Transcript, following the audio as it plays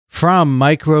From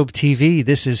Microbe TV,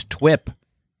 this is TWiP,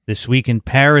 This Week in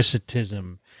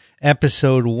Parasitism,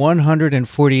 episode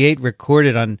 148,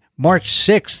 recorded on March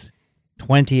 6th,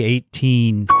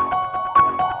 2018.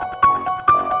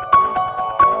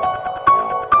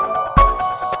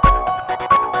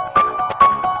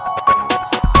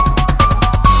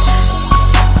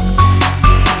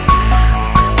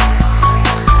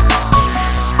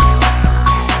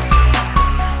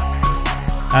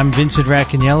 I'm Vincent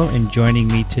Racaniello, and joining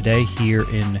me today here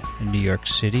in New York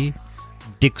City,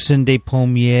 Dickson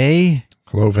Despommier.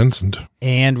 Hello, Vincent.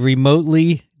 And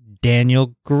remotely,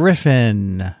 Daniel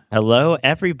Griffin. Hello,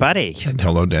 everybody. And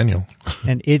hello, Daniel.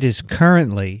 And it is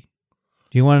currently,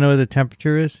 do you want to know what the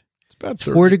temperature is? It's about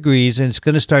 30. 4 degrees, and it's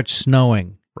going to start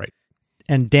snowing. Right.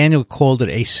 And Daniel called it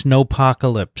a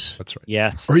snowpocalypse. That's right.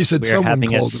 Yes. Or he said we're someone having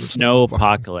called a it a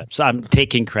snowpocalypse. I'm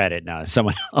taking credit now.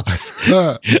 Someone else.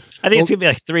 I think it's going to be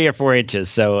like 3 or 4 inches.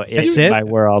 So in my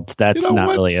world, that's not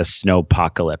really a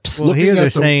snowpocalypse. Well, here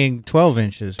they're saying 12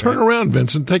 inches. Turn around,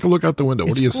 Vincent. Take a look out the window.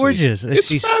 What do you gorgeous. see?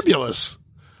 It's fabulous.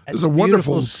 There's a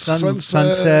wonderful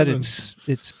sunset.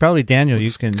 It's probably, Daniel, you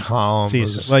can calm see.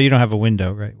 Well, you don't have a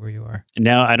window right where you are.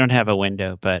 No, I don't have a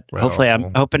window, but hopefully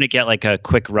I'm hoping to get like a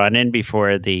quick run in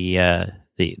before the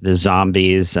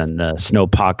zombies and the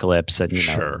snowpocalypse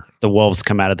and the wolves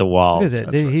come out of the walls.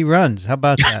 He runs. How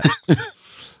about that?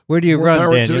 Where do you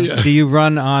run, Daniel? Do you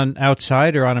run on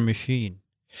outside or on a machine?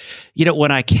 You know,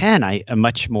 when I can, I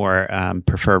much more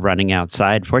prefer running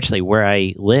outside. Fortunately, where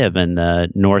I live in the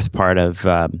north part of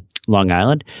Long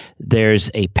Island, there's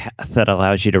a path that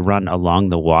allows you to run along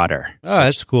the water. Oh,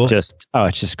 that's cool. It's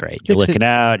just great. You're looking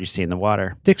out, you're seeing the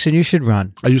water. Dixon, you should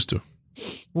run. I used to.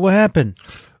 What happened?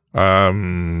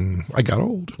 I got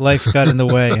old. Life got in the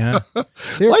way, huh?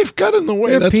 Life got in the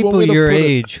way. There are people your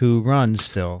age who run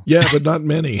still. Yeah, but not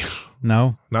many.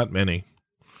 No? Not many.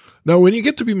 No, when you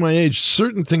get to be my age,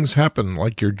 certain things happen,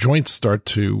 like your joints start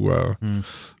to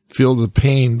feel the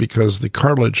pain because the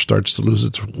cartilage starts to lose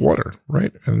its water,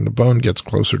 right? And the bone gets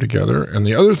closer together. And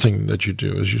the other thing that you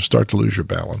do is you start to lose your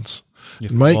balance.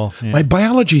 My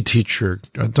biology teacher,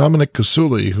 Dominic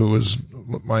Casuli, who was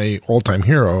my all-time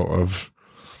hero of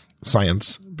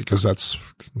science, because that's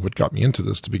what got me into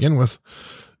this to begin with,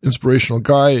 inspirational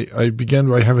guy. I began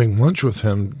by having lunch with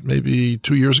him maybe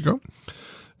 2 years ago.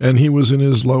 And he was in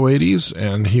his low 80s,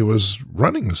 and he was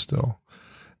running still.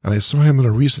 And I saw him at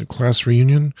a recent class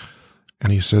reunion,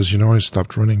 and he says, I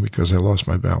stopped running because I lost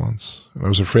my balance. And I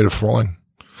was afraid of falling.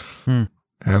 And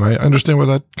I understand where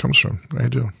that comes from. I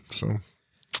do. So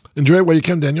enjoy it while you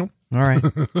can, Daniel. All right.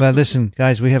 Well, listen,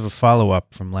 guys, we have a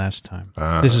follow-up from last time.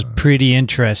 This is pretty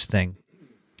interesting.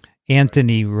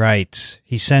 Anthony writes,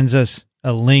 he sends us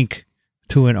a link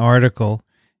to an article.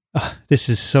 This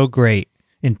is so great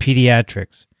in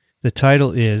Pediatrics. The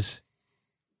title is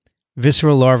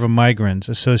Visceral Larva Migraines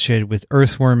Associated with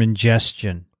Earthworm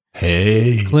Ingestion.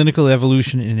 Hey. Clinical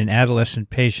Evolution in an Adolescent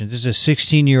Patient. This is a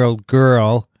 16-year-old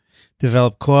girl,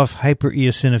 developed cough,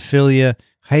 hypereosinophilia,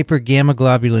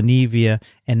 hypergammaglobulinemia,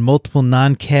 and multiple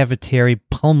non-cavitary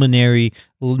pulmonary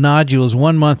nodules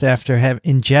 1 month after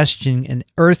ingesting an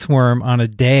earthworm on a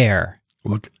dare.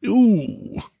 Look,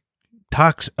 ooh.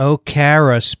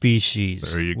 Toxocara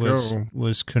species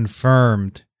was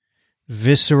confirmed.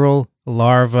 Visceral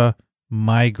larva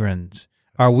migraines.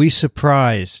 Are we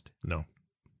surprised? No.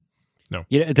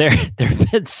 There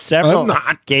have been several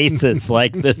cases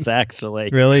like this, actually.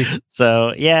 Really?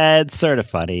 So, yeah, it's sort of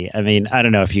funny. I mean, I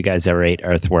don't know if you guys ever ate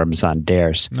earthworms on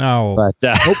dares. No. But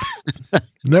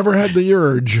never had the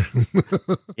urge.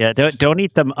 Yeah, don't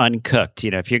eat them uncooked.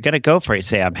 If you're going to go for it,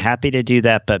 say, I'm happy to do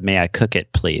that, but may I cook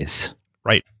it, please?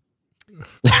 Right.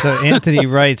 So Anthony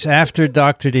writes, after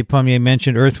Dr. Despommier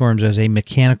mentioned earthworms as a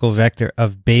mechanical vector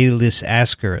of Baileys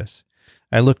ascaris,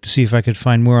 I looked to see if I could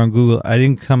find more on Google. I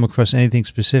didn't come across anything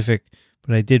specific,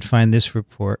 but I did find this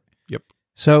report. Yep.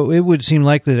 So it would seem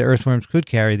likely that earthworms could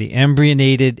carry the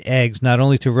embryonated eggs not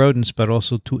only to rodents, but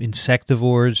also to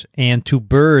insectivores and to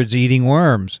birds eating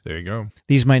worms. There you go.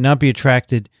 These might not be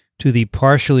attracted to the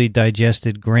partially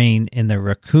digested grain in the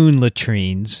raccoon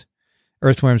latrines.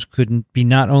 Earthworms could be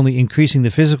not only increasing the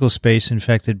physical space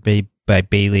infected by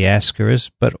Baileys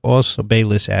ascaris, but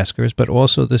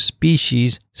also the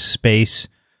species space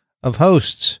of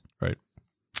hosts. Right.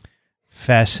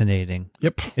 Fascinating.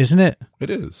 Yep. Isn't it? It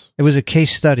is. It was a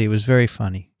case study. It was very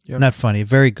funny. Yep. Not funny.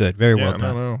 Very good. Very well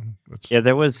done. No. Yeah,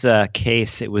 there was a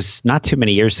case, it was not too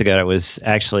many years ago, it was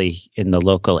actually in the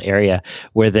local area,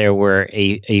 where there were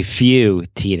a few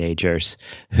teenagers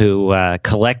who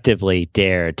collectively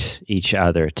dared each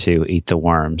other to eat the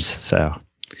worms. So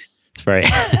It's very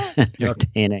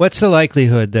entertaining. What's the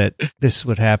likelihood that this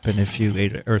would happen if you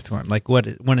ate an earthworm? Like what?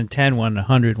 1 in 10, 1 in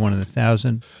 100, 1 in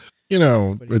 1,000?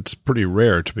 It's pretty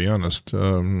rare, to be honest.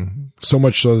 So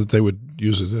much so that they would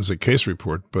use it as a case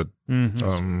report. But,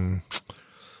 I'm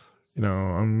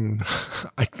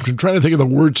trying to think of the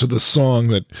words of the song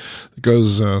that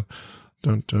goes, dun,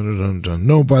 dun, dun, dun, dun,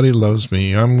 nobody loves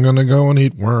me. I'm going to go and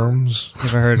eat worms.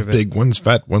 Never heard of it. Big ones,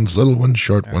 fat ones, little ones,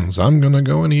 short ones. I'm going to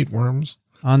go and eat worms.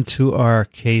 On to our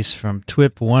case from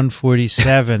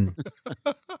TWiP-147.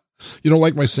 You don't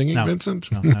like my singing, No.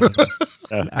 Vincent? No,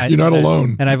 You're not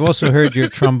alone. And I've also heard your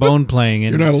trombone playing.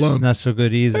 And You're not alone. It's not so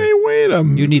good either. Hey, wait a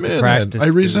minute. You need to practice. I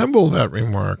resemble that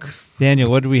remark. Daniel,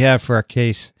 what do we have for our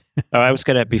case? I was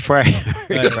going to, before I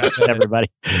everybody,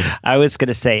 I was going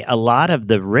to say a lot of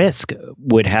the risk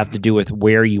would have to do with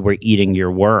where you were eating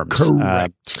your worms.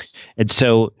 Correct. And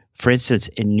so, for instance,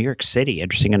 in New York City,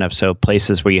 interesting enough, so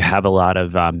places where you have a lot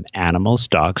of animals,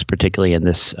 dogs, particularly in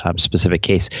this specific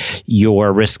case,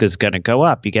 your risk is going to go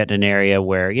up. You get in an area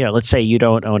where, let's say you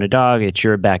don't own a dog, it's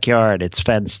your backyard, it's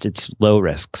fenced, it's low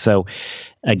risk. So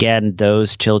again,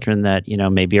 those children that,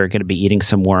 maybe are going to be eating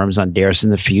some worms on dares in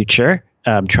the future,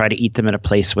 try to eat them in a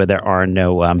place where there are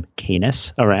no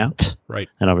canis around. Right.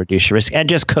 And it'll reduce your risk. And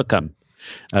just cook them.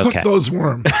 Okay. Cook those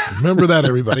worms. Remember that,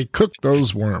 everybody. Cook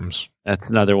those worms. That's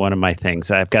another one of my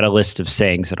things. I've got a list of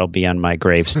sayings that'll be on my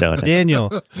gravestone.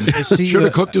 Daniel, I see should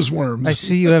have cooked his worms. I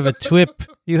see you have a TWiP.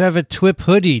 You have a TWiP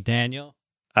hoodie, Daniel.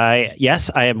 Yes,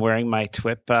 I am wearing my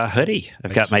TWiP hoodie.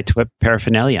 I've got my TWiP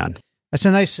paraphernalia on. That's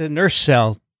a nice nurse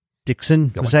cell,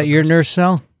 Dickson. You Was like that your nurse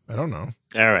cell? I don't know.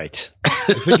 All right.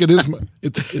 I think it is.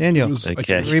 Daniel,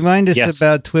 remind us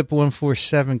about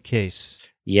TWiP-147 case.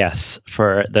 Yes.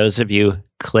 For those of you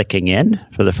clicking in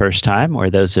for the first time,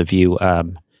 or those of you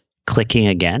clicking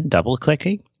again, double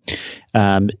clicking,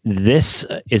 this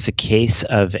is a case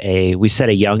of a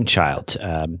young child,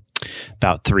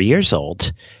 about 3 years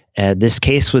old. This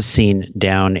case was seen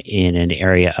down in an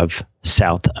area of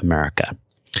South America.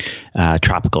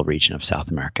 Tropical region of South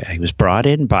America. He was brought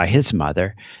in by his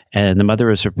mother, and the mother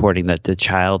was reporting that the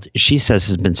child, she says,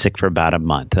 has been sick for about a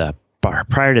month.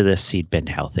 Prior to this, he'd been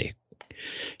healthy.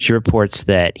 She reports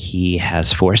that he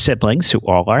has 4 siblings who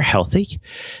all are healthy.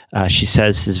 She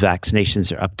says his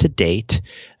vaccinations are up to date,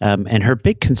 and her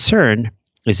big concern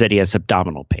is that he has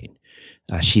abdominal pain.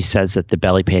 She says that the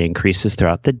belly pain increases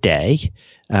throughout the day,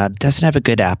 doesn't have a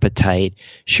good appetite.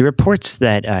 She reports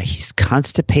that he's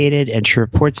constipated, and she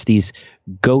reports these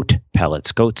goat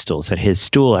pellets, goat stools, that his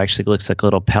stool actually looks like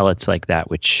little pellets like that,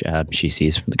 which she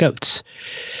sees from the goats.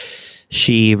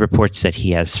 She reports that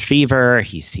he has fever,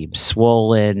 he seems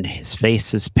swollen, his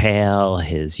face is pale,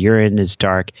 his urine is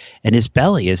dark, and his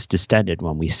belly is distended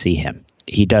when we see him.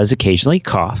 He does occasionally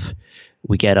cough.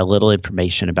 We get a little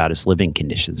information about his living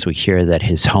conditions. We hear that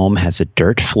his home has a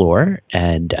dirt floor,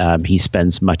 and he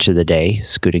spends much of the day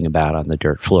scooting about on the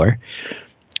dirt floor.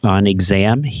 On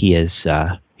exam, he is,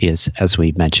 as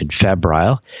we mentioned,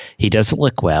 febrile. He doesn't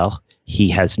look well. He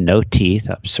has no teeth.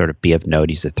 Sort of be of note,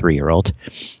 he's a 3-year-old.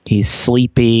 He's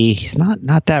sleepy. He's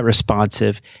not that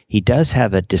responsive. He does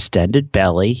have a distended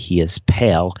belly. He is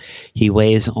pale. He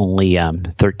weighs only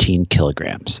 13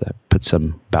 kilograms. That puts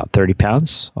him about 30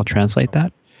 pounds. I'll translate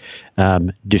that.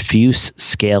 Diffuse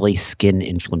scaly skin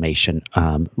inflammation,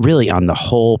 really on the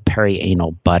whole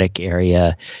perianal buttock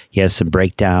area. He has some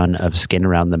breakdown of skin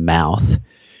around the mouth.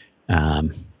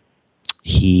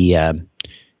 He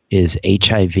is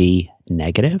HIV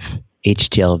negative,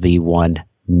 HTLV1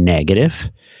 negative.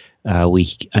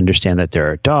 We understand that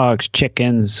there are dogs,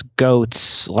 chickens,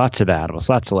 goats, lots of animals,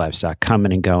 lots of livestock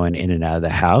coming and going in and out of the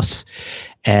house.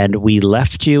 And we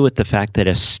left you with the fact that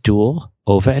a stool,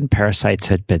 ova, and parasites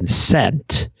had been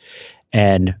sent.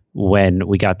 And when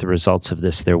we got the results of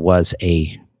this, there was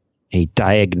a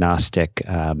diagnostic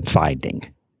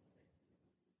finding.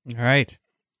 All right.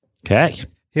 Okay.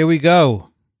 Here we go.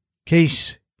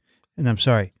 Case, and I'm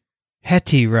sorry,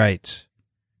 Hetty writes,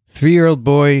 3-year-old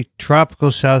boy,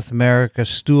 tropical South America,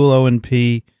 stool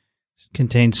O&P,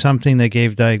 contained something that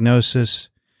gave diagnosis.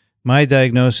 My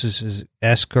diagnosis is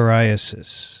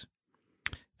ascariasis.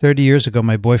 30 years ago,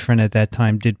 my boyfriend at that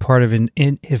time did part of his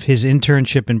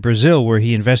internship in Brazil, where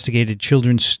he investigated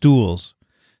children's stools.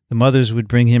 The mothers would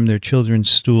bring him their children's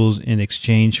stools in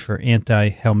exchange for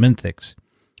anti-helminthics.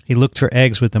 He looked for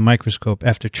eggs with a microscope.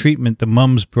 After treatment, the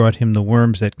mums brought him the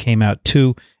worms that came out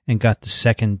too and got the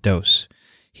second dose.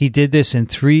 He did this in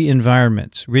 3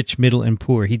 environments, rich, middle, and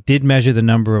poor. He did measure the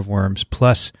number of worms,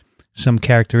 plus some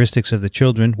characteristics of the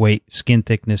children, weight, skin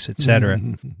thickness, etc.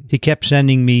 He kept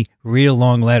sending me real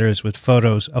long letters with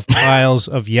photos of piles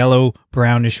of yellow,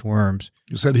 brownish worms.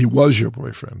 You said he was your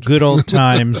boyfriend. Good old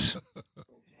times.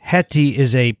 Hetty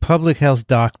is a public health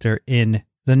doctor in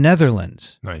the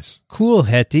Netherlands. Nice. Cool,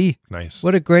 Hetty. Nice.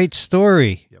 What a great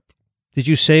story. Yep. Did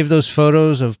you save those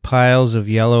photos of piles of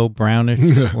yellow,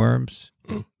 brownish worms?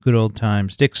 Good old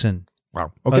times. Dickson. Wow.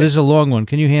 Okay. Okay. Oh, this is a long one.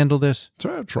 Can you handle this?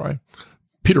 So I'll try.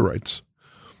 Peter writes,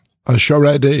 a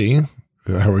charade,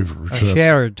 however,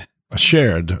 a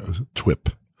shared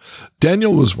TWiP.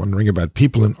 Daniel was wondering about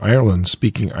people in Ireland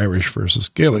speaking Irish versus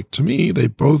Gaelic. To me, they're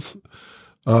both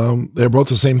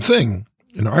the same thing.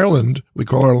 In Ireland, we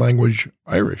call our language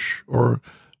Irish or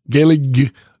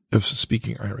Gaelic if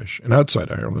speaking Irish. And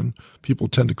outside Ireland, people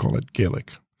tend to call it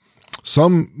Gaelic.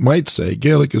 Some might say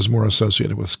Gaelic is more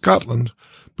associated with Scotland,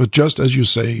 but just as you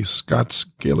say Scots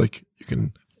Gaelic, you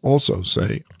can also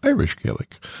say Irish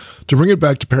Gaelic. To bring it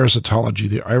back to parasitology,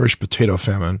 the Irish potato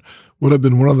famine would have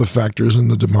been one of the factors in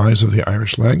the demise of the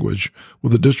Irish language,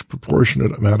 with a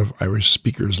disproportionate amount of Irish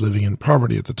speakers living in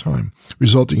poverty at the time,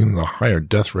 resulting in the higher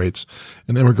death rates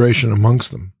and immigration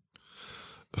amongst them.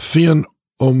 Fionn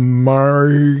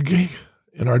O'Marg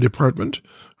in our department,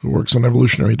 who works on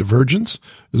evolutionary divergence,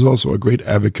 is also a great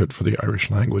advocate for the Irish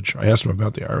language. I asked him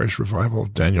about the Irish revival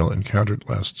Daniel encountered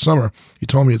last summer. He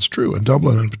told me it's true. In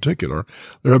Dublin in particular,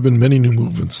 there have been many new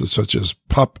movements such as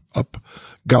Pop-Up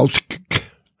Gaeltacht,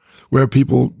 where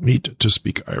people meet to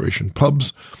speak Irish in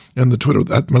pubs, and the Twitter,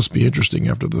 that must be interesting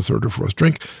after the third or fourth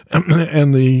drink,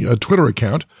 and the Twitter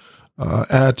account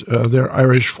at their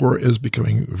Irish for is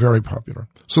becoming very popular.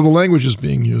 So the language is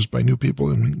being used by new people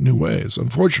in new ways.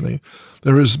 Unfortunately,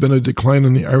 there has been a decline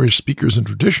in the Irish speakers in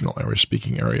traditional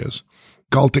Irish-speaking areas.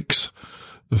 Gaeltachts.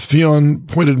 Fionn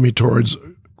pointed me towards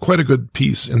quite a good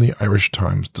piece in the Irish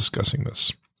Times discussing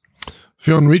this.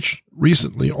 Fionn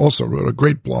recently also wrote a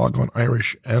great blog on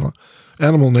Irish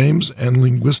animal names and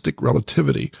linguistic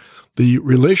relativity, the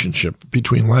relationship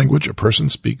between language a person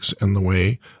speaks and the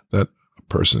way that a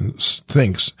person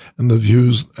thinks and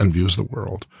views the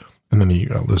world. And then he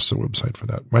lists a website for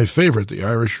that. My favorite, the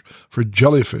Irish for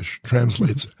jellyfish,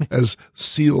 translates as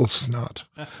seal snot.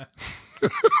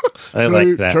 I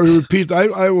like that. Shall we repeat?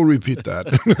 I will repeat that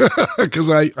because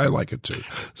I like it too.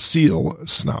 Seal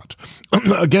snot.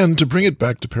 Again, to bring it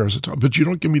back to parasitology, but you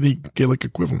don't give me the Gaelic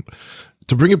equivalent.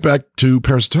 To bring it back to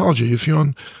parasitology,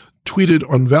 Fionn tweeted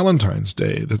on Valentine's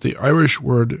Day that the Irish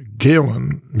word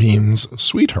Gaelin means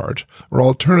sweetheart, or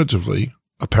alternatively,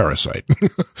 a parasite.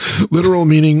 Literal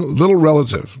meaning little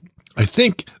relative. I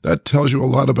think that tells you a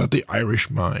lot about the Irish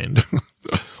mind.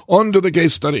 On to the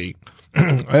case study.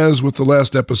 As with the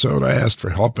last episode, I asked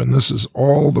for help, and this is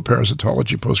all the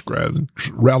parasitology postgrad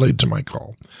rallied to my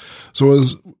call. So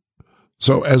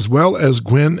as well as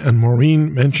Gwen and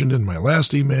Maureen mentioned in my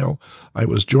last email, I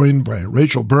was joined by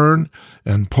Rachel Byrne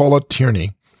and Paula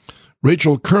Tierney.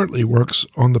 Rachel currently works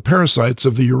on the parasites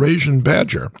of the Eurasian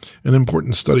badger, an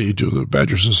important study due to the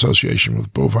badger's association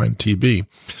with bovine TB,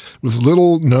 with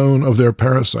little known of their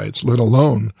parasites, let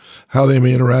alone how they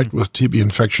may interact with TB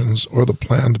infections or the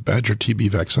planned badger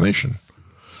TB vaccination.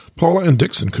 Paula and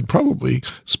Dickson could probably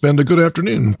spend a good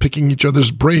afternoon picking each other's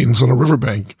brains on a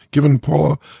riverbank, given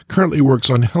Paula currently works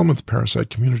on helminth parasite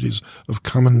communities of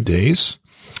common dace,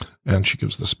 and she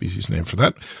gives the species name for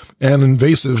that, and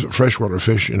invasive freshwater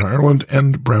fish in Ireland,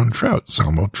 and brown trout,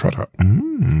 Salmo trota,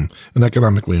 an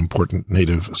economically important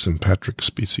native sympatric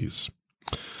species.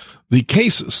 The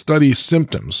case study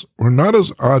symptoms were not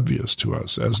as obvious to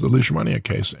us as the Leishmania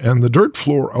case, and the dirt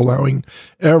floor allowing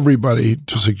everybody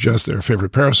to suggest their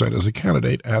favorite parasite as a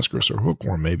candidate, ascaris or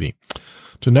hookworm maybe.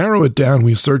 To narrow it down,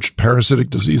 we searched parasitic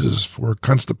diseases for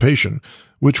constipation,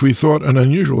 which we thought an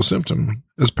unusual symptom,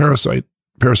 as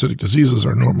parasitic diseases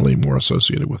are normally more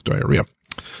associated with diarrhea.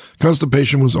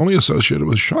 Constipation was only associated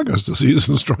with Chagas disease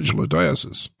and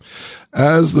strongyloidiasis.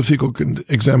 As the fecal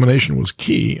examination was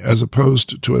key, as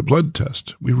opposed to a blood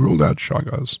test, we ruled out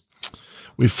Chagas.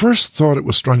 We first thought it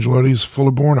was strongyloides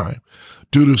foliborni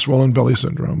due to swollen belly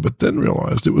syndrome, but then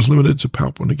realized it was limited to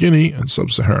Papua New Guinea and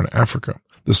sub-Saharan Africa.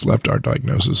 This left our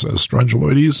diagnosis as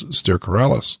strongyloides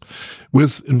stercoralis,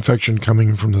 with infection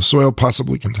coming from the soil,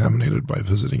 possibly contaminated by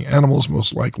visiting animals,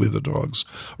 most likely the dogs,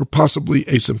 or possibly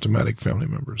asymptomatic family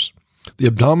members. The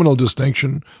abdominal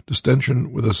distension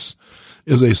with us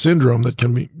is a syndrome that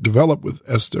can be developed with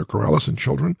S. stercoralis in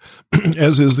children,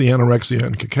 as is the anorexia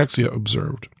and cachexia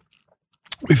observed.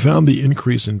 We found the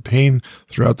increase in pain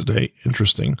throughout the day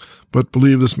interesting, but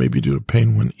believe this may be due to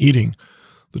pain when eating.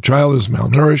 The child is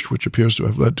malnourished, which appears to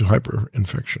have led to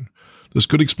hyperinfection. This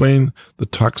could explain the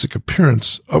toxic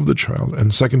appearance of the child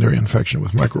and secondary infection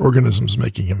with microorganisms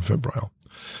making him febrile.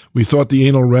 We thought the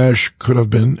anal rash could have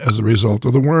been as a result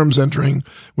of the worms entering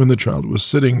when the child was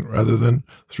sitting rather than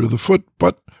through the foot.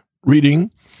 But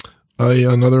reading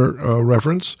another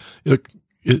reference,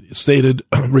 it stated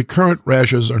recurrent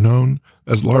rashes are known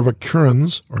as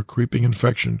larvicurans, or creeping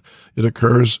infection. It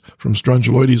occurs from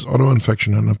strongyloides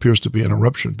autoinfection and appears to be an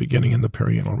eruption beginning in the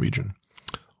perianal region.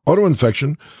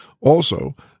 Autoinfection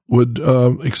also would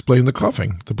explain the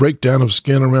coughing. The breakdown of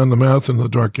skin around the mouth and the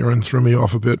dark urine threw me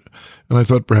off a bit, and I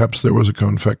thought perhaps there was a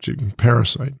co-infecting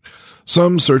parasite.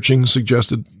 Some searching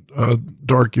suggested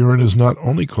dark urine is not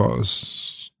only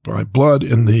caused by blood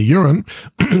in the urine,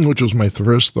 which was my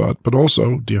first thought, but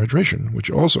also dehydration,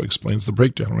 which also explains the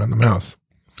breakdown around the mouth.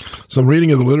 Some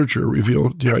reading of the literature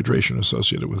revealed dehydration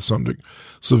associated with some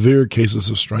severe cases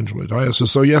of strongyloidiasis.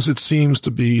 So yes, it seems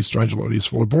to be strongyloides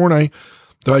foliborni,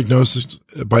 diagnosed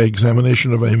by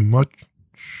examination of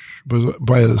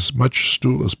by as much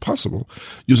stool as possible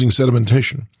using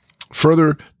sedimentation.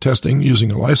 Further testing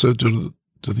using ELISA to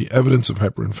the evidence of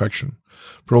hyperinfection.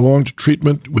 Prolonged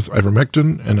treatment with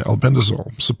ivermectin and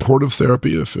albendazole. Supportive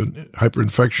therapy if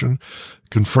hyperinfection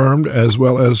confirmed, as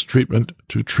well as treatment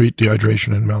to treat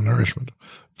dehydration and malnourishment.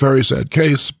 Very sad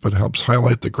case, but helps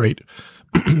highlight the great,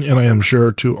 and I am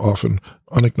sure too often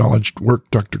unacknowledged work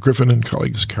Dr. Griffin and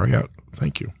colleagues carry out.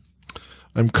 Thank you.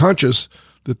 I'm conscious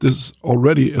that this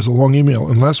already is a long email,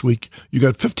 and last week you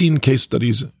got 15 case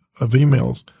studies of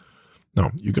emails.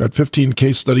 No, you got 15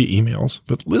 case study emails,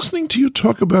 but listening to you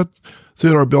talk about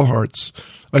Theodore Billhartz,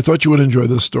 I thought you would enjoy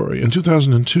this story. In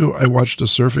 2002, I watched a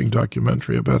surfing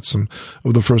documentary about some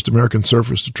of the first American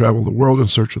surfers to travel the world in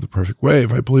search of the perfect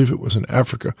wave. I believe it was in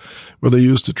Africa, where they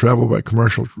used to travel by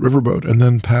commercial riverboat and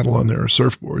then paddle on their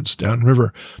surfboards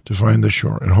downriver to find the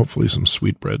shore and hopefully some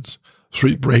sweetbreads.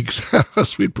 Sweet breaks.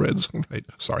 Sweetbreads. Right.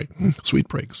 Sorry. Sweet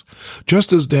breaks.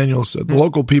 Just as Daniel said, the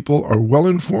local people are well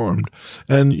informed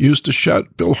and used to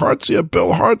shout, Bill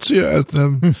Hartzia, at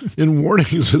them in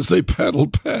warnings as they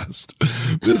paddled past.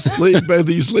 These laid-back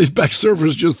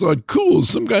surfers just thought, cool,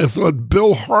 some guy thought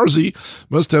Bill Harzy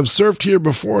must have surfed here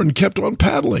before and kept on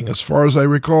paddling. As far as I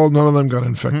recall, none of them got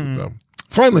infected, though.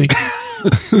 Finally,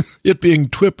 it being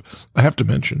TWiP, I have to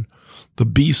mention, the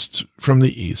beast from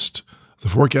the east. The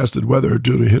forecasted weather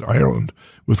due to hit Ireland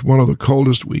with one of the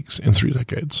coldest weeks in 3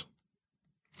 decades.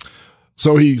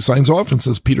 So he signs off and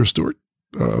says, Peter Stewart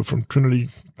from Trinity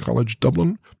College,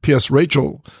 Dublin. P.S.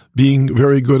 Rachel, being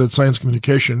very good at science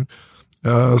communication,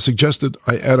 suggested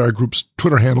I add our group's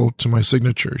Twitter handle to my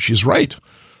signature. She's right.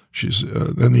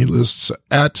 Then he lists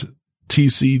at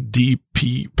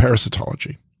TCDP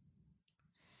Parasitology.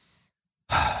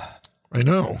 I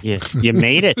know. You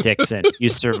made it, Dickson. You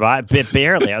survived,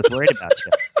 barely. I was worried about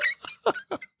you.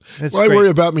 I worry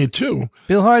about me too.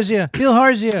 Bill Harzia.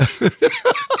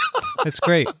 That's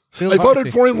great. I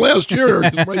voted for him last year.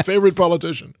 He's my favorite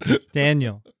politician.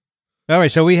 Daniel. All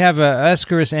right, so we have a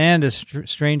Ascaris and a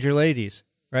Stranger Ladies,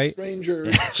 right?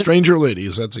 Stranger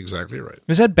Ladies, that's exactly right.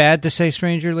 Is that bad to say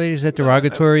Stranger Ladies? Is that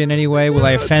derogatory in any way? Will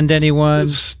I offend anyone?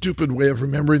 It's a stupid way of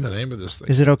remembering the name of this thing.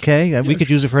 Is it okay? We could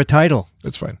use it for a title.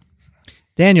 That's fine.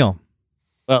 Daniel.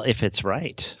 Well, if it's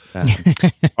right.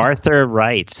 Arthur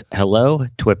writes, hello,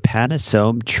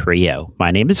 Trypanosome trio.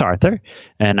 My name is Arthur,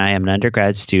 and I am an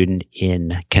undergrad student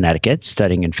in Connecticut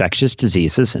studying infectious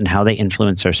diseases and how they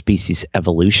influence our species'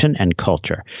 evolution and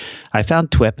culture. I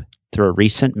found TWiP through a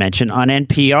recent mention on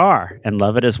NPR and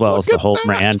love it as well as the whole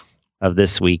brand of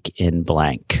This Week in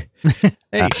Blank.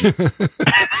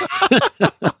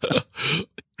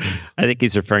 I think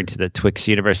he's referring to the Twix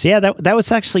universe. Yeah, that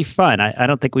was actually fun. I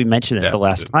don't think we mentioned it the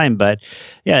last time, but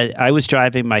yeah, I was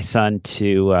driving my son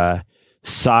to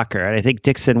soccer. And I think,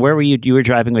 Dickson, where were you? You were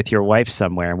driving with your wife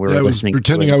somewhere, and we were listening. I was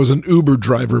pretending I was an Uber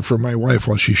driver for my wife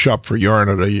while she shopped for yarn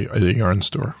at a yarn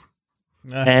store.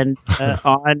 And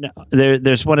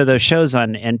there's one of those shows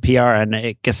on NPR, and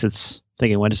I guess it's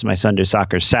thinking, when does my son do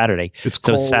soccer? Saturday. It's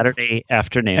called Saturday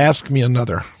afternoon. Ask Me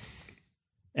Another.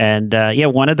 And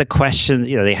one of the questions,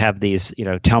 they have these,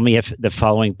 tell me if the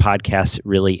following podcasts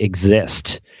really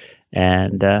exist.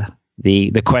 And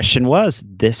the question was,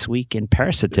 This Week in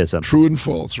Parasitism. True and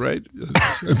false, right?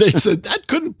 And they said, that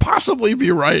couldn't possibly be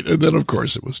right. And then, of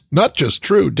course, it was not just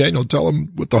true. Daniel, tell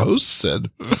them what the host said.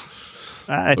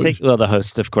 I think, the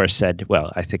host, of course, said,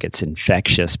 I think it's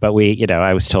infectious. But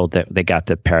I was told that they got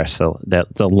the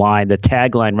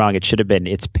tagline wrong. It should have been,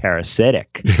 it's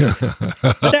parasitic.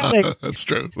 That's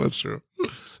true.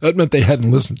 That meant they hadn't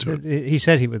listened to it. He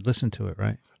said he would listen to it,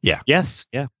 right? Yeah. Yes.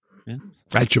 Yeah.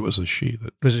 Actually, it was a she.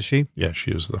 Was it she? Yeah,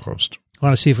 she is the host.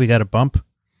 Want to see if we got a bump?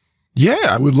 Yeah,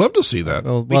 I would love to see that.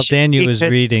 Well, while Daniel is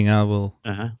reading, I will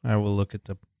look at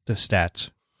the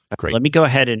stats. Great. Let me go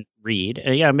ahead and read.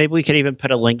 Maybe we could even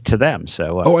put a link to them.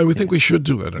 So, I would think we should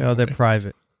do that. Oh, they're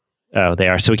private. Oh, they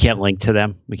are. So we can't link to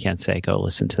them. We can't say go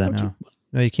listen to them.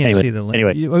 No, you can't see the link.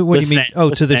 Anyway, what do you mean? Oh,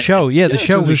 to the show. Yeah, the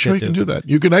show. To the show, you can do that.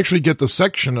 You can actually get the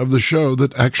section of the show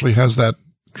that actually has that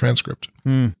transcript.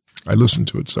 I listened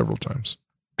to it several times.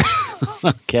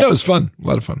 Okay. It was fun. A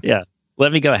lot of fun. Yeah.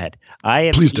 Let me go ahead. I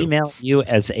am emailing you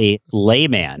as a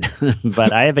layman,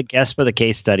 but I have a guest for the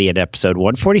case study in episode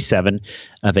 147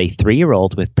 of a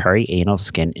 3-year-old with perianal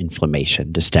skin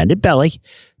inflammation, distended belly,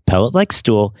 pellet-like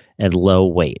stool, and low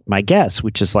weight. My guess,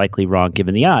 which is likely wrong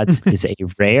given the odds, is a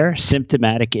rare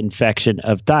symptomatic infection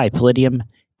of Dipallidium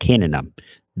caninum,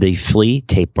 the flea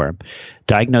tapeworm.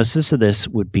 Diagnosis of this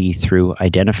would be through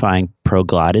identifying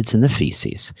proglottids in the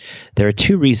feces. There are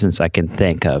 2 reasons I can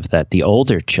think of that the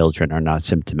older children are not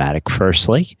symptomatic.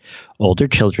 Firstly, older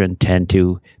children tend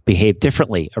to behave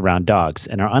differently around dogs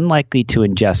and are unlikely to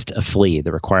ingest a flea,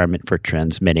 the requirement for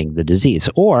transmitting the disease,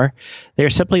 or they are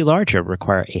simply larger,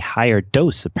 require a higher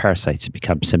dose of parasites to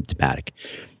become symptomatic.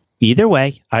 Either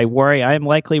way, I worry I am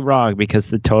likely wrong because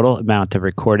the total amount of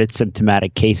recorded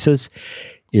symptomatic cases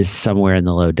is somewhere in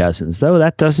the low dozens, though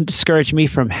that doesn't discourage me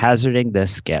from hazarding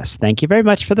this guess. Thank you very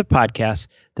much for the podcast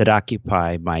that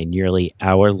occupy my nearly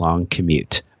hour-long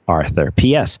commute. Arthur.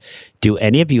 P.S. Do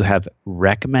any of you have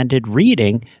recommended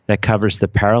reading that covers the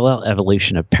parallel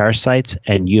evolution of parasites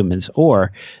and humans,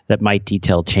 or that might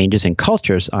detail changes in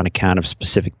cultures on account of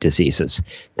specific diseases?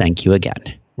 Thank you again.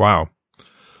 Wow.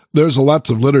 There's a lot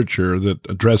of literature that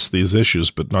address these issues,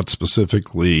 but not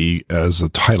specifically as a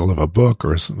title of a book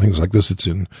or things like this. It's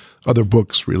in other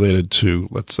books related to,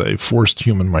 let's say, forced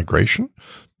human migration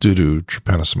due to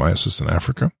trypanosomiasis in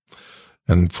Africa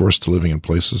and forced to living in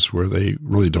places where they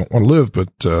really don't want to live.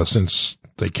 But since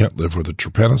they can't live where the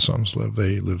trypanosomes live,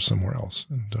 they live somewhere else.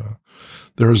 And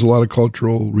there is a lot of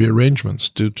cultural rearrangements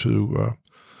due to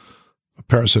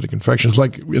parasitic infections.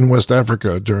 Like in West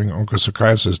Africa during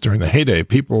onchocerciasis, during the heyday,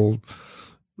 people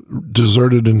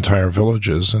deserted entire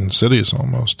villages and cities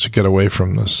almost to get away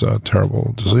from this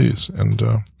terrible disease. And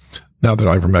now that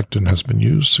ivermectin has been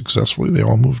used successfully, they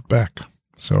all moved back.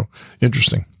 So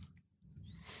interesting.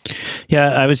 Yeah,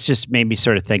 I was just maybe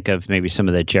sort of think of maybe some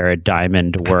of the Jared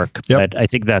Diamond work, but I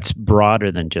think that's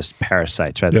broader than just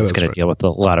parasites, right? It's going to deal with a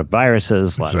lot of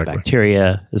viruses, a lot of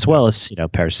bacteria, as well as,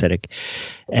 parasitic.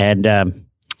 And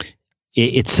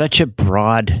it's such a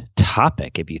broad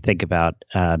topic. If you think about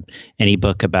any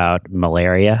book about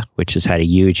malaria, which has had a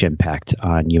huge impact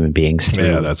on human beings.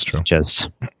 Yeah, that's true. Just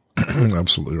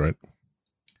absolutely right.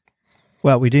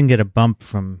 Well, we didn't get a bump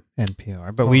from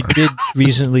NPR, but we did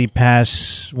recently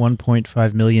pass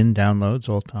 1.5 million downloads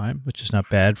all time, which is not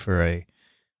bad for a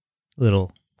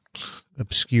little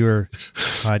obscure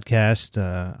podcast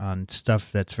on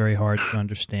stuff that's very hard to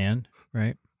understand,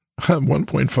 right?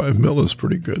 1.5 mil is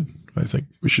pretty good. I think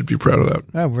we should be proud of that.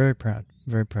 Oh, very proud.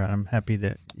 Very proud. I'm happy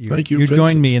that you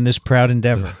joined me in this proud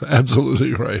endeavor.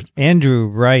 Absolutely right. Andrew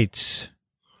writes...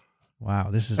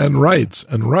 Wow, this is... And writes.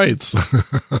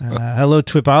 Hello,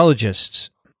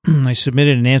 TWiP-tologists. I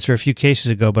submitted an answer a few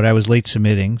cases ago, but I was late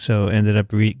submitting, so ended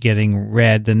up getting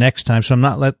read the next time. So I'm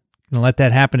not going to let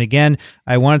that happen again.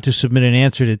 I wanted to submit an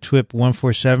answer to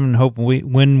TWiP-147 and hope we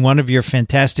win one of your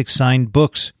fantastic signed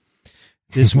books.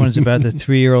 This one's about the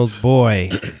 3-year-old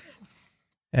boy.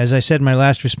 As I said in my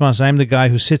last response, I'm the guy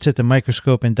who sits at the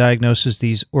microscope and diagnoses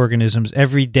these organisms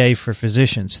every day for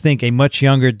physicians. Think a much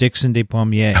younger Dickson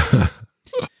Despommier.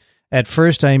 At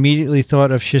first, I immediately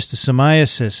thought of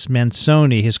schistosomiasis,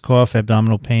 Mansoni, his cough,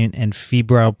 abdominal pain, and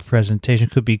febrile presentation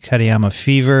could be Katayama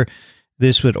fever.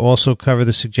 This would also cover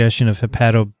the suggestion of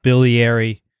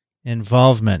hepatobiliary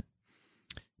involvement.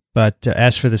 But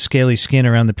as for the scaly skin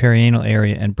around the perianal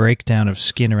area and breakdown of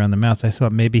skin around the mouth, I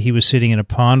thought maybe he was sitting in a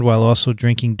pond while also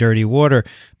drinking dirty water.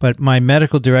 But my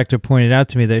medical director pointed out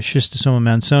to me that Schistosoma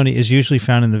mansoni is usually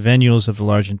found in the venules of the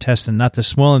large intestine, not the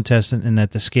small intestine, and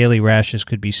that the scaly rashes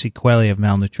could be sequelae of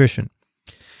malnutrition.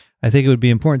 I think it would be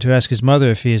important to ask his mother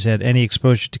if he has had any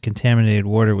exposure to contaminated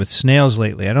water with snails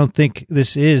lately. I don't think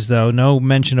this is, though. No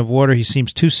mention of water. He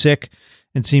seems too sick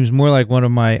and seems more like one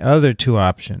of my other 2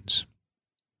 options.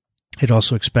 I'd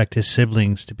also expect his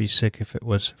siblings to be sick if it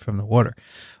was from the water.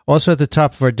 Also at the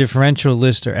top of our differential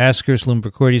list are Ascaris,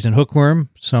 Lumbricoides, and hookworm.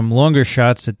 Some longer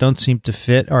shots that don't seem to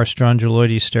fit are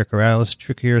Strongyloides stercoralis,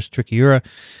 Trichiurus trichiura,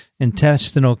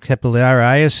 intestinal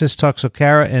capillariasis,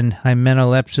 Toxocara, and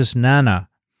Hymenolepsis nana.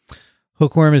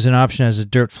 Hookworm is an option as a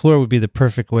dirt floor would be the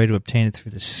perfect way to obtain it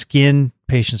through the skin.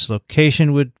 Patient's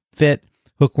location would fit.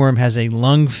 Hookworm has a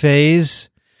lung phase.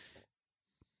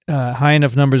 High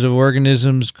enough numbers of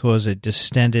organisms cause a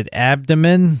distended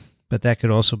abdomen. but that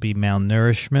could also be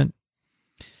malnourishment.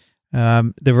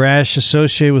 The rash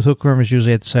associated with hookworm is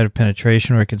usually at the site of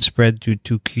penetration, where it can spread due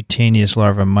to cutaneous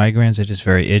larva migraines. It is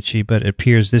very itchy, but it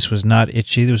appears this was not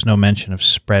itchy. There was no mention of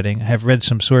spreading. I have read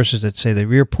some sources that say the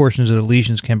rear portions of the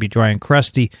lesions can be dry and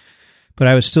crusty, but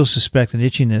I would still suspect an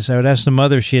itchiness. I would ask the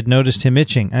mother if she had noticed him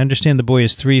itching. I understand the boy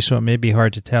is 3, so it may be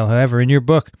hard to tell. However, in your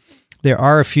book, there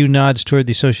are a few nods toward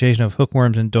the association of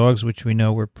hookworms and dogs, which we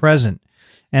know were present.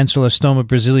 Ancylostoma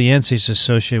brasiliensis is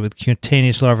associated with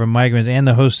cutaneous larva migraines and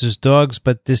the host is dogs,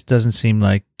 but this doesn't seem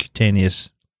like cutaneous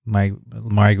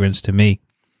migraines to me.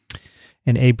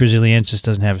 And A. brasiliensis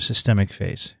doesn't have a systemic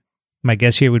phase. My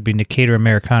guess here would be Necator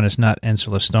americanus, not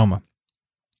ancylostoma.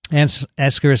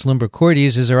 Ascaris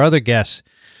lumbricoides is our other guess.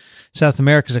 South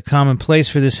America is a common place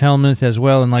for this helminth as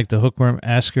well, and like the hookworm,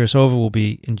 Ascaris ova will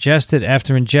be ingested.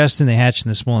 After ingestion, they hatch in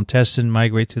the small intestine,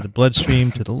 migrate through the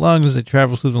bloodstream to the lungs. They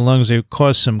travel through the lungs. They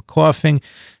cause some coughing.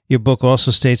 Your book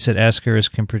also states that Ascaris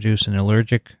can produce an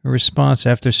allergic response.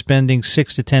 After spending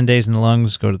 6 to 10 days in the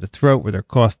lungs, go to the throat where they're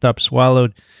coughed up,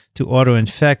 swallowed to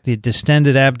auto-infect. The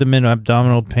distended abdomen,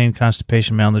 abdominal pain,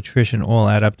 constipation, malnutrition all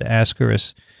add up to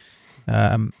Ascaris.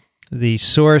 The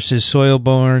source is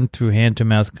soil-borne through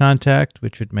hand-to-mouth contact,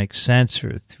 which would make sense for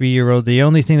a 3-year-old. The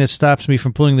only thing that stops me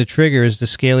from pulling the trigger is the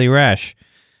scaly rash.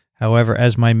 However,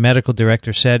 as my medical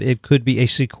director said, it could be a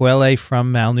sequelae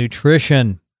from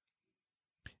malnutrition.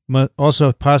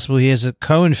 Also, possibly he has a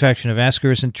co-infection of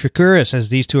Ascaris and Trichuris, as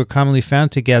these two are commonly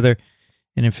found together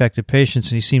in infected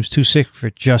patients, and he seems too sick for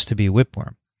it just to be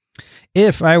whipworm.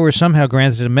 If I were somehow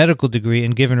granted a medical degree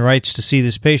and given rights to see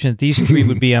this patient, these 3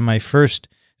 would be on my first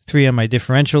 3 on my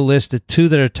differential list. The 2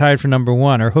 that are tied for number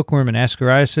 1 are hookworm and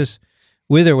ascariasis,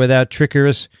 with or without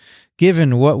trichuris.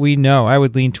 Given what we know, I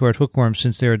would lean toward hookworm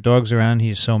since there are dogs around. He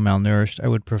is so malnourished. I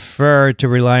would prefer to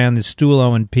rely on the stool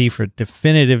O&P for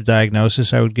definitive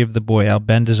diagnosis. I would give the boy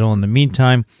albendazole in the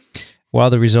meantime while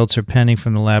the results are pending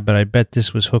from the lab, but I bet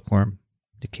this was hookworm,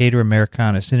 Decatur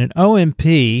americanus. In an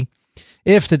O&P,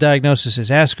 if the diagnosis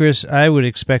is Ascaris, I would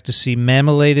expect to see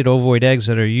mammillated ovoid eggs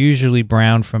that are usually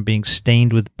brown from being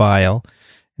stained with bile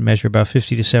and measure about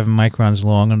 50 to 7 microns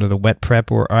long under the wet prep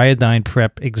or iodine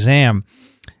prep exam.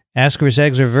 Ascaris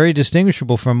eggs are very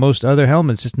distinguishable from most other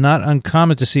helminths. It's not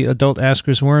uncommon to see adult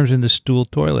Ascaris worms in the stool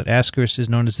toilet. Ascaris is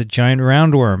known as the giant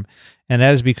roundworm, and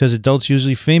that is because adults,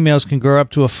 usually females, can grow up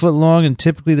to a foot long, and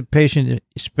typically the patient,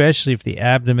 especially if the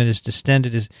abdomen is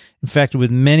distended, is infected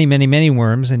with many, many, many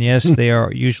worms, and yes, they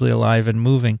are usually alive and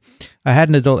moving. I had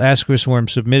an adult Ascaris worm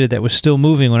submitted that was still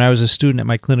moving when I was a student at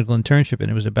my clinical internship,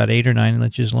 and it was about 8 or 9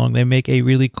 inches long. They make a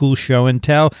really cool show and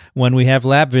tell when we have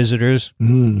lab visitors.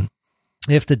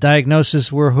 If the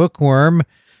diagnosis were hookworm,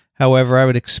 however, I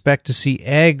would expect to see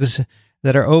eggs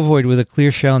that are ovoid with a clear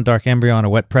shell and dark embryo on a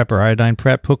wet prep or iodine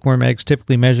prep. Hookworm eggs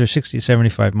typically measure 60 to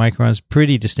 75 microns,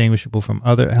 pretty distinguishable from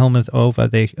other helminth ova.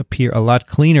 They appear a lot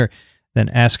cleaner than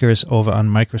Ascaris ova on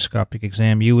microscopic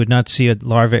exam. You would not see a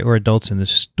larvae or adults in the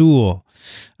stool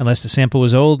unless the sample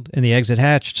was old and the eggs had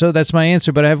hatched. So that's my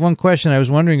answer, but I have one question I was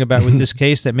wondering about with this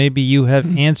case that maybe you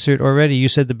have answered already. You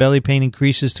said the belly pain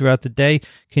increases throughout the day.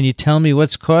 Can you tell me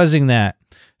what's causing that?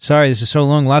 Sorry, this is so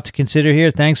long, a lot to consider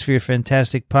here. Thanks for your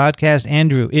fantastic podcast.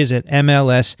 Andrew is at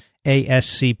MLS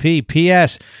ASCP.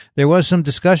 P.S. There was some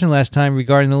discussion last time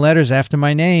regarding the letters after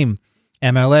my name.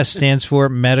 MLS stands for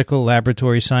Medical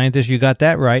Laboratory Scientist. You got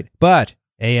that right. But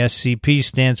ASCP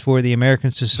stands for the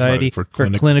American Society for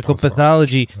Clinical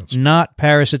Pathology, not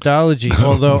parasitology,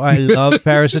 although I love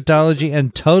parasitology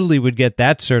and totally would get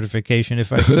that certification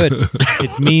if I could.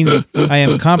 It means I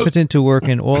am competent to work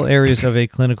in all areas of a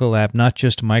clinical lab, not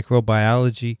just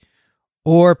microbiology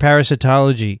or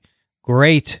parasitology.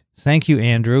 Great. Thank you,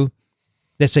 Andrew.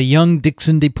 That's a young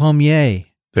Dickson Despommier.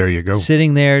 There you go.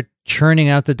 Sitting there churning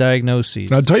out the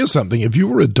diagnoses. Now, I'll tell you something. If you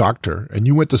were a doctor and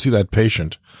you went to see that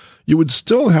patient, you would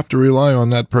still have to rely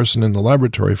on that person in the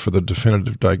laboratory for the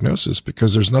definitive diagnosis,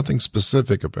 because there's nothing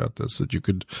specific about this that you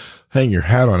could hang your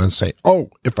hat on and say, oh,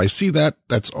 if I see that,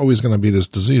 that's always going to be this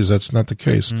disease. That's not the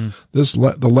case.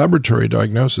 The laboratory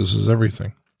diagnosis is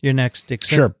everything. You're next,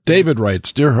 Dickson. Sure. David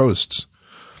writes, Dear hosts,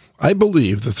 I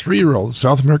believe the 3-year-old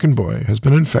South American boy has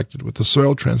been infected with the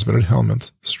soil-transmitted helminth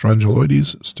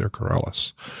Strongyloides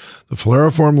stercoralis. The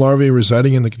falciform larvae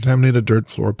residing in the contaminated dirt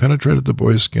floor penetrated the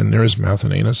boy's skin near his mouth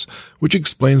and anus, which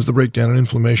explains the breakdown and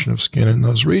inflammation of skin in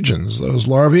those regions. Those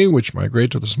larvae, which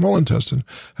migrate to the small intestine,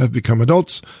 have become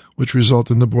adults, which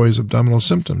result in the boy's abdominal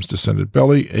symptoms, distended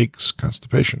belly, aches,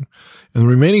 constipation. And the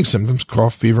remaining symptoms,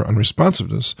 cough, fever,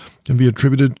 unresponsiveness, can be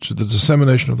attributed to the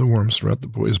dissemination of the worms throughout the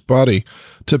boy's body.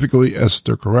 Typically, S.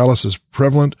 stercoralis is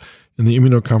prevalent in the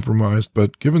immunocompromised,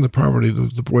 but given the poverty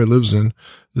that the boy lives in,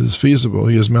 it is feasible.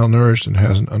 He is malnourished and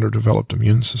has an underdeveloped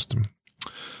immune system.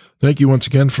 Thank you once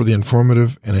again for the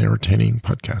informative and entertaining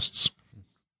podcasts.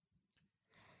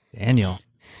 Daniel.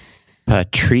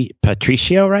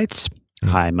 Patricio writes,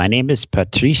 "Hi, my name is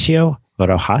Patricio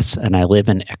Rojas, and I live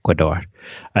in Ecuador.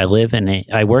 I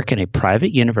work in a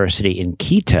private university in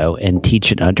Quito and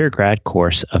teach an undergrad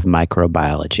course of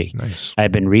microbiology. Nice.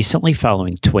 I've been recently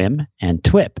following TWiM and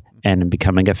TWiP and am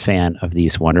becoming a fan of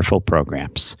these wonderful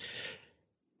programs.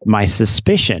 My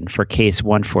suspicion for case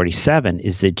 147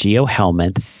 is the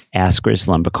geohelminth Ascaris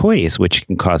lumbicoides, which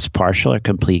can cause partial or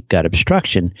complete gut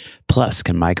obstruction, plus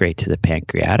can migrate to the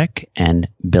pancreatic and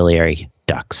biliary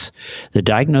ducts. The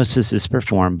diagnosis is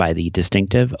performed by the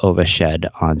distinctive ova shed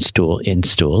in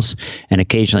stools and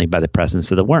occasionally by the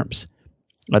presence of the worms.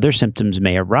 Other symptoms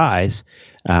may arise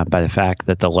by the fact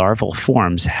that the larval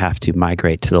forms have to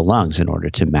migrate to the lungs in order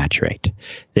to maturate.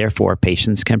 Therefore,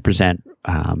 patients can present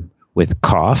with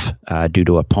cough due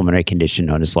to a pulmonary condition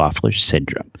known as Loeffler's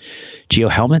syndrome.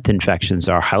 Geohelminth infections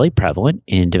are highly prevalent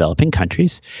in developing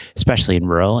countries, especially in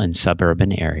rural and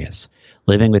suburban areas.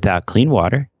 Living without clean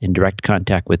water, in direct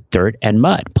contact with dirt and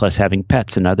mud, plus having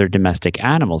pets and other domestic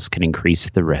animals can increase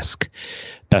the risk.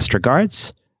 Best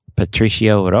regards,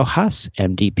 Patricio Rojas,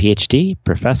 MD, PhD,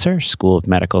 Professor, School of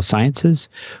Medical Sciences,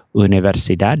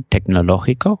 Universidad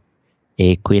Tecnológico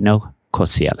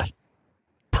Equinoccial."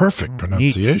 Perfect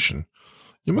pronunciation.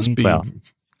 You must be. Well,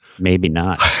 maybe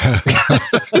not.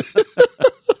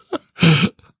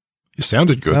 You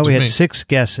sounded good. Well, to we me. had 6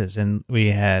 guesses, and we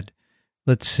had,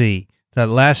 let's see, that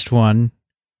last one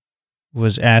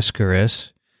was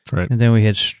Ascaris. Right. And then we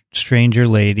had Stranger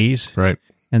Ladies. Right.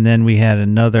 And then we had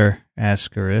another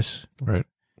Ascaris. Right.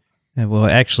 And well,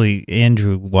 actually,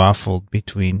 Andrew waffled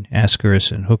between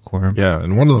Ascaris and hookworm. Yeah,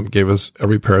 and one of them gave us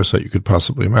every parasite you could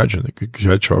possibly imagine that could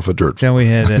catch off a dirt. Then we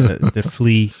had the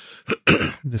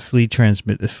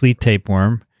flea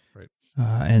tapeworm. Right.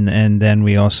 And then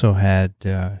we also had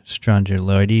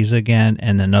Strongyloides again,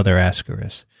 and another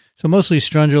Ascaris. So mostly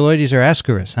Strongyloides or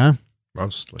Ascaris, huh?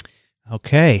 Mostly.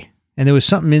 Okay. And there was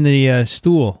something in the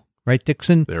stool, right,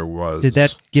 Dickson? There was. Did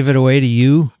that give it away to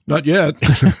you? Not yet.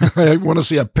 I want to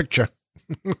see a picture.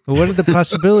 Well, what are the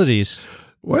possibilities?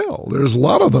 Well, there's a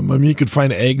lot of them. I mean, you could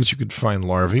find eggs. You could find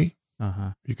larvae.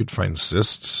 Uh-huh. You could find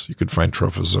cysts. You could find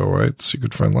trophozoites. You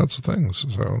could find lots of things.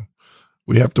 So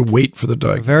we have to wait for the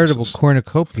diagnosis. A veritable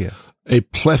cornucopia. A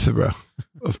plethora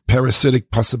of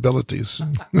parasitic possibilities.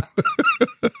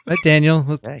 Daniel,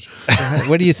 what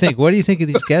do you think? What do you think of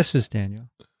these guesses, Daniel?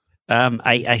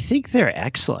 I think they're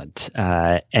excellent.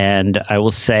 And I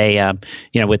will say,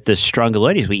 with the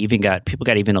Strongyloides, people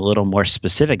got even a little more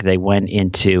specific. They went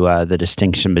into the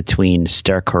distinction between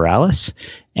stercoralis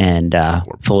and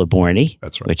Fulliborni,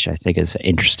 That's right. Which I think is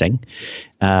interesting.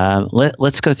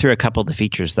 Let's go through a couple of the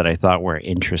features that I thought were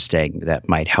interesting that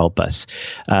might help us.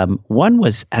 One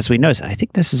was, as we noticed, I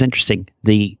think this is interesting,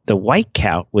 the white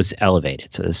count was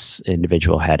elevated. So this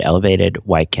individual had elevated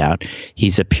white count.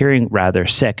 He's appearing rather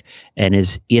sick, and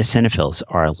his eosinophils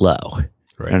are low.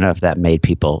 Right. I don't know if that made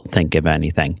people think of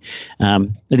anything.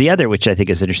 The other, which I think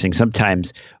is interesting,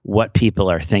 sometimes what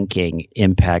people are thinking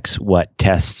impacts what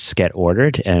tests get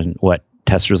ordered and what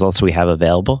test results we have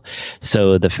available.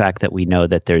 So the fact that we know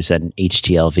that there's an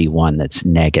HTLV1 that's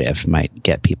negative might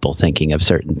get people thinking of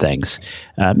certain things,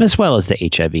 as well as the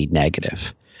HIV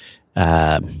negative.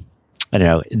 I don't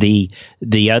know.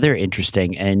 The other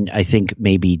interesting, and I think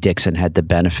maybe Dickson had the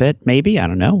benefit, maybe, I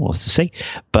don't know, we'll see.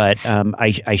 But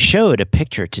I showed a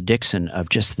picture to Dickson of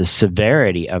just the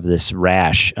severity of this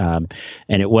rash. And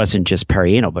it wasn't just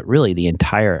perianal, but really the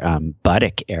entire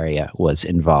buttock area was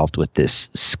involved with this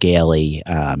scaly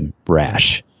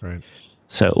rash. Right.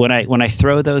 So when I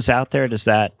throw those out there, does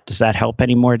that help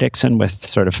any more, Dickson, with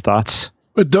sort of thoughts?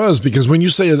 It does, because when you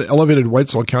say an elevated white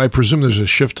cell count, I presume there's a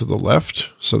shift to the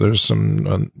left. So there's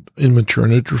some immature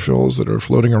neutrophils that are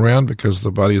floating around because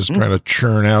the body is trying to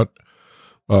churn out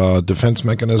defense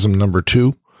mechanism number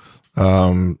 2.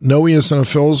 No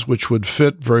eosinophils, which would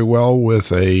fit very well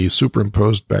with a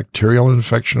superimposed bacterial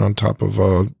infection on top of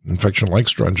infection like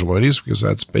strongyloides, because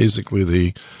that's basically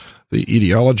the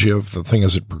etiology of the thing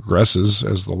as it progresses,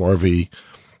 as the larvae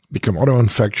become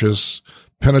autoinfectious,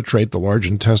 penetrate the large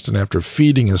intestine after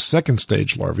feeding a second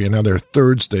stage larvae, and now they're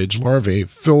third stage larvae,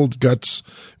 filled guts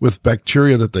with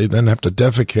bacteria that they then have to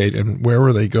defecate, and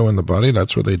wherever they go in the body,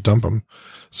 that's where they dump them.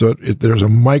 So there's a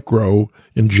micro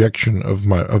injection of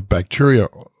bacteria,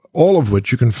 all of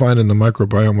which you can find in the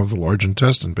microbiome of the large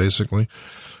intestine, basically.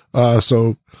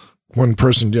 So one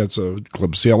person gets a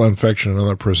Klebsiella infection,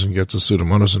 another person gets a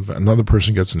Pseudomonas infection, another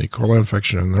person gets an E. coli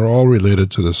infection, and they're all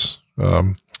related to this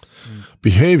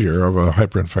behavior of a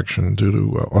hyperinfection due to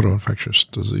autoinfectious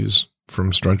disease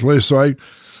from strongyloides. So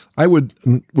I would,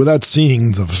 without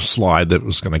seeing the slide that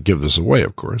was going to give this away,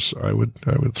 of course, I would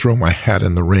throw my hat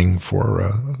in the ring for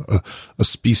a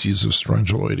species of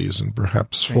strongyloides, and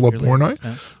perhaps Fullerbornii.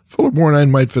 Fullerbornii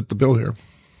might fit the bill here.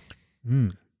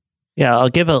 Mm. Yeah, I'll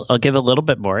give a little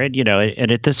bit more, and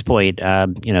and at this point,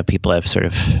 people have sort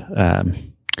of.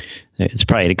 It's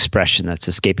probably an expression that's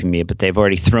escaping me, but they've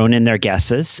already thrown in their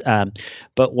guesses.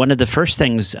 But one of the first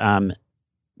things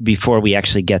before we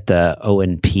actually get the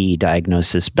O&P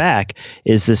diagnosis back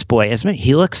is this boy,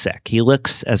 he looks sick. He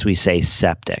looks, as we say,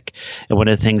 septic. And one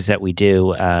of the things that we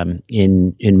do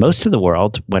in most of the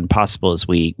world, when possible, is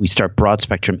we start broad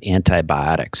spectrum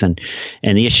antibiotics. And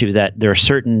the issue that there are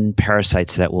certain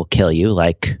parasites that will kill you,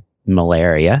 like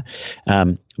malaria,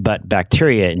 but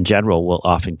bacteria in general will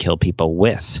often kill people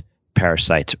with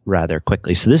parasites rather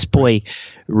quickly. So this boy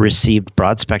received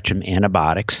broad spectrum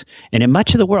antibiotics, and in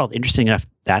much of the world, interesting enough,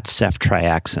 that's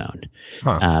ceftriaxone.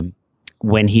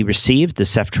 When he received the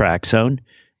ceftriaxone,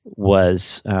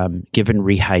 was given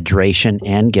rehydration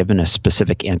and given a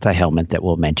specific anti-helminth that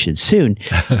we'll mention soon.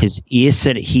 His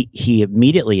he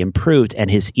immediately improved,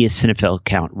 and his eosinophil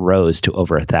count rose to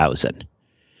over 1,000.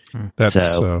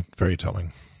 That's very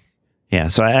telling. Yeah,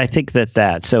 so I think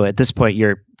that. So at this point,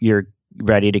 you're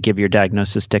ready to give your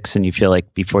diagnosis, Dickson? You feel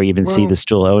like before you even see the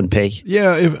stool O&P?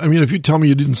 Yeah, if you tell me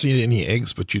you didn't see any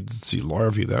eggs, but you did see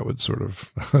larvae, that would sort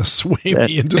of sway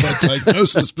me into that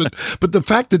diagnosis. But the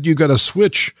fact that you got a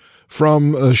switch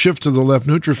from a shift to the left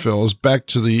neutrophils back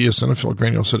to the eosinophil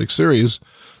granulocytic series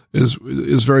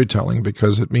is very telling,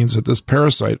 because it means that this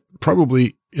parasite,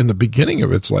 probably in the beginning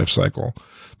of its life cycle,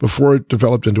 before it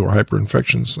developed into a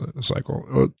hyperinfection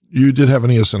cycle, you did have an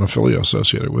eosinophilia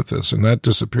associated with this, and that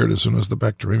disappeared as soon as the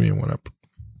bacteremia went up.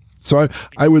 So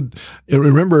I would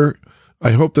remember,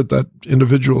 I hope that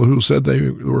individual who said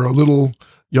they were a little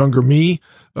younger me,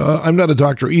 I'm not a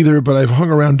doctor either, but I've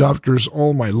hung around doctors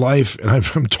all my life, and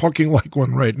I'm talking like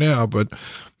one right now. But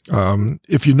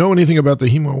if you know anything about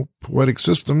the hemopoietic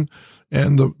system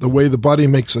and the way the body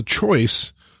makes a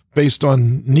choice based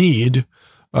on need,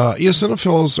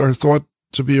 eosinophils are thought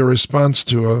to be a response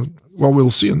to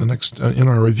we'll see in the next, in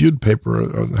our reviewed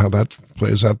paper how that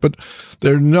plays out, but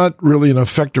they're not really an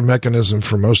effector mechanism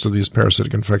for most of these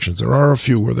parasitic infections. There are a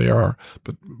few where they are,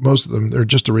 but most of them, they're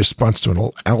just a response to an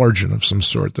allergen of some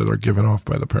sort that are given off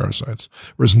by the parasites,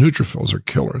 whereas neutrophils are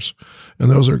killers,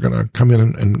 and those are going to come in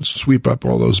and sweep up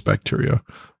all those bacteria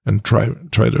and try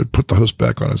to put the host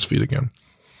back on its feet again.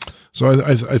 So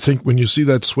I think when you see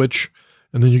that switch,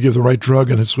 and then you give the right drug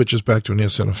and it switches back to an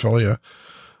eosinophilia,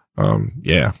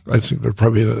 I think there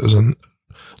probably is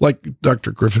like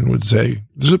Dr. Griffin would say,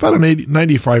 there's about an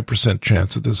 95%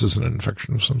 chance that this is an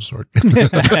infection of some sort.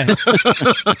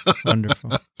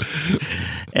 Wonderful.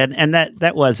 And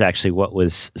that was actually what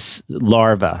was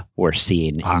larvae were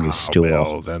seen in the stool.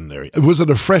 Well, then was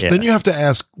it a fresh? Yeah. Then you have to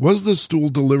ask, was the stool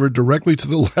delivered directly to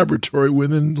the laboratory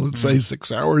within, let's say,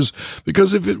 6 hours?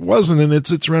 Because if it wasn't, and it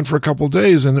sits around for a couple of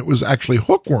days, and it was actually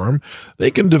hookworm,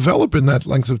 they can develop in that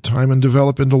length of time and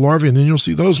develop into larvae, and then you'll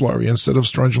see those larvae instead of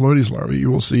strongyloides larvae. You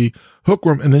will see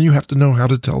hookworm, and then you have to know how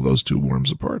to tell those two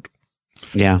worms apart.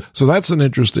 Yeah. So that's an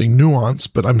interesting nuance,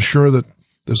 but I'm sure that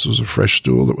this was a fresh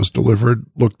stool that was delivered,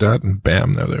 looked at, and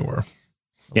bam, there they were.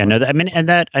 Yeah, no,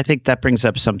 I think that brings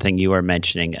up something you were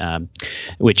mentioning,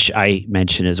 which I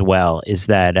mentioned as well, is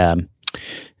that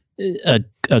a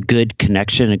good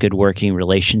connection, a good working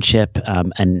relationship,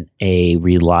 and a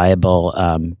reliable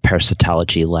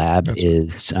parasitology lab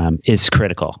is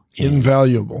critical.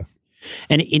 Invaluable.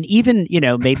 And even,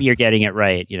 maybe you're getting it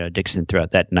right. Dickson threw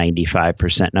out that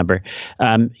 95% number.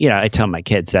 I tell my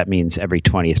kids that means every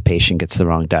 20th patient gets the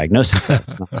wrong diagnosis.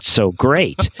 That's not so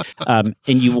great. And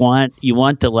you want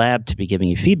the lab to be giving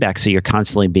you feedback, so you're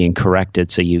constantly being corrected,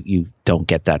 so you don't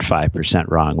get that 5%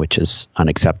 wrong, which is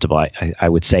unacceptable, I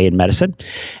would say, in medicine.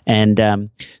 And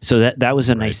so that was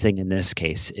a nice thing in this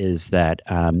case, is that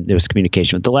there was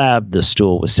communication with the lab. The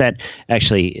stool was sent.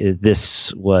 Actually,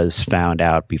 this was found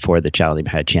out before the child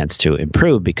even had a chance to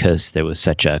improve, because there was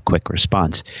such a quick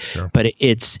response. Sure. But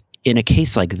it's in a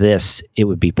case like this, it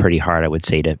would be pretty hard, I would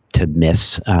say, to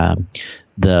miss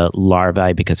the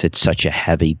larvae, because it's such a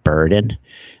heavy burden.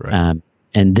 Right.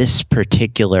 And this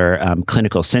particular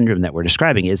clinical syndrome that we're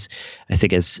describing is, I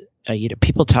think,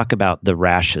 people talk about the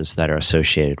rashes that are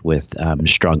associated with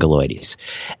strongyloides.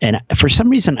 And for some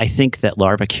reason, I think that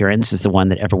larva curans is the one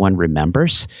that everyone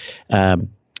remembers.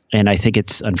 And I think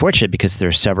it's unfortunate because there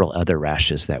are several other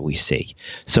rashes that we see.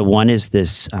 So one is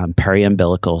this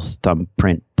periumbilical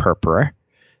thumbprint purpura,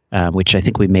 which I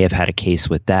think we may have had a case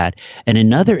with that. And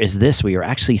another is this, where you're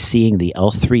actually seeing the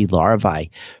L3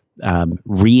 larvae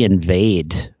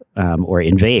reinvade or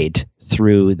invade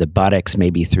through the buttocks,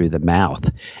 maybe through the mouth,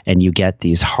 and you get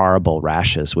these horrible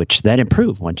rashes, which then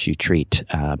improve once you treat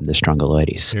the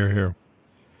strongyloides. Here, here.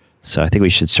 So I think we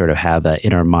should sort of have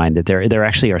in our mind that there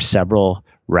actually are several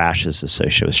rashes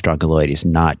associated with strongyloides,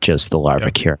 not just the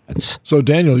larvicurans. So,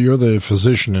 Daniel, you're the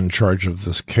physician in charge of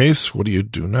this case. What do you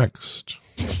do next?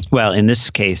 Well, in this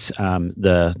case,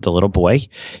 the little boy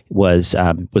was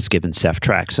given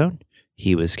ceftriaxone.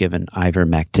 He was given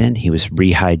ivermectin. He was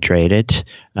rehydrated.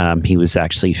 He was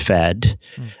actually fed.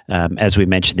 As we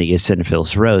mentioned, the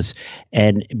eosinophils rose.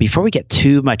 And before we get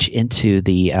too much into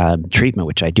the treatment,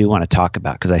 which I do want to talk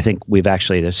about, because I think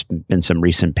there's been some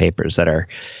recent papers that are,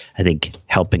 I think,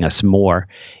 helping us more,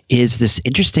 is this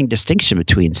interesting distinction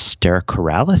between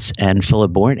stercoralis and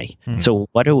filiborni. So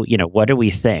what do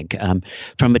we think?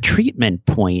 From a treatment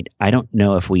point, I don't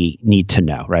know if we need to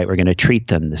know, right? We're going to treat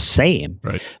them the same.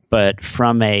 Right. But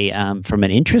from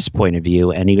an interest point of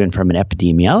view, and even from an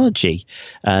epidemiology,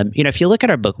 if you look at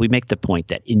our book, we make the point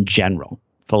that in general,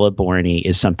 filiborni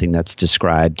is something that's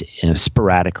described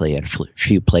sporadically at a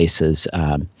few places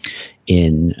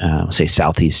in, say,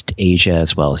 Southeast Asia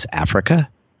as well as Africa,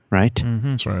 right?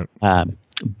 Mm-hmm. That's right.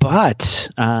 But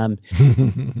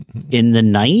in the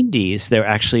 90s, there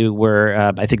actually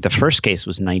were, I think the first case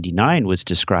was 99, was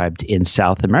described in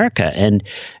South America. And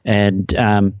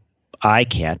I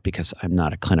can't, because I'm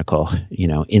not a clinical,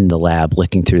 in the lab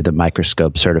looking through the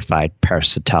microscope certified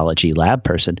parasitology lab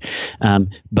person.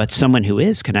 But someone who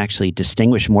is can actually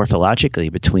distinguish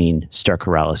morphologically between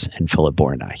stercoralis and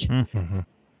filiborni. Mm-hmm.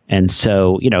 And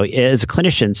so, as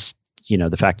clinicians,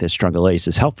 the fact that strongyloides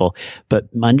is helpful, but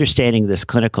understanding this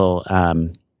clinical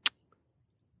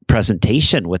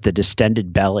presentation with the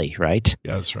distended belly, right?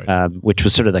 Yeah, that's right. Which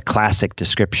was sort of the classic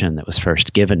description that was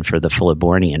first given for the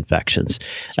filiborni infections.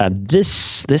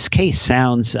 This case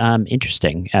sounds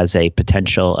interesting as a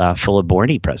potential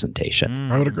filiborni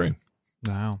presentation. I would agree.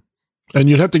 Wow. And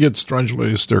you'd have to get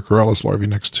Strongyloides stercoralis larvae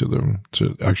next to them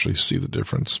to actually see the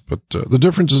difference. But the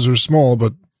differences are small,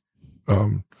 but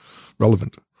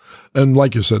relevant. And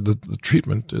like you said, the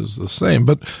treatment is the same.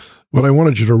 But what I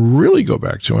wanted you to really go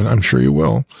back to, and I'm sure you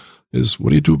will, is what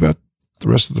do you do about the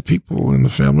rest of the people in the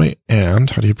family, and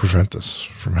how do you prevent this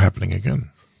from happening again?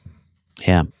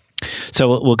 Yeah.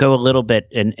 So we'll go a little bit,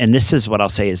 and this is what I'll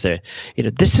say is that,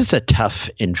 this is a tough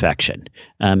infection.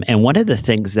 And one of the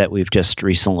things that we've just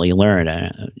recently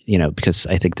learned, because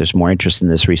I think there's more interest in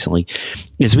this recently,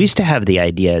 is we used to have the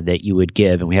idea that you would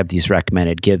give, and we have these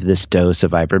recommended, give this dose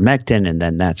of ivermectin, and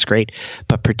then that's great.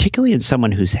 But particularly in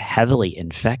someone who's heavily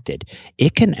infected,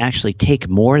 it can actually take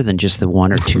more than just the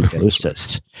one or two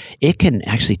doses. It can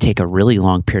actually take a really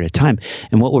long period of time.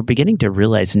 And what we're beginning to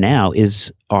realize now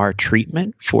is our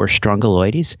treatment for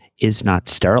strongyloides is not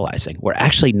sterilizing. We're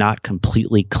actually not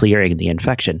completely clearing the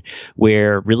infection.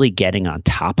 We're really getting on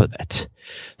top of it.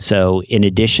 So in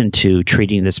addition to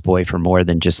treating this boy for more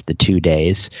than just the 2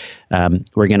 days,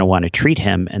 we're going to want to treat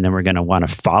him, and then we're going to want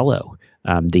to follow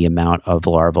the amount of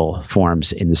larval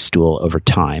forms in the stool over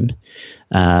time.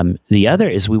 The other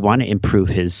is we want to improve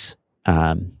his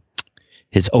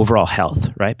overall health,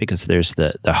 right? Because there's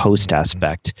the host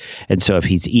aspect. And so if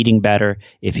he's eating better,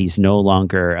 if he's no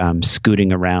longer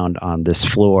scooting around on this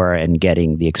floor and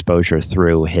getting the exposure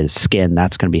through his skin,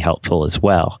 that's going to be helpful as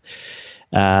well.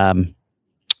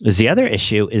 The other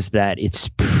issue is that it's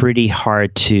pretty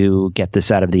hard to get this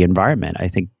out of the environment. I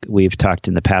think we've talked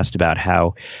in the past about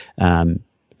how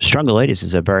strongyloides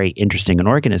is a very interesting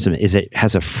organism, is it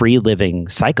has a free living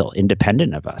cycle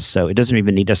independent of us. So it doesn't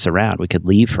even need us around. We could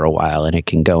leave for a while and it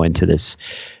can go into this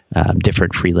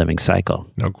different free living cycle.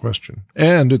 No question.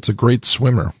 And it's a great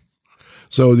swimmer.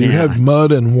 So you have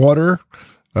mud and water.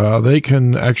 They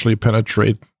can actually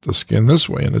penetrate the skin this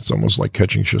way, and it's almost like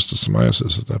catching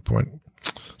schistosomiasis at that point.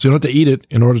 So you don't have to eat it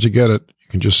in order to get it. You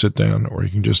can just sit down, or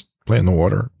you can just play in the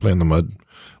water, play in the mud.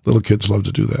 Little kids love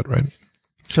to do that, right?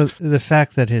 So the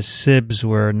fact that his sibs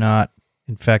were not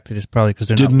infected is probably because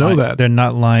they're they're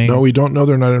not lying. No, we don't know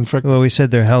they're not infected. Well, we said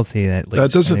they're healthy. At least.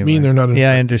 That doesn't mean they're not infected.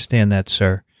 Yeah, I understand that,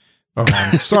 sir. Oh,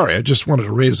 sorry, I just wanted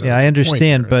to raise that. Yeah, I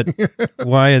understand, but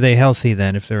why are they healthy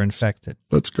then if they're infected?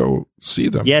 Let's go see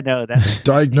them. Yeah, no, that's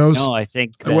diagnose. No, I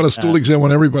think I want a stool exam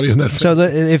on everybody in that. So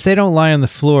if they don't lie on the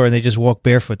floor and they just walk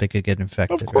barefoot, they could get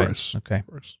infected. Of course, right? Okay. Of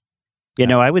course.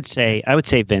 I would say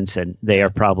Vincent,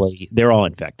 they're all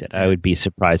infected. I would be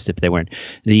surprised if they weren't.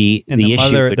 The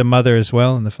mother as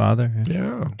well, and the father.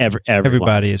 Yeah,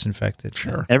 everybody is infected.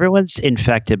 Sure, everyone's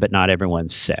infected, but not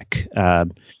everyone's sick.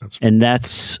 And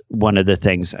that's one of the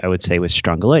things I would say with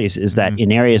strongyloides is that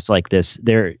in areas like this,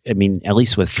 at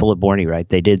least with Fullerborni, right?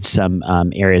 They did some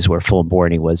areas where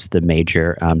Fullerborni was the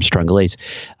major strongyloides,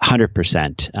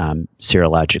 100%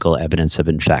 serological evidence of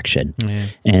infection,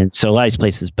 and so a lot of these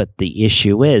places, but the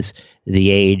issue is the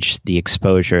age, the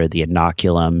exposure, the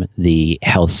inoculum, the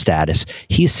health status.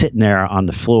 He's sitting there on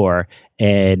the floor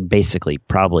and basically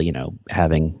probably,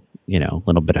 having, a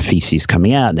little bit of feces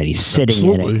coming out, and then he's sitting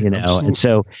in it, Absolutely. And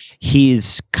so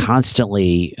he's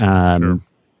constantly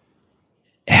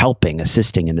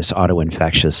assisting in this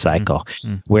auto-infectious cycle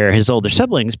where his older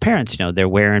siblings, parents, they're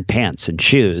wearing pants and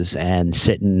shoes and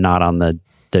sitting not on the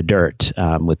dirt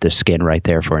with their skin right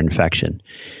there for infection.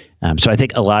 So I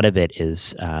think a lot of it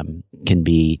is can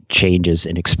be changes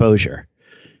in exposure.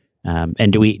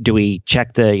 And do we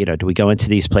check do we go into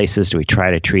these places? Do we try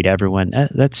to treat everyone?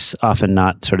 That's often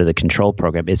not sort of the control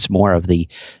program. It's more of the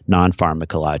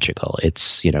non-pharmacological.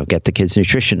 It's, get the kids'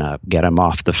 nutrition up, get them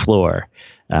off the floor,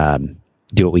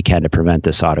 do what we can to prevent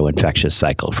this auto-infectious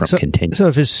cycle from continuing. So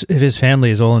if his family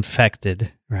is all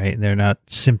infected, right, and they're not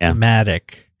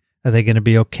symptomatic, are they going to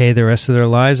be okay the rest of their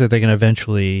lives? Or are they going to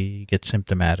eventually get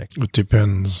symptomatic? It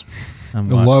depends. A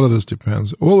lot of this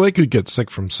depends. Well, they could get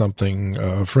sick from something.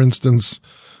 For instance,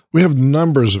 we have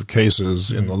numbers of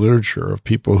cases in the literature of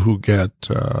people who get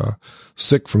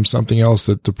sick from something else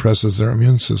that depresses their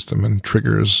immune system and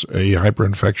triggers a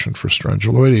hyperinfection for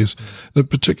strongyloides. That's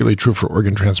particularly true for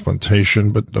organ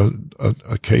transplantation, but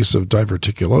a case of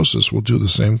diverticulosis will do the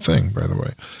same thing, by the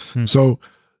way. So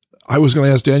I was going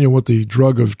to ask Daniel what the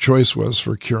drug of choice was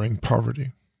for curing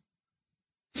poverty.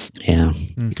 Yeah.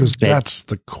 Because that's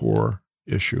the core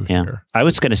issue here. I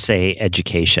was going to say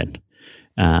education.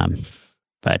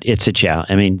 But it's a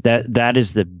challenge. That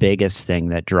is the biggest thing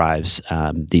that drives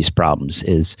these problems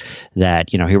is that,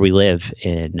 here we live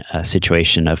in a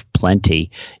situation of plenty,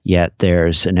 yet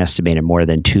there's an estimated more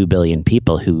than 2 billion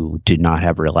people who do not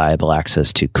have reliable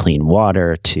access to clean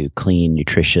water, to clean,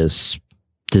 nutritious,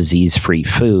 disease-free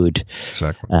food.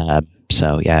 Exactly.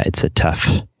 It's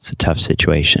a tough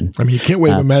situation. You can't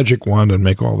wave a magic wand and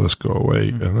make all this go away,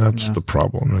 and that's the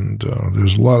problem. And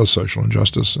there's a lot of social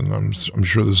injustice, and I'm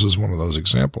sure this is one of those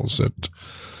examples that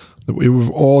we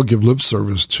all give lip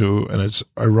service to, and it's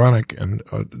ironic and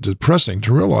depressing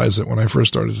to realize that when I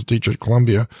first started to teach at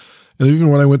Columbia, and even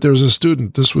when I went there as a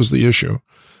student, this was the issue,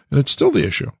 and it's still the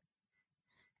issue.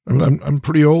 I'm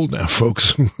pretty old now,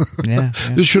 folks.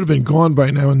 This should have been gone by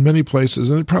now in many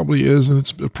places, and it probably is, and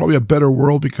it's probably a better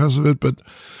world because of it, but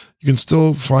you can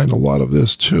still find a lot of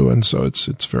this too, and so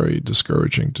it's very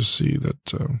discouraging to see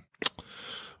that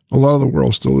a lot of the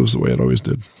world still lives the way it always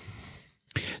did.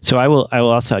 So I will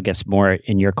also, I guess, more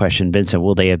in your question, Vincent,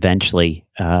 will they eventually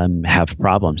have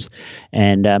problems?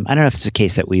 And I don't know if it's a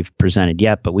case that we've presented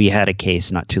yet, but we had a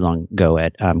case not too long ago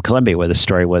at Columbia where the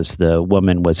story was the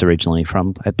woman was originally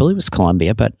from, I believe it was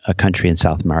Colombia, but a country in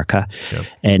South America. Yep.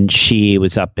 And she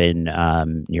was up in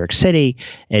New York City,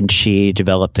 and she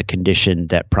developed a condition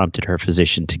that prompted her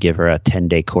physician to give her a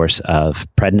 10-day course of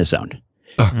prednisone.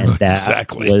 And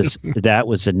that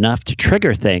was enough to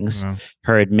trigger things. Wow.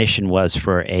 Her admission was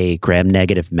for a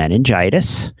gram-negative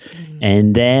meningitis,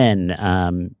 and then,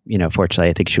 fortunately,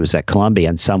 I think she was at Columbia,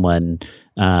 and someone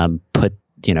put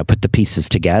the pieces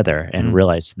together and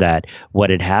realized that what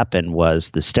had happened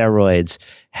was the steroids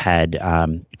had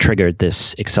triggered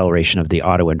this acceleration of the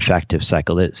autoinfective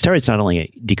cycle. The steroids not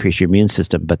only decrease your immune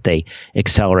system, but they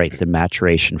accelerate the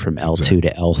maturation from L2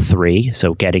 to L3,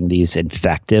 so getting these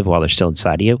infective while they're still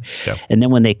inside of you. Yep. And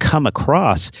then when they come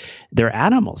across, they're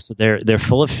animals. So they're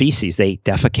full of feces. They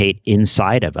defecate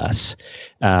inside of us.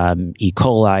 E.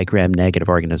 coli, gram-negative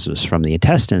organisms from the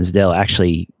intestines, they'll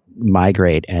actually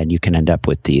migrate, and you can end up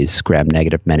with these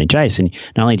gram-negative meningitis. And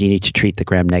not only do you need to treat the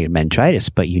gram-negative meningitis,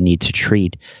 but you need to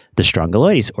treat the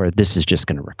strongyloides, or this is just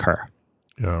going to recur.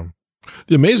 Yeah.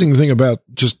 The amazing thing about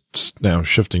just now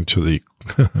shifting to the,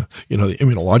 the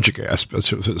immunologic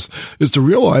aspects of this is to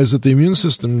realize that the immune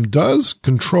system does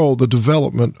control the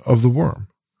development of the worm.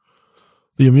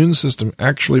 The immune system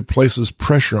actually places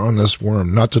pressure on this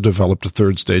worm not to develop the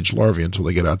third stage larvae until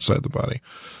they get outside the body.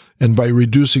 And by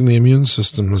reducing the immune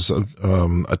system's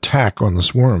attack on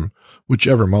this worm,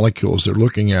 whichever molecules they're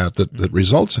looking at that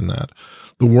results in that,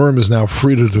 the worm is now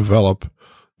free to develop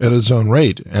at its own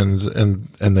rate, and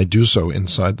they do so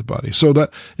inside the body. So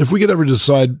that if we could ever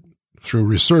decide through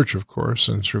research, of course,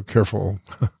 and through careful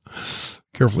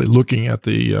carefully looking at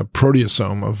the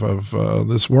proteasome of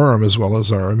this worm, as well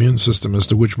as our immune system, as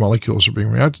to which molecules are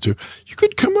being reacted to, you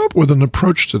could come up with an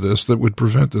approach to this that would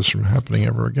prevent this from happening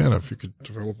ever again if you could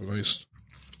develop a nice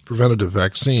preventative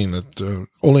vaccine that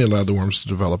only allowed the worms to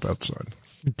develop outside.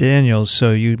 Daniel,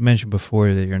 so you mentioned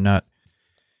before that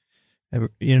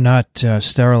you're not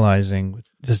sterilizing.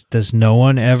 Does no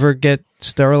one ever get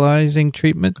sterilizing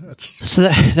treatment? So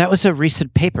that was a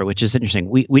recent paper, which is interesting.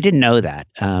 We didn't know that,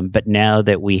 but now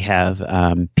that we have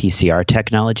PCR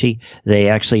technology, they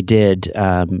actually did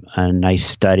a nice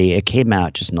study. It came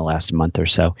out just in the last month or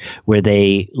so, where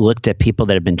they looked at people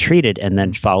that had been treated and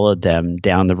then followed them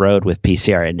down the road with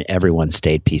PCR, and everyone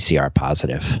stayed PCR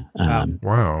positive.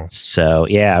 Wow. So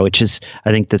yeah, which is, I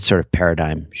think that's sort of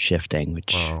paradigm shifting.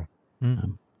 Which wow.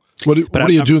 What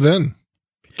do you do then?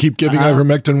 Keep giving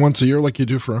ivermectin once a year like you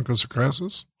do for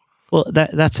onchocerciasis? Well,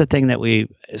 that's the thing that we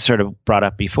sort of brought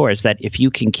up before, is that if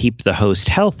you can keep the host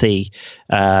healthy,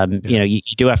 you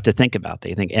do have to think about that.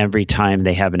 You think every time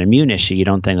they have an immune issue, you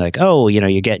don't think like, oh,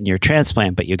 you're getting your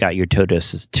transplant, but you got your two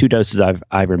doses of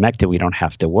ivermectin. We don't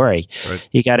have to worry. Right.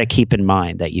 You got to keep in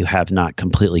mind that you have not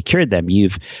completely cured them.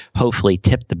 You've hopefully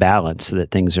tipped the balance so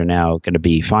that things are now going to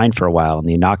be fine for a while, and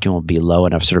the inoculum will be low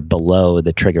enough, sort of below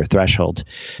the trigger threshold.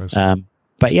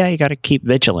 But yeah, you got to keep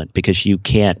vigilant, because you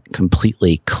can't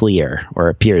completely clear, or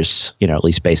appears, at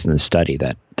least based on the study,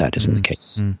 that isn't the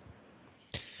case. Mm.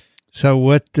 So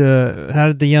how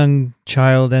did the young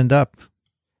child end up?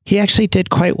 He actually did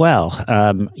quite well.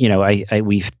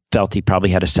 We felt he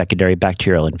probably had a secondary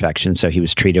bacterial infection, so he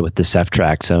was treated with the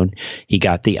ceftriaxone. He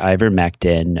got the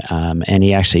ivermectin, and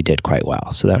he actually did quite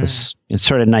well. So it's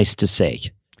sort of nice to see.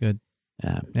 Good.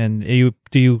 And do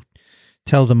you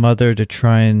tell the mother to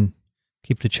try and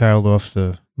keep the child off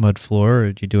the mud floor,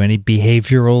 or do you do any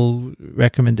behavioral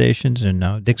recommendations? Or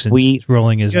no? Dickson's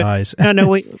rolling his eyes. No,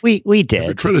 we did.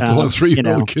 Ever try to tell a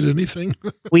 3-year-old kid anything?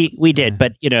 we did,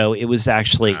 but it was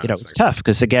actually it was tough,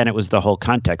 because again, it was the whole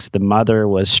context. The mother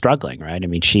was struggling, right? I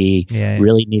mean, she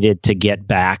really needed to get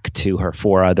back to her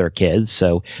 4 other kids.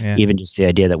 So even just the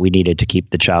idea that we needed to keep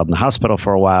the child in the hospital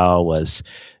for a while was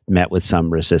met with some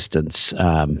resistance.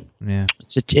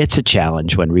 It's a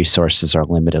challenge when resources are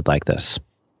limited like this.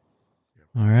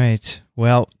 All right.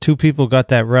 Well, 2 people got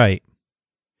that right.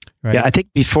 Yeah, I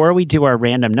think before we do our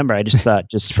random number, I just thought,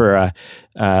 just for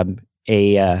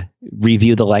a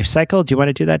review the life cycle. Do you want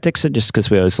to do that, Dickson? Just because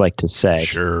we always like to say.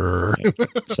 Sure.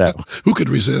 So who could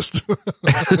resist?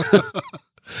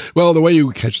 Well, the way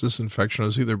you catch this infection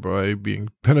is either by being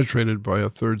penetrated by a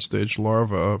 3rd stage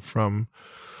larva from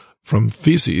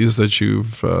feces that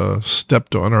you've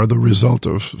stepped on, or the result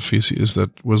of feces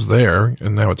that was there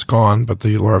and now it's gone, but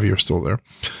the larvae are still there.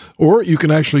 Or you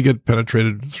can actually get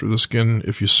penetrated through the skin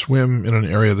if you swim in an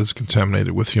area that's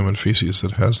contaminated with human feces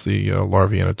that has the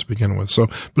larvae in it to begin with. So,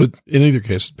 but in either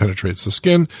case, it penetrates the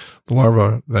skin. The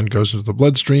larva then goes into the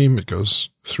bloodstream. It goes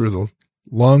through the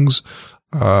lungs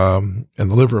and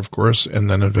the liver, of course, and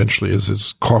then eventually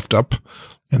is coughed up,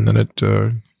 and then it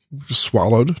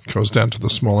swallowed, goes down to the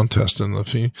small intestine.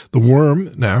 The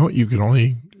worm, now, you can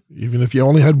only, even if you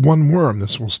only had 1 worm,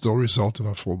 this will still result in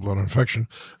a full-blown infection.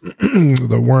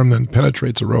 The worm then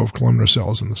penetrates a row of columnar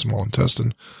cells in the small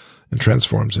intestine and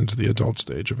transforms into the adult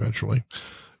stage eventually.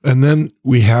 And then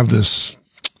we have this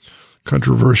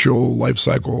controversial life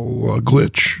cycle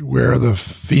glitch where the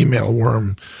female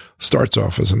worm starts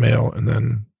off as a male and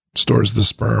then stores the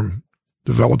sperm,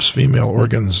 develops female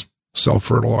organs,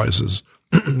 self-fertilizes,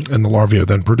 and the larvae are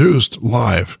then produced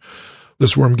live.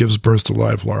 This worm gives birth to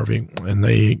live larvae, and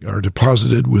they are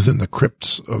deposited within the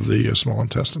crypts of the small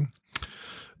intestine.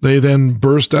 They then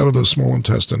burst out of the small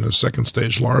intestine as 2nd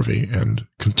stage larvae and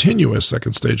continue as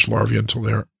 2nd stage larvae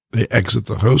until they exit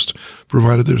the host,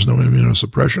 provided there's no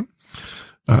immunosuppression,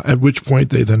 at which point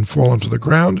they then fall into the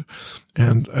ground.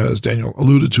 And as Daniel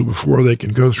alluded to before, they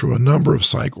can go through a number of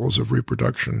cycles of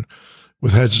reproduction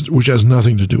which has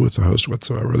nothing to do with the host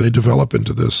whatsoever. They develop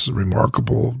into this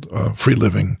remarkable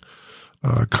free-living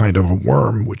kind of a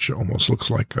worm, which almost looks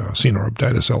like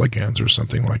Caenorhabditis elegans or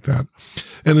something like that.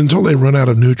 And until they run out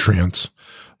of nutrients,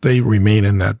 they remain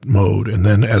in that mode. And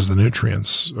then as the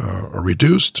nutrients are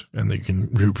reduced and they can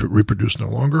reproduce no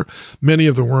longer, many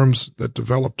of the worms that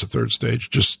develop to 3rd stage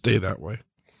just stay that way,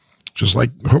 just like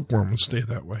hookworm would stay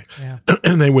that way. Yeah.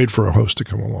 And they wait for a host to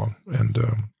come along.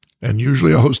 And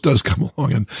usually a host does come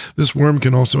along, and this worm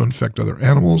can also infect other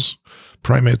animals,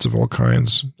 primates of all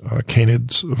kinds,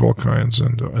 canids of all kinds,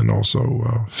 and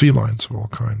also felines of all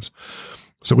kinds.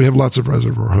 So we have lots of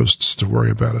reservoir hosts to worry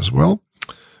about as well,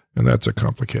 and that's a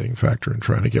complicating factor in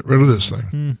trying to get rid of this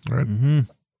thing, right? Mm-hmm.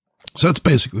 So that's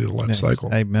basically the life Yes, cycle.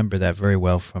 I remember that very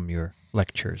well from your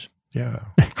lectures. Yeah,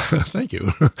 thank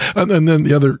you. And then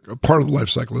the other part of the life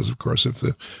cycle is, of course, if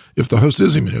the host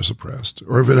is immunosuppressed,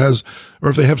 or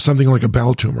if they have something like a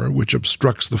bowel tumor which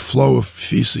obstructs the flow of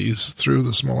feces through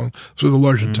the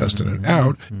large intestine and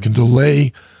out, can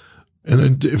delay.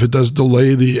 And if it does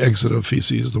delay the exit of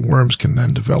feces, the worms can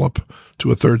then develop to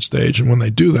a third stage. And when they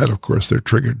do that, of course, they're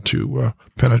triggered to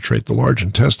penetrate the large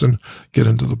intestine, get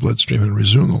into the bloodstream, and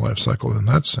resume the life cycle in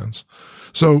that sense.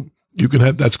 So you can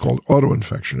have, that's called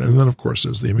autoinfection. And then, of course,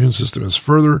 as the immune system is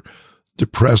further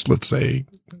depressed, let's say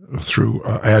through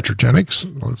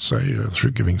iatrogenics, let's say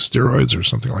through giving steroids or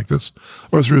something like this,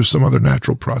 or through some other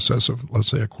natural process of, let's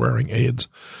say, acquiring AIDS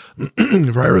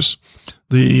virus,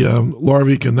 the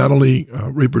larvae can not only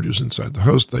reproduce inside the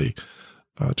host,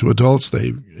 to adults,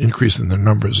 they increase in their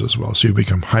numbers as well. So you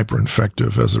become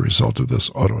hyperinfective as a result of this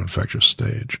autoinfectious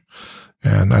stage.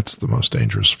 And that's the most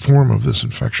dangerous form of this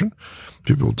infection.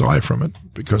 People die from it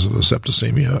because of the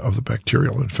septicemia of the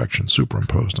bacterial infection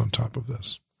superimposed on top of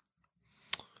this.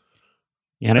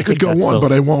 Yeah, and I could go on,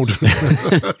 but I won't.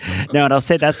 No, and I'll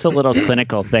say that's a little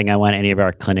clinical thing I want any of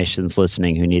our clinicians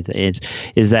listening who need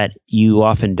is that you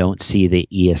often don't see the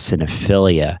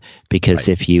eosinophilia because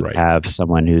if you have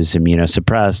someone who's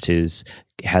immunosuppressed,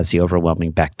 has the overwhelming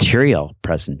bacterial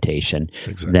presentation,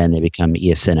 then they become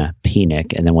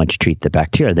eosinopenic. And then once you treat the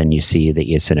bacteria, then you see the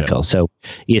eosinophils. Yeah. So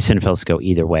eosinophils go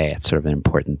either way. It's sort of an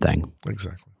important thing.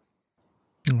 Exactly.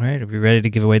 All right. Are we ready to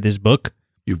give away this book?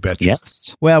 You betcha.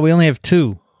 Yes. Well, we only have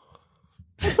 2.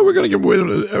 I thought we're going to give away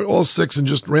all 6 and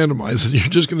just randomize it. You're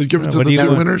just going to give it to the 2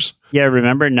 winners? Yeah,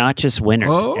 remember, not just winners.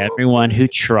 Everyone who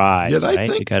tries. Yeah, I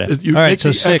think you all right,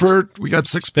 so 6. Effort. We got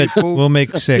 6 people. We'll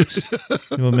make 6.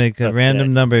 We'll make a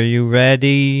random number. Are you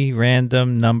ready?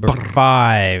 Random number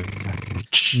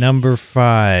 5. Number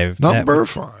 5. Number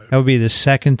 5. That would be the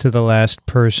second to the last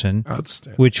person.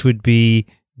 Outstanding. Which would be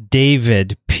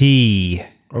David P.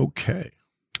 Okay.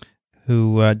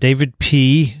 David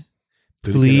P.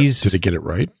 Please. Did he get it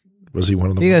right? Was he one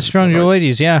of the? He got strong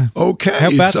ladies, yeah. Okay. How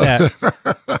about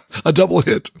that? A double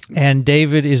hit. And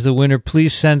David is the winner.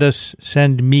 Please send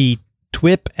me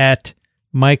TWiP at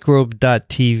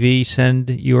microbe.tv. Send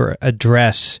your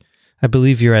address. I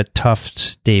believe you're at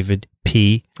Tufts, David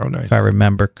P. Oh, nice. If I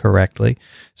remember correctly.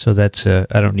 So that's, I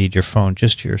don't need your phone,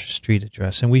 just your street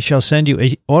address. And we shall send you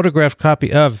an autographed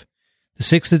copy of the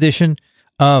 6th edition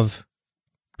of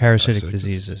Parasitic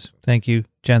Diseases. Thank you,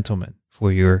 gentlemen,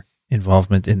 for your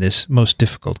involvement in this most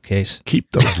difficult case. Keep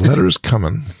those letters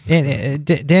coming. And,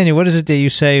 Daniel, what is it that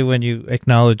you say when you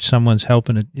acknowledge someone's help?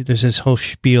 There's this whole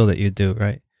spiel that you do,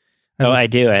 right? I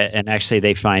do. And actually,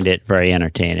 they find it very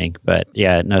entertaining. But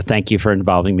yeah, no, thank you for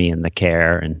involving me in the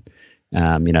care and,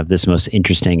 this most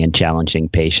interesting and challenging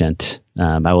patient.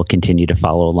 I will continue to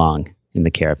follow along in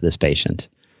the care of this patient.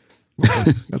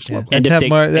 That's lovely.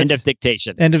 End of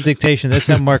dictation. End of dictation. That's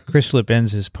how Mark Crislip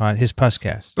ends his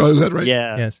podcast. Oh, is that right?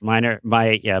 Yeah. Yes. My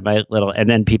little, and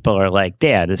then people are like,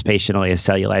 "Dad, this patient only has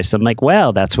cellulitis." So I'm like,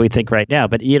 "Well, that's what we think right now."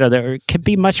 But there could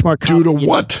be much more. Due to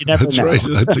what? That's know. Right.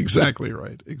 That's exactly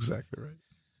right. Exactly right.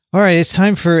 All right, it's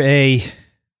time for a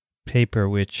paper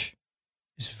which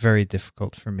is very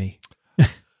difficult for me.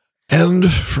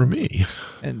 And for me.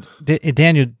 And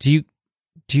Daniel, do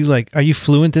you are you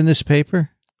fluent in this paper?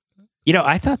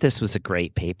 I thought this was a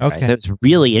great paper. Okay. I thought it was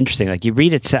really interesting. Like you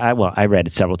read it, I read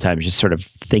it several times, just sort of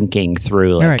thinking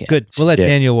through. All right, good. We'll let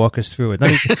Daniel walk us through it.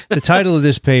 The title of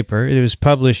this paper, it was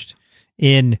published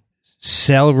in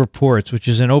Cell Reports, which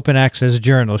is an open access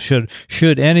journal.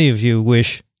 Should any of you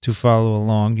wish to follow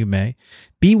along, you may.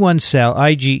 B1 cell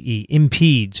IgE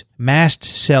impedes mast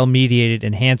cell mediated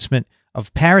enhancement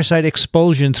of parasite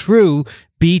expulsion through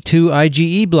B2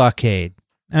 IgE blockade.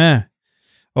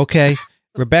 Okay.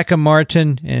 Rebecca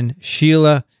Martin and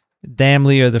Sheila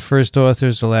Damley are the first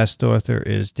authors. The last author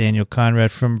is Daniel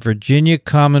Conrad from Virginia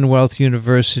Commonwealth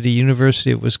University,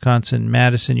 University of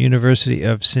Wisconsin-Madison, University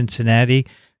of Cincinnati,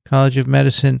 College of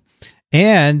Medicine,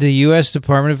 and the U.S.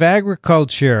 Department of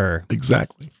Agriculture.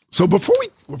 Exactly. So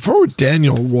before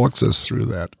Daniel walks us through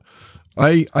that,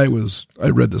 I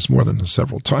read this more than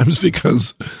several times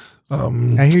because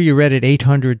I hear you read it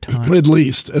 800 times. At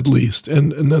least.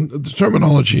 And then the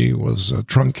terminology was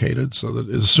truncated so that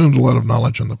it assumed a lot of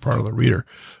knowledge on the part of the reader.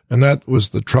 And that was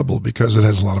the trouble because it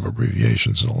has a lot of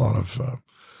abbreviations and a lot of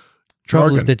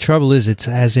jargon. The trouble is it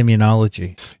has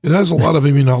immunology. It has a lot of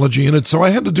immunology in it. So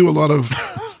I had to do a lot of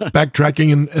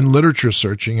backtracking and literature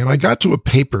searching. And I got to a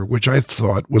paper which I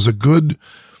thought was a good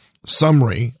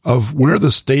summary of where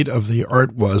the state of the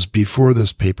art was before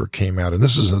this paper came out. And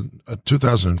this is a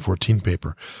 2014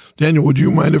 paper. Daniel, would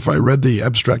you mind if I read the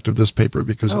abstract of this paper?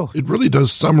 Because it really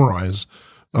does summarize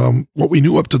what we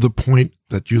knew up to the point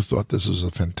that you thought this was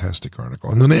a fantastic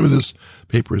article. And the name of this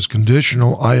paper is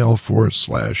Conditional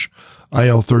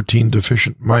IL-4/IL-13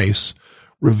 Deficient Mice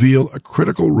Reveal a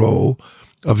Critical Role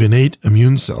of Innate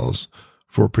Immune Cells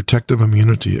for Protective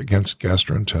Immunity Against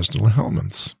Gastrointestinal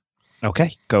Helminths.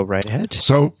 Okay, go right ahead.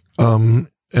 So, and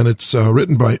it's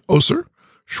written by Oser,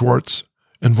 Schwartz,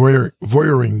 and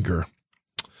Voyeringer.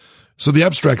 So the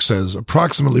abstract says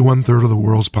approximately 1/3 of the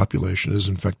world's population is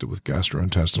infected with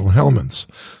gastrointestinal helminths.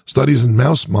 Studies in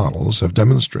mouse models have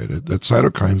demonstrated that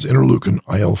cytokines interleukin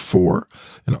IL-4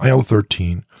 and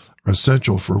IL-13 are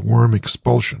essential for worm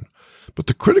expulsion, but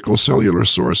the critical cellular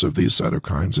source of these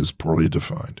cytokines is poorly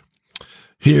defined.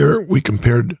 Here, we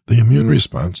compared the immune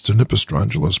response to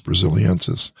Nipostrongylus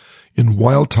brasiliensis in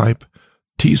wild-type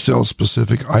T-cell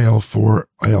specific IL-4,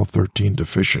 IL-13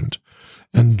 deficient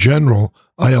and general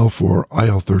IL-4,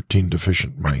 IL-13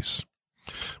 deficient mice.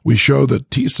 We show that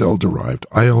T-cell derived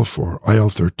IL-4,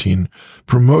 IL-13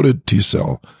 promoted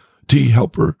T-cell T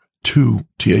helper 2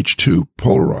 Th2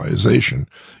 polarization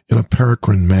in a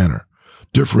paracrine manner,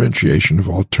 differentiation of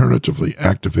alternatively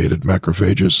activated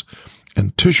macrophages,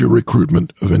 and tissue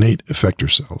recruitment of innate effector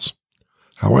cells.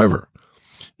 However,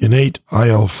 innate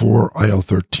IL-4,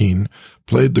 IL-13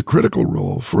 played the critical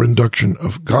role for induction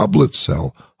of goblet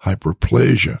cell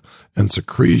hyperplasia and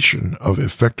secretion of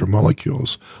effector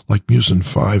molecules like mucin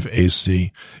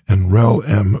 5AC and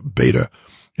REL-M beta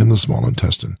in the small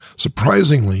intestine.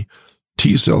 Surprisingly,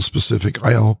 T-cell specific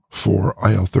IL-4,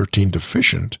 IL-13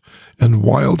 deficient and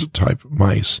wild-type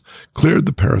mice cleared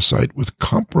the parasite with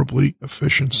comparably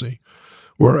efficiency,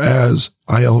 whereas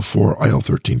IL-4,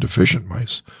 IL-13 deficient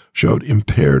mice showed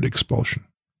impaired expulsion.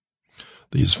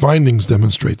 These findings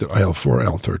demonstrate that IL-4,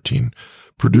 IL-13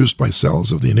 produced by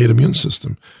cells of the innate immune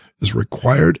system is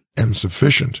required and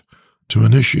sufficient to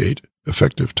initiate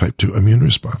effective type 2 immune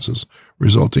responses,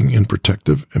 resulting in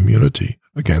protective immunity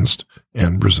against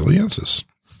N. brasiliensis.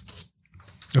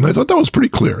 And I thought that was pretty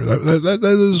clear. That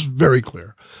is very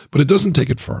clear. But it doesn't take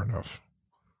it far enough.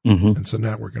 Mm-hmm. And so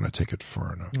now we're going to take it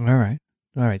far enough.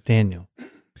 All right, Daniel.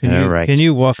 Can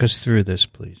you walk us through this,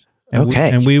 please? And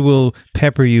okay. We will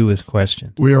pepper you with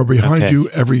questions. We are behind you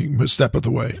every step of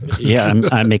the way. Yeah,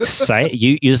 I'm excited.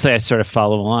 Usually I sort of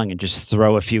follow along and just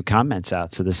throw a few comments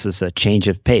out. So this is a change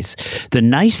of pace. The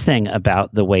nice thing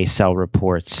about the way Cell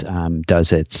Reports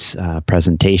does its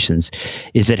presentations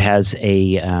is it has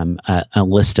a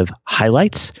list of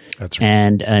highlights. That's right.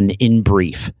 And an in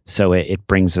brief. So it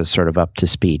brings us sort of up to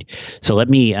speed. So let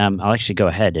me, I'll actually go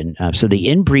ahead. And so the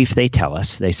in brief, they tell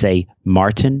us, they say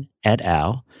Martin et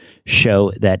al.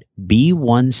 Show that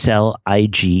B1 cell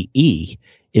IgE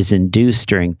is induced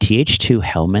during Th2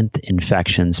 helminth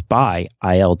infections by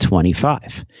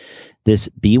IL-25. This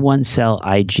B1 cell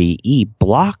IgE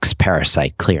blocks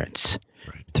parasite clearance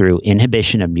through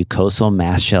inhibition of mucosal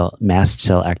mast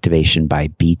cell activation by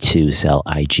B2 cell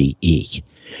IgE.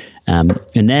 And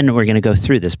then we're going to go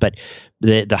through this, but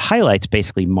the highlights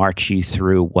basically march you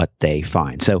through what they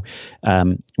find. So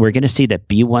we're going to see that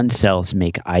B1 cells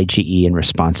make IgE in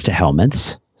response to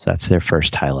helminths. So that's their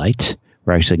first highlight.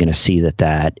 We're actually going to see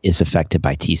that is affected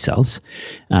by T cells.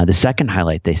 The second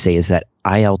highlight, they say, is that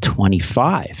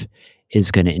IL-25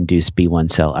 is going to induce B1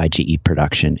 cell IgE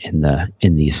production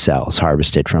in these cells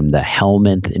harvested from the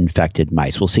helminth infected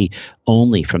mice. We'll see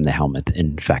only from the helminth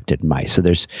infected mice. So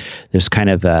there's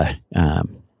kind of a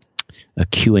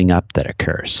queuing up that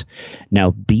occurs.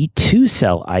 Now, B2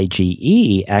 cell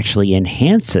IgE actually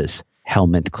enhances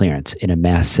helminth clearance in a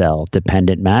mast cell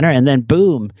dependent manner, and then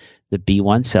boom, the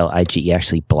B1 cell IgE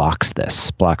actually blocks this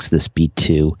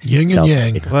B2 yin cell.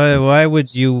 And yang.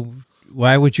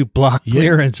 Why would you block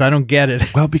clearance? I don't get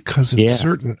it. Well, because in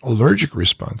certain allergic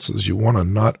responses, you want to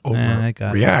not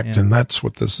overreact, and that's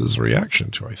what this is a reaction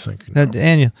to, I think. Now,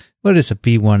 Daniel, what is a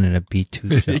B1 and a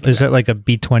B2 cell? Is that like a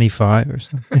B25 or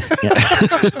something?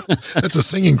 That's a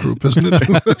singing group, isn't it?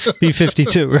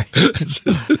 B52, right?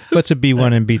 What's a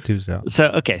B1 and B2 cell? So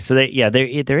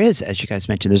there is, as you guys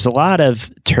mentioned, there's a lot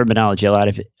of terminology, a lot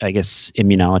of, I guess,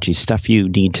 immunology stuff you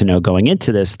need to know going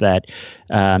into this that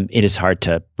it is hard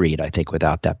to read, I think,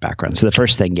 without that background. So the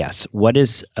first thing, yes, what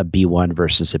is a B1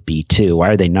 versus a B2? Why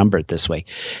are they numbered this way?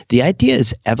 The idea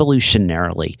is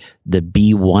evolutionarily the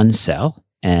B1 cell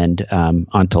and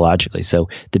ontologically. So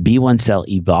the B1 cell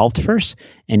evolved first,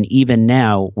 and even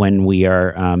now when we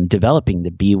are developing,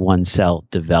 the B1 cell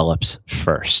develops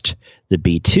first. The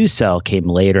B2 cell came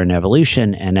later in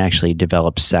evolution and actually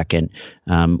developed second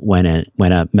when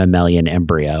a mammalian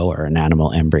embryo or an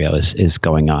animal embryo is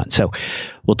going on. So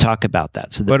we'll talk about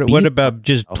that. So what about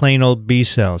just plain old B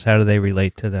cells? How do they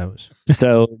relate to those?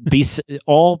 So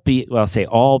all B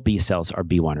cells are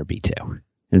B1 or B2.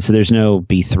 And so there's no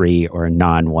B3 or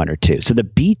non-1 or 2. So the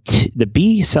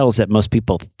B cells that most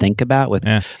people think about with,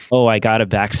 I got a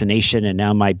vaccination and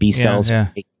now my B cells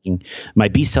my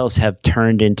B cells have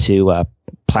turned into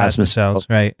plasma cells,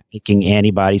 right, making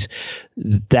antibodies.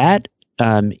 That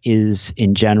is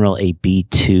in general a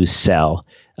B2 cell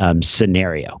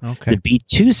scenario. Okay. The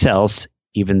B2 cells,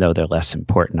 even though they're less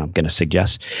important, I'm going to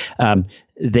suggest,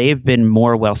 they've been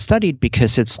more well studied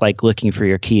because it's like looking for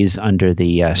your keys under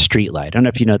the street light. I don't know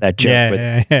if you know that joke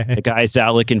the guy's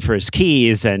out looking for his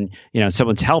keys and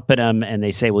someone's helping him and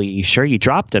they say, well, you sure you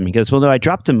dropped them? He goes, well, no, I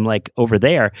dropped them like over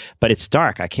there, but it's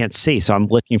dark. I can't see. So I'm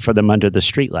looking for them under the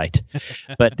street light.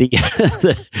 But the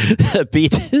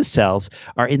B2 cells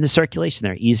are in the circulation.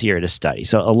 They're easier to study.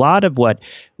 So a lot of what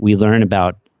we learn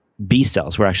about B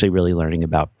cells, we're actually really learning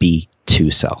about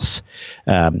B2 cells.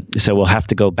 So we'll have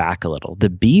to go back a little. The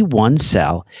B1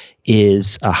 cell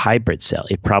is a hybrid cell.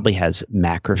 It probably has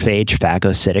macrophage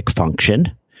phagocytic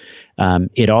function.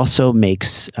 It also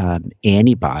makes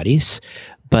antibodies,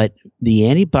 but the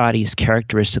antibodies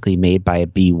characteristically made by a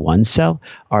B1 cell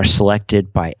are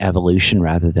selected by evolution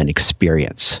rather than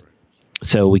experience.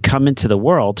 So we come into the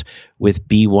world with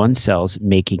B1 cells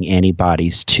making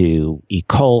antibodies to E.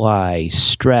 coli,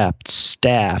 strep,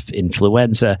 staph,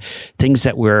 influenza, things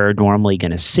that we're normally going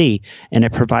to see, and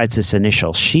it provides this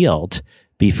initial shield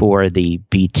before the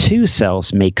B2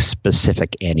 cells make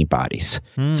specific antibodies.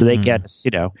 Mm-hmm. So they get,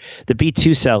 the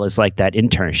B2 cell is like that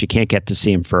internist. You can't get to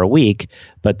see him for a week,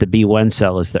 but the B1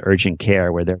 cell is the urgent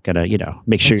care where they're going to,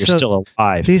 make sure you're still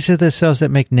alive. These are the cells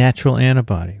that make natural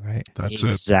antibody, right? That's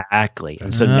exactly.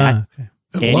 That's so okay.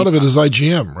 And a lot of it is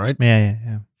IgM, right?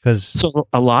 Yeah. So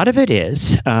a lot of it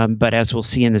is, but as we'll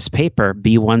see in this paper,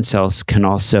 B1 cells can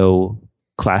also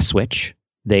class switch.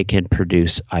 They can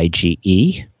produce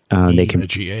IgE. They can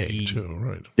IgA too,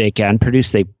 right? They can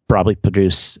produce. They probably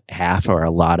produce half or a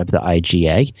lot of the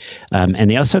IgA, and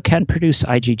they also can produce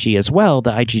IgG as well.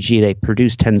 The IgG they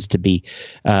produce tends to be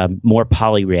more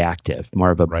polyreactive,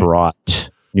 more of a broad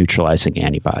neutralizing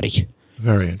antibody.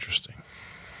 Very interesting.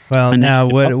 Well, now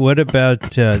what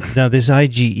about now this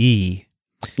IgE?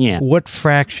 Yeah. What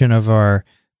fraction of our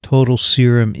total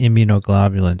serum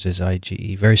immunoglobulins is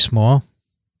IgE? Very small.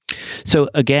 So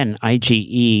again,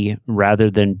 IgE, rather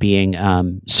than being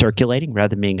circulating,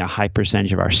 rather than being a high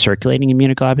percentage of our circulating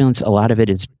immunoglobulins, a lot of it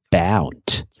is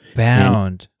bound.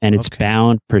 And it's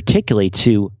bound particularly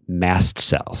to mast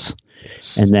cells.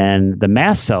 Yes. And then the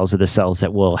mast cells are the cells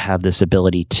that will have this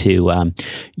ability to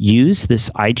use this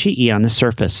IgE on the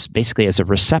surface basically as a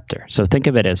receptor. So think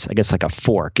of it as, I guess, like a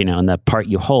fork, and the part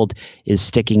you hold is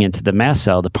sticking into the mast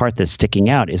cell. The part that's sticking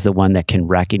out is the one that can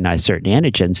recognize certain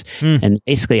antigens and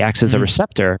basically acts as a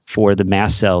receptor for the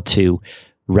mast cell to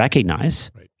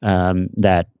recognize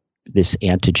that this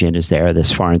antigen is there,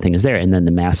 this foreign thing is there, and then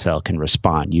the mast cell can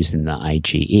respond using the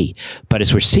IgE. But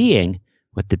as we're seeing,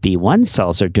 what the B1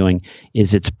 cells are doing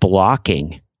is it's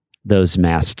blocking those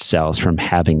mast cells from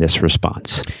having this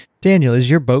response. Daniel, is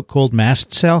your boat called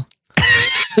Mast Cell?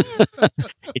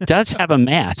 It does have a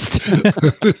mast.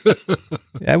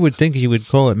 I would think you would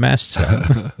call it Mast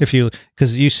Cell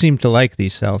because you seem to like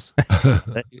these cells.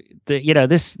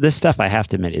 This stuff, I have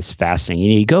to admit, is fascinating.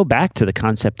 You go back to the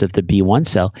concept of the B1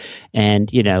 cell,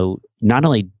 and not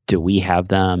only do we have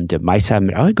them, do mice have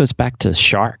them, it goes back to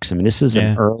sharks. I mean, this is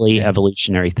an early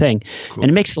evolutionary thing, and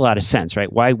it makes a lot of sense,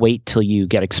 right? Why wait till you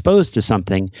get exposed to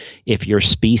something if your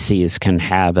species can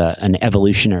have an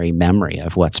evolutionary memory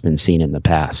of what's been seen in the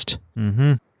past?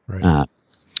 Mm-hmm. Right.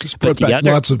 This brought back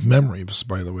lots of memories,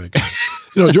 by the way, because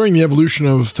during the evolution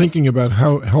of thinking about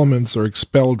how helminths are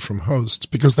expelled from hosts,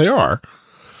 because they are,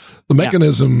 the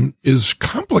mechanism is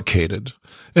complicated.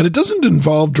 And it doesn't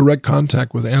involve direct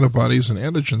contact with antibodies and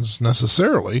antigens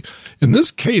necessarily. In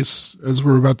this case, as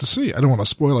we're about to see, I don't want to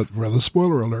spoil it, rather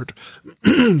spoiler alert,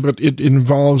 but it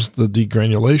involves the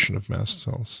degranulation of mast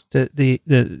cells.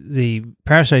 The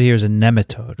parasite here is a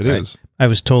nematode. It is. I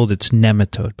was told it's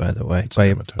nematode, by the way,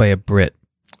 by a Brit.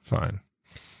 Fine.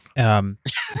 And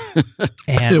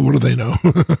what do they know?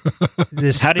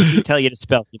 How did he tell you to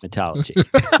spell hematology?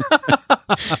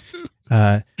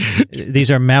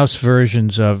 These are mouse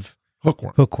versions of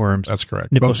Hookworm. Hookworms. That's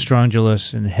correct.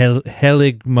 Nippostrongylus and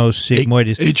Heligmos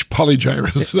sigmoides. H.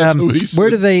 polygyrus. That's what we see. Where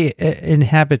do they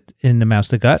inhabit in the mouse?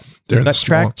 The gut? They're in gut the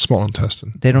tract? small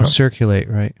intestine. They don't circulate,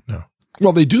 right? No.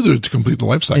 Well, they do to complete the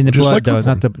life cycle. In the just blood, like though,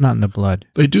 hookworm. not in the blood.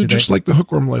 They do just like the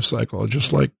hookworm life cycle,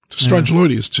 just like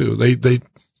strongyloides too.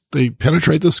 They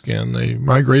penetrate the skin, they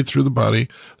migrate through the body,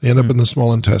 they end up in the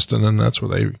small intestine, and that's where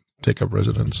they take up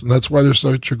residence. And that's why they're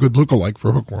such a good lookalike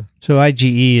for hookworm. So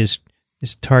IgE is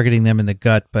targeting them in the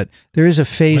gut, but there is a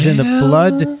phase in the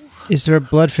blood. Is there a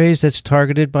blood phase that's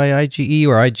targeted by IgE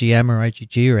or IgM or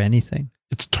IgG or anything?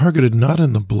 It's targeted not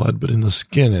in the blood, but in the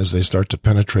skin as they start to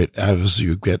penetrate as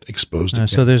you get exposed to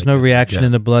so there's no reaction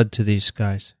in the blood to these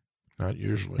guys? Not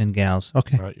usually. And gals.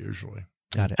 Okay. Not usually.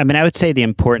 Got it. I mean, I would say the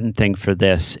important thing for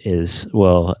this is,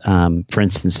 for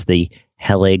instance, the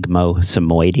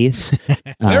Heligmosomoides.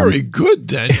 Very good,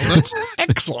 Daniel. That's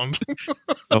excellent.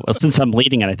 Well, since I'm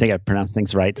leading it, I think I've pronounced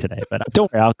things right today. But don't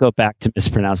worry, I'll go back to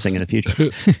mispronouncing in the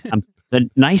future. The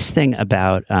nice thing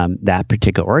about that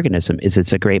particular organism is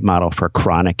it's a great model for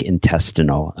chronic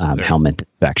intestinal helminth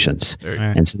infections.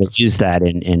 And so they use that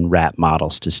in rat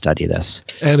models to study this.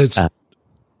 And it's,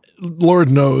 Lord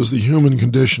knows, the human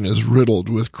condition is riddled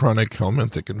with chronic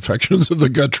helminthic infections of the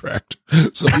gut tract.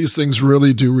 So these things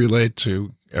really do relate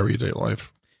to everyday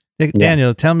life.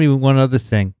 Daniel, tell me one other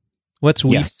thing. What's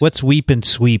weep and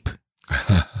sweep?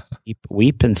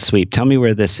 Weep and sweep. Tell me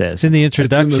where this is. It's in the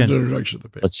introduction. It's in the introduction of the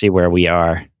page. Let's see where we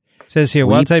are. It says here,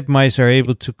 wild-type mice are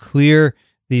able to clear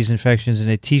these infections in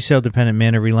a T-cell dependent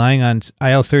manner, relying on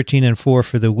IL-13 and 4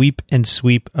 for the weep and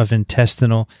sweep of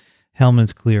intestinal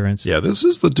helminth clearance. Yeah, this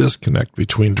is the disconnect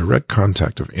between direct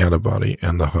contact of antibody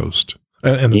and the host,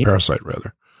 and the parasite,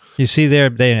 rather. You see there,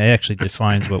 they actually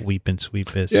defines what weep and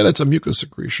sweep is. Yeah, that's a mucus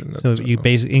secretion. So you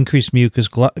basically increase mucus,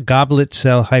 goblet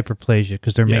cell hyperplasia,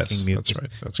 because they're making mucus. That's right.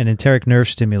 That's and enteric nerve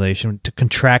stimulation to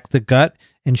contract the gut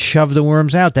and shove the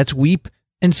worms out. That's weep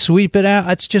and sweep it out.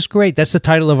 That's just great. That's the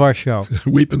title of our show.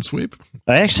 Weep and sweep.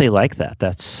 I actually like that.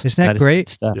 Isn't that great?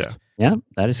 Stuff. Yeah. Yeah,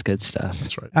 that is good stuff.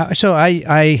 That's right. So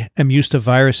I am used to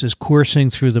viruses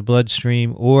coursing through the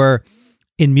bloodstream or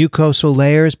in mucosal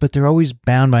layers, but they're always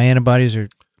bound by antibodies or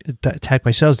attacked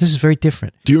by cells. This is very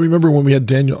different. Do you remember when we had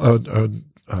Daniel?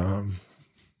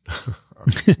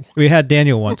 We had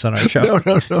Daniel once on our show.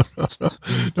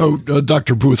 No,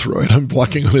 Dr. Boothroyd. I'm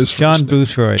blocking on his John first name.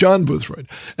 Boothroyd. John Boothroyd.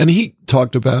 And he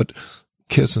talked about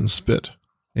kiss and spit.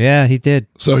 Yeah, he did.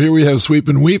 So here we have sweep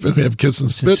and weep, and we have kiss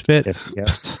and spit.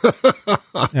 Yes.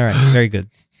 All right, very good.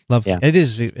 Love it. It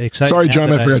is exciting. Sorry,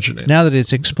 John, I forgot your name. Now that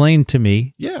it's explained to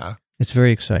me, yeah, it's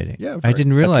very exciting. Yeah, I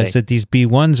didn't realize that these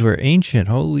B1s were ancient.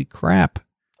 Holy crap.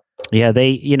 Yeah,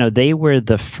 they were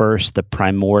the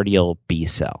primordial B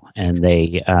cell, and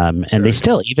they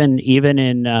still even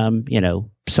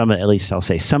in some, at least I'll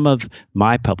say some of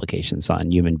my publications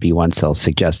on human B1 cells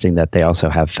suggesting that they also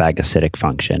have phagocytic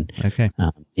function. Okay.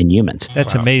 In humans.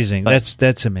 That's amazing.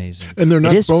 That's amazing. And they're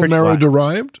not bone marrow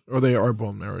derived, or they are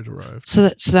bone marrow derived. So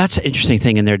that's an interesting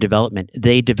thing in their development.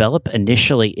 They develop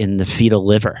initially in the fetal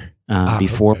liver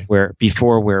before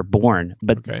we're born,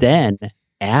 but then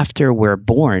after we're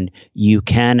born, you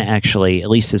can actually, at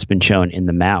least it's been shown in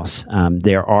the mouse,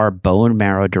 there are bone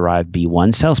marrow derived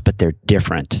B1 cells, but they're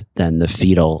different than the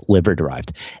fetal liver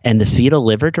derived. And the fetal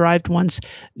liver derived ones,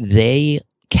 they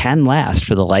can last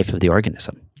for the life of the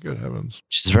organism. Good heavens.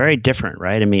 Which is very different,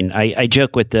 right? I mean, I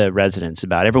joke with the residents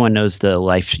about everyone knows the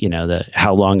life,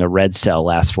 how long a red cell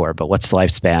lasts for, but what's the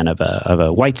lifespan of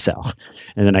a white cell?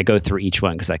 And then I go through each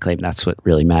one because I claim that's what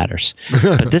really matters.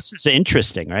 But this is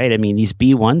interesting, right? I mean, these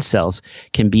B1 cells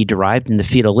can be derived in the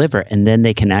fetal liver, and then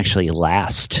they can actually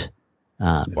last.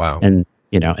 Wow. And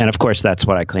of course, that's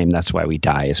what I claim. That's why we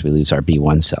die, is we lose our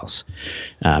B1 cells.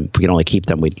 If we can only keep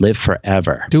them, we'd live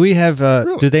forever. Do we have?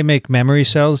 Do they make memory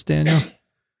cells, Daniel?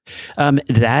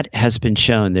 That has been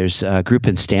shown. There's a group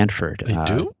in Stanford. They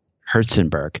do?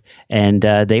 Herzenberg, and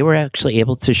they were actually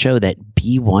able to show that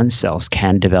B1 cells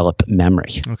can develop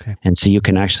memory. Okay. And so you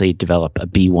can actually develop a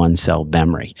B1 cell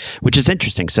memory, which is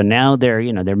interesting. So now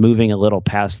they're moving a little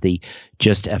past the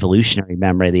just evolutionary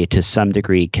memory. They, to some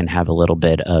degree, can have a little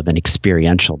bit of an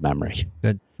experiential memory.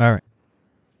 Good. All right.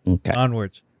 Okay.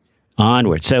 Onwards.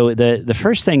 So the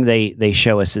first thing they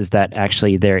show us is that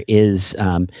actually there is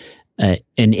an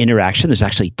interaction. There's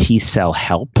actually T cell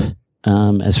help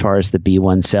as far as the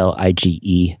B1 cell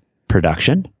IgE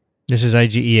production. This is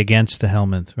IgE against the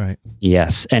helminth, right?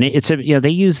 Yes, and they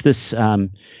use this. I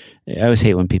always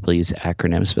hate when people use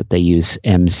acronyms, but they use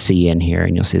MC in here,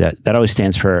 and you'll see that always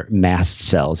stands for mast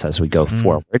cells as we go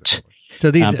forward.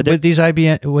 So these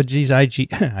IgEs,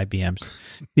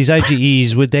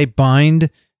 would they bind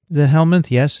the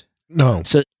helminth? Yes. No.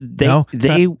 So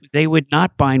they would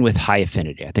not bind with high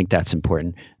affinity. I think that's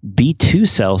important. B2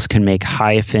 cells can make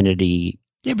high affinity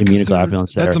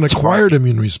immunoglobulins. That's an acquired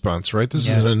immune response, right? This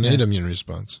is an innate immune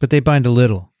response. But they bind a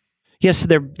little. Yes, so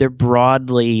they're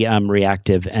broadly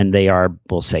reactive, and they are,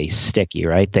 we'll say, sticky,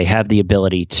 right? They have the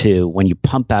ability to, when you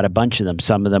pump out a bunch of them,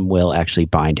 some of them will actually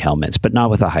bind helminths, but not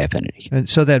with a high affinity. And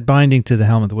so that binding to the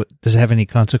helminth, does it have any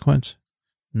consequence?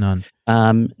 None.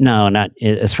 No, not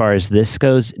as far as this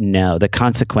goes. No, the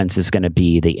consequence is going to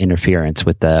be the interference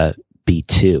with the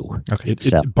B2. Okay,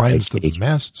 it binds to the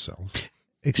mast cells.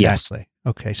 Exactly. Yes.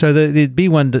 Okay, so the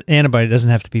B1 antibody doesn't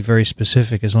have to be very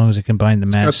specific as long as it can bind the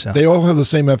mast cell. They all have the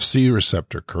same FC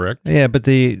receptor, correct? Yeah, but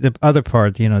the other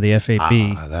part, the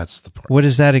FAB. That's the part. What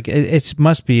is that? It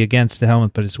must be against the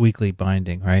helminth, but it's weakly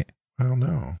binding, right? I don't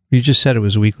know. You just said it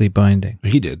was weakly binding.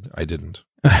 He did. I didn't.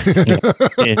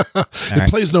 It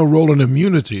plays no role in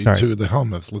immunity to the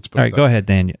helminth. Let's put all right, go ahead,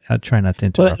 Daniel. I'll try not to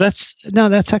interrupt. Well,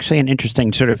 that's actually an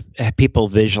interesting sort of people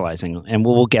visualizing, and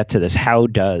we'll get to this. How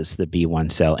does the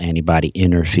B1 cell antibody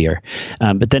interfere?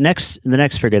 But the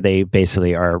next figure, they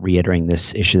basically are reiterating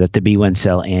this issue that the B1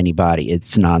 cell antibody,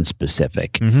 it's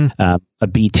nonspecific. Mm-hmm. A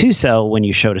B2 cell, when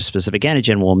you showed a specific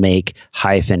antigen, will make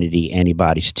high affinity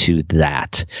antibodies to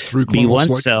that. Through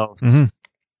B1 cells. Mm-hmm.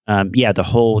 The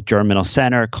whole germinal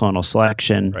center, clonal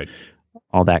selection, right,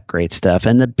 all that great stuff.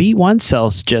 And the B1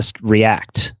 cells just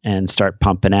react and start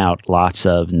pumping out lots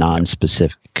of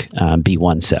non-specific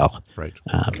B1 cell. Right.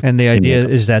 And the idea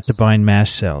is that to bind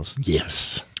mast cells.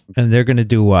 Yes. And they're going to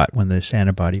do what when this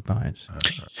antibody binds?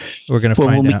 We're going to find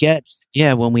out.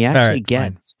 When we actually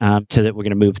get to that, we're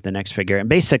going to move to the next figure. And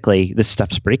basically, this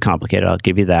stuff's pretty complicated. I'll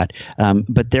give you that.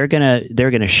 But they're going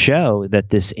to show that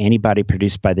this antibody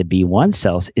produced by the B1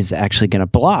 cells is actually going to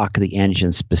block the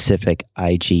antigen-specific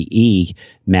IgE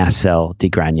mast cell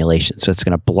degranulation. So it's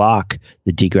going to block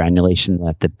the degranulation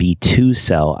that the B2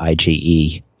 cell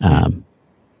IgE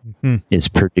is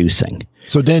producing.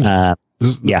 So, Daniel.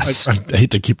 Yes. I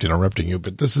hate to keep interrupting you,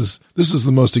 but this is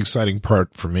the most exciting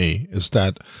part for me, is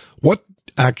that what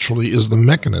actually is the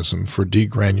mechanism for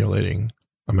degranulating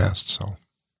a mast cell?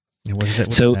 What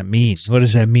does that mean? What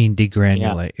does that mean,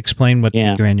 degranulate? Yeah. Explain what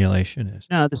degranulation is.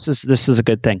 No, this is a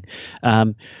good thing.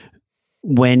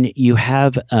 When you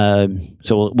have,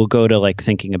 so we'll go to like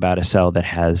thinking about a cell that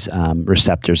has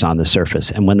receptors on the surface.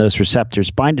 And when those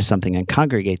receptors bind to something and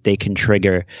congregate, they can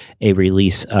trigger a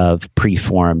release of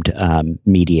preformed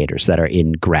mediators that are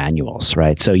in granules,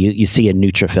 right? So you see a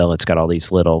neutrophil, it's got all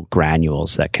these little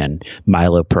granules that can,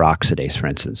 myeloperoxidase, for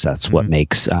instance, that's what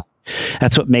makes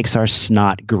our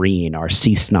snot green, our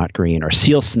sea snot green, or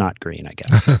seal snot green, I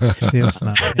guess. Seal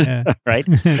snot, yeah. Right?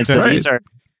 And so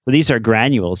these are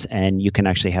granules, and you can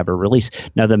actually have a release.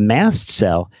 Now, the mast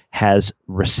cell has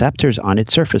receptors on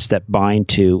its surface that bind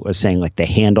to, or saying like the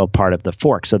handle part of the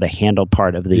fork, so the handle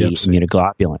part of the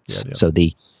immunoglobulins, so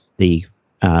the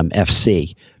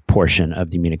FC portion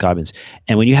of the immunoglobulins.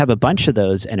 And when you have a bunch of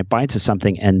those and it binds to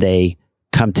something and they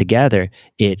come together,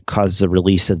 it causes a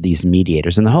release of these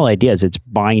mediators. And the whole idea is it's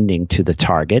binding to the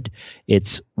target.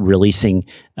 It's releasing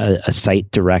a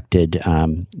site-directed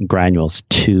granules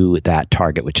to that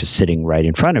target, which is sitting right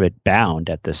in front of it, bound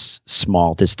at this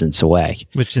small distance away.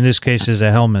 Which in this case is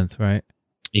a helminth, right?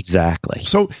 Exactly.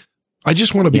 So I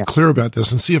just want to be clear about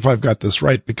this and see if I've got this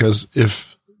right, because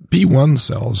if B1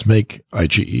 cells make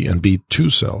IgE and B2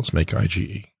 cells make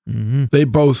IgE, they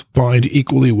both bind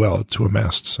equally well to a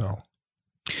mast cell.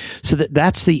 So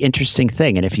that's the interesting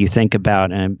thing. And if you think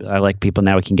about, and I like people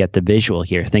now, we can get the visual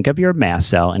here. Think of your mast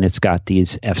cell, and it's got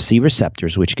these FC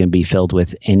receptors, which can be filled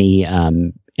with any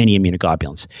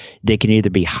immunoglobulins. They can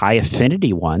either be high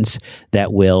affinity ones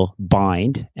that will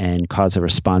bind and cause a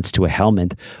response to a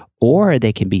helminth, or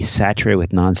they can be saturated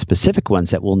with nonspecific ones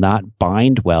that will not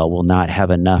bind well, will not have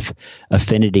enough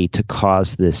affinity to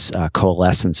cause this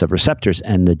coalescence of receptors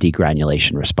and the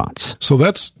degranulation response. So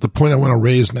that's the point I want to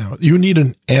raise now. You need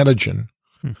an antigen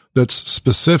that's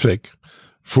specific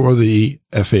for the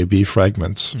FAB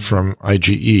fragments from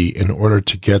IgE in order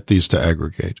to get these to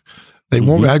aggregate. They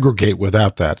won't aggregate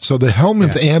without that. So the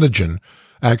helminth antigen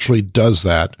actually does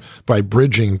that by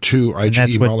bridging two IgE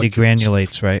that's what molecules.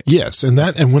 Degranulates, right? Yes, and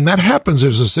when that happens,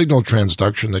 there's a signal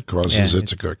transduction that causes it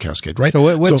to go cascade, right?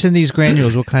 So what's in these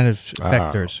granules? What kind of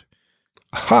vectors?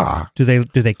 Do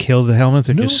they kill the helminth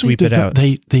or just sweep it out?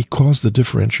 They cause the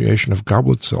differentiation of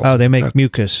goblet cells. Oh, they make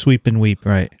mucus, sweep and weep,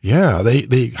 right? Yeah,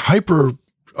 they hyper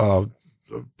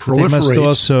proliferate. They must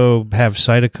also have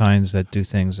cytokines that do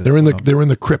things. They're in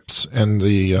the crypts, and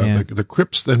the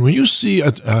crypts. Then when you see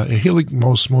a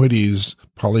helicmosmoides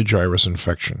polygyrus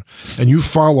infection, and you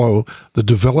follow the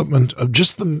development of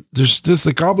just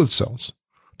the goblet cells.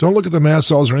 Don't look at the mast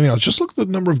cells or anything else. Just look at the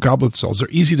number of goblet cells. They're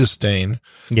easy to stain.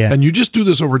 Yeah. And you just do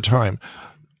this over time.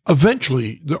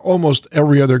 Eventually, almost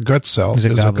every other gut cell is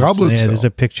a goblet cell. There's a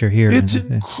picture here. It's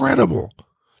incredible.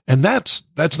 And that's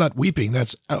not weeping.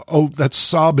 That's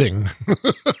sobbing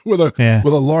with a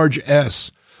large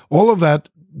S. All of that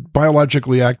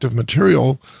biologically active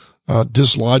material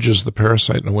dislodges the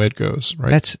parasite, and away it goes. Right.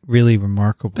 That's really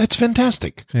remarkable. That's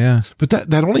fantastic. Yeah. But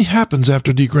that only happens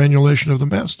after degranulation of the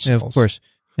mast cells. Yeah, of course.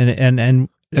 And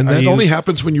that only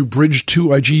happens when you bridge two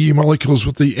IgE molecules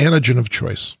with the antigen of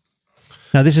choice.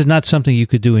 Now, this is not something you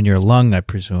could do in your lung, I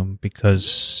presume,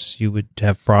 because you would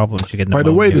have problems. By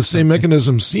the way, the same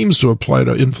mechanism seems to apply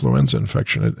to influenza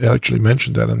infection. It actually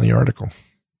mentioned that in the article.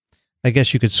 I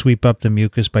guess you could sweep up the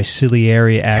mucus by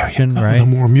ciliary action, right? The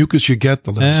more mucus you get,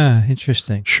 the less. Ah,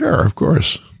 interesting. Sure, of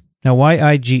course. Now, why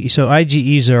IgE? So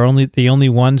IgEs are the only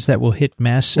ones that will hit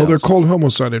mast cells? Well, they're called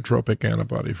homocytotropic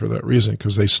antibody for that reason,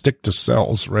 because they stick to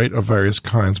cells, right, of various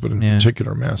kinds, but in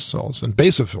particular mast cells. And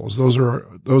basophils,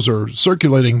 those are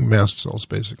circulating mast cells,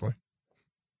 basically.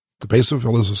 The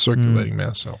basophil is a circulating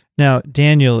mast cell. Now,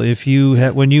 Daniel,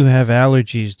 when you have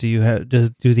allergies, do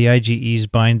the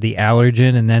IgEs bind the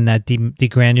allergen, and then that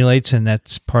degranulates, and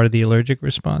that's part of the allergic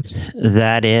response? And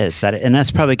that's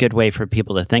probably a good way for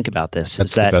people to think about this. That's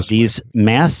is that these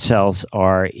mast cells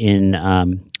are in,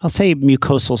 I'll say,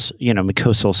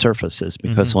 mucosal surfaces,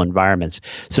 mucosal environments.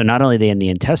 So not only are they in the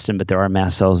intestine, but there are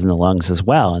mast cells in the lungs as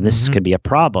well, and this can be a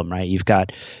problem, right? You've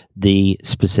got the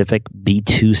specific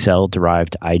B2 cell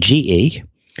derived IgE,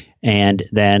 and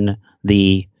then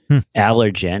the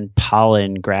allergen,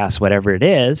 pollen, grass, whatever it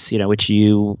is, which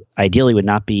you ideally would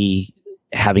not be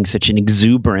having such an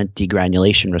exuberant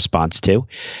degranulation response to.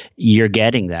 You're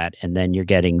getting that, and then you're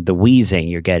getting the wheezing,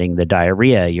 you're getting the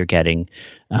diarrhea, you're getting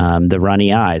the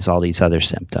runny eyes, all these other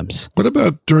symptoms. What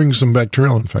about during some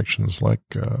bacterial infections like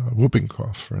whooping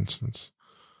cough, for instance?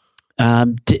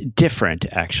 Different,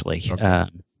 actually. Okay.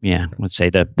 Let's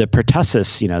say the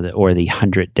pertussis, or the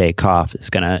 100-day cough is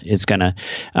gonna,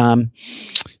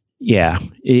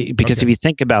 because if you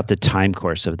think about the time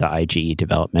course of the IgE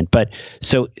development, but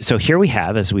so here we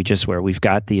have, as we just were, we've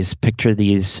got picture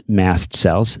these mast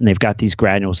cells, and they've got these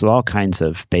granules with all kinds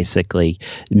of basically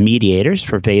mediators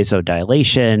for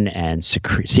vasodilation and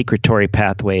secretory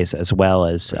pathways, as well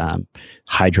as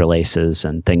hydrolases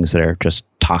and things that are just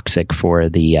toxic for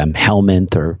the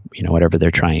helminth or whatever they're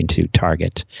trying to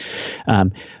target.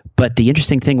 But the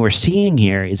interesting thing we're seeing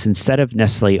here is, instead of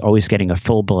necessarily always getting a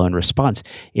full-blown response,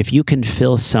 if you can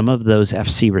fill some of those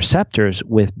FC receptors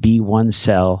with B1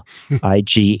 cell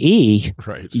IgE,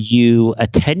 you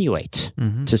attenuate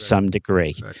to some degree.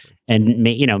 Exactly. And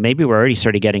maybe we're already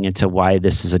sort of getting into why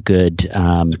this is a good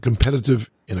it's a competitive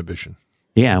inhibition.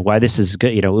 Yeah, why this is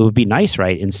good. It would be nice,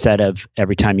 right? Instead of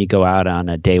every time you go out on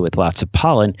a day with lots of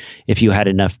pollen, if you had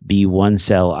enough B1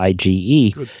 cell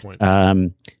IgE, good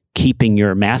point. Keeping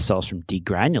your mast cells from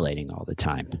degranulating all the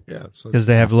time. Yeah, because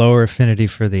they have lower affinity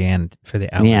for the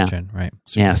allergen, right?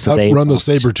 So they run the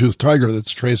saber-toothed tiger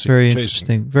that's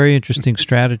chasing. Very interesting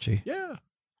strategy. Yeah.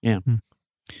 Yeah.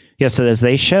 So as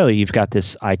they show, you've got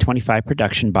this I-25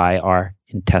 production by our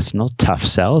intestinal tough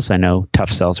cells. I know tough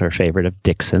cells are a favorite of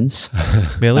Dickson's.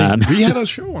 Really? We had a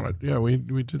show on it. Yeah, we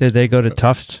did. Did they go to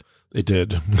Tufts? They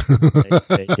did.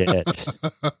 They did.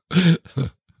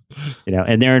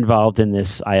 And they're involved in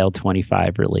this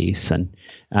IL-25 release. And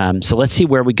so let's see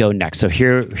where we go next. So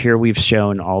here we've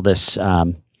shown all this,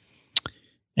 and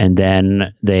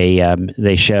then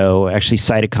they show actually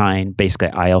cytokine, basically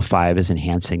IL-5 is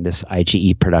enhancing this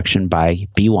IgE production by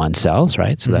B1 cells,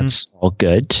 right? So that's all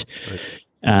good.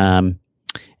 Right.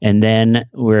 And then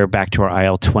we're back to our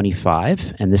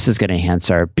IL-25, and this is going to enhance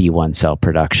our B1 cell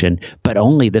production, but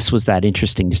this was that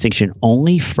interesting distinction,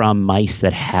 only from mice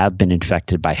that have been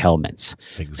infected by helminths.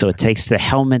 Exactly. So it takes the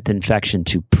helminth infection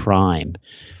to prime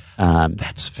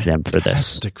That's them for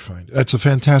this. That's a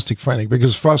fantastic finding,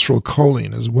 because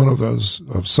phosphorylcholine is one of those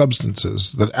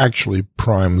substances that actually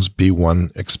primes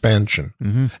B1 expansion.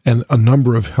 Mm-hmm. And a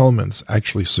number of helminths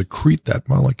actually secrete that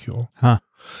molecule. Huh.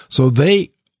 So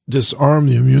they disarm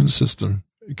the immune system,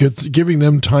 giving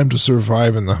them time to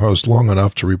survive in the host long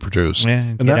enough to reproduce.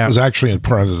 Yeah, and that was actually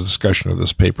part of the discussion of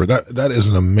this paper. That is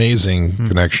an amazing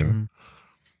connection. Mm-hmm.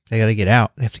 They got to get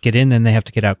out. They have to get in, then they have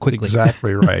to get out quickly.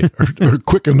 Exactly right. or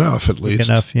quick enough, at least. Quick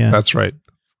enough, yeah. That's right.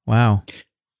 Wow.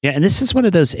 Yeah, and this is one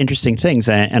of those interesting things,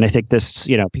 and I think this,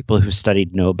 people who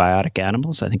studied no biotic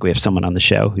animals, I think we have someone on the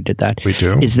show who did that. We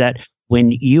do. Is that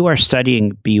when you are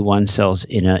studying B1 cells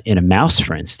in a mouse,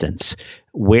 for instance,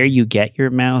 where you get your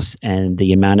mouse and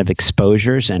the amount of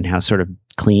exposures and how sort of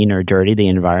clean or dirty the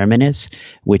environment is,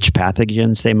 which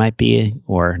pathogens they might be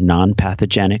or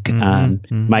non-pathogenic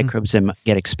microbes they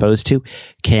get exposed to,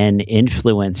 can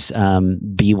influence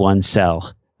B1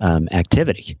 cell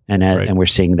activity, and we're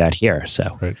seeing that here.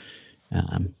 So,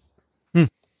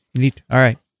 neat. All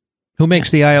right, who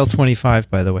makes the IL-25,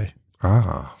 by the way?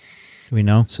 Do we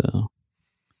know? So,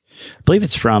 I believe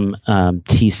it's from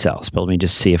T cells, but let me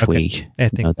just see if we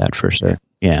know that for sure.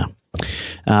 Yeah.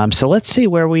 So let's see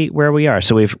where we are.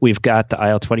 So we've got the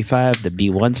IL-25, the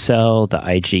B1 cell, the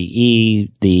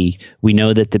IgE. We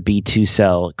know that the B2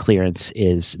 cell clearance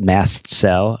is mast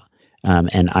cell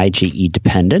and IgE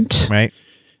dependent. Right.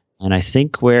 And I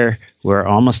think we're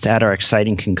almost at our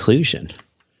exciting conclusion.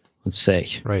 Let's say.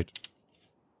 Right.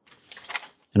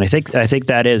 And I think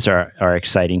that is our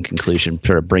exciting conclusion,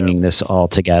 sort of bringing this all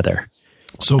together.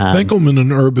 So Finkelman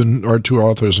and Urban are two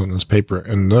authors on this paper,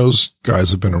 and those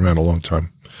guys have been around a long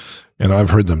time. And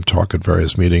I've heard them talk at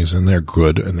various meetings, and they're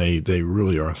good, and they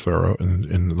really are thorough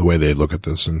in the way they look at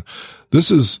this. And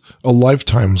this is a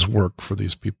lifetime's work for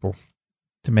these people.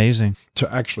 It's amazing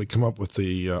to actually come up with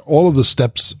all of the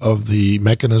steps of the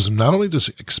mechanism, not only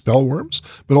to expel worms,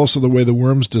 but also the way the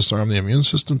worms disarm the immune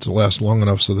system to last long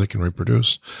enough so they can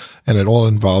reproduce. And it all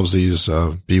involves these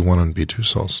B1 and B2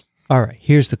 cells. All right,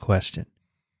 here's the question.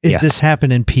 Is this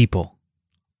happen in people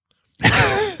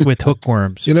with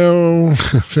hookworms?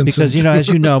 Vincent. Because, as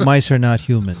you know, mice are not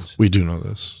humans. We do know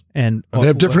this. And they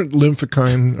have different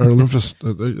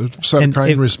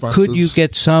lymphocytokine responses. Could you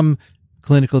get some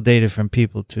clinical data from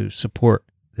people to support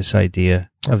this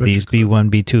idea of these B1,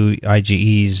 B2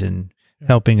 IgEs and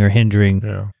helping or hindering?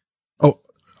 Yeah. Oh,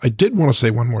 I did want to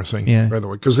say one more thing, by the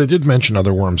way, because they did mention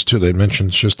other worms too. They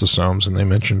mentioned schistosomes and they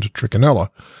mentioned Trichinella.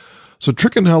 So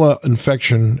Trichinella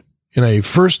infection in a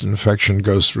first infection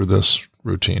goes through this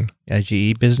routine.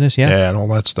 IgE business, Yeah, and all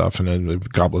that stuff, and then the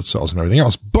goblet cells and everything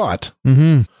else. But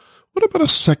what about a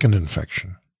second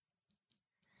infection?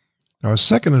 Now, a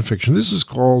second infection, this is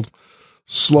called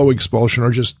slow expulsion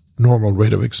or just normal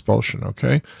rate of expulsion,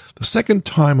 okay? The second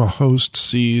time a host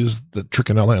sees the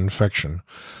Trichinella infection,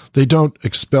 they don't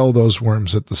expel those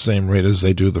worms at the same rate as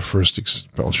they do the first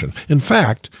expulsion. In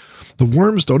fact, the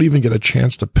worms don't even get a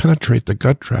chance to penetrate the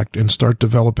gut tract and start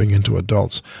developing into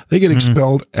adults. They get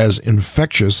expelled as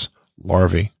infectious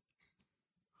larvae.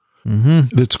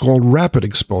 It's called rapid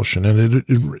expulsion, and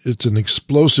it's an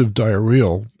explosive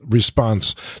diarrheal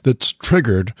response that's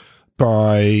triggered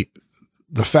by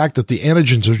the fact that the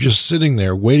antigens are just sitting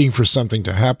there waiting for something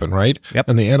to happen, right? Yep.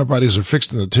 And the antibodies are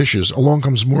fixed in the tissues. Along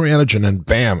comes more antigen, and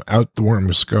bam, out the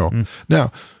worms go.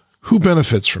 Now, who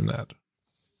benefits from that?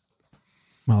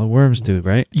 Well, the worms do,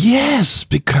 right? Yes,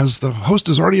 because the host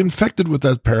is already infected with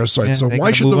that parasite. Yeah, so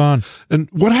why should move on? And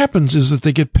what happens is that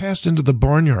they get passed into the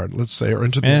barnyard, let's say, or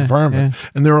into the environment. Yeah.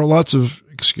 And there are lots of,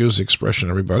 excuse the expression,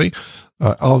 everybody.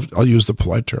 I'll use the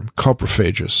polite term,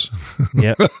 coprophagus.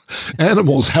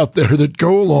 Animals out there that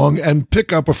go along and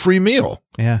pick up a free meal.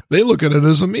 Yeah. They look at it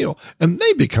as a meal, and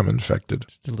they become infected.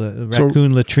 It's the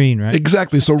raccoon latrine, right?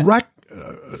 Exactly. So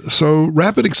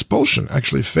rapid expulsion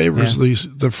actually favors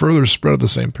the further spread of the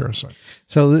same parasite.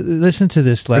 So listen to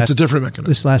this last. It's a different mechanism.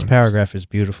 This last paragraph is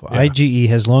beautiful. Yeah. IgE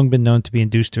has long been known to be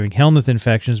induced during helminth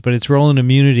infections, but its role in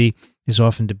immunity is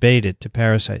often debated to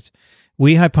parasites.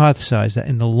 We hypothesize that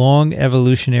in the long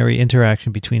evolutionary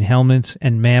interaction between helminths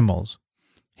and mammals,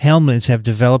 helminths have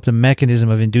developed a mechanism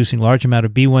of inducing large amount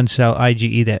of B1 cell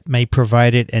IgE that may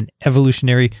provide it an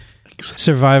evolutionary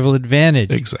survival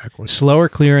advantage. Exactly. Slower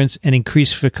clearance and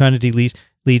increased fecundity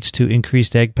leads to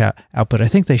increased egg output. I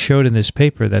think they showed in this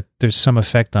paper that there's some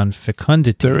effect on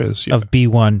fecundity of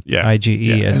B1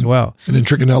 IgE as well. And in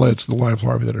Trichinella, it's the live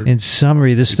larvae that are... In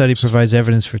summary, this study provides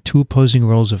evidence for two opposing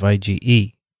roles of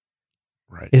IgE.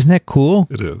 Right. Isn't that cool?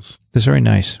 It is. That's very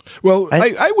nice. Well,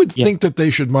 I would think that they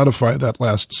should modify that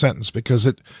last sentence because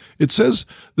it says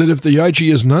that if the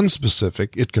IgE is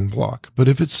non-specific, it can block. But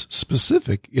if it's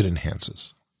specific, it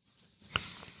enhances.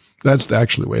 That's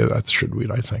actually the way that should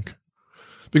read, I think.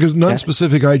 Because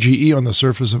non-specific IgE on the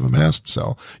surface of a mast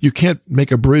cell, you can't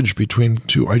make a bridge between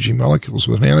two Ig molecules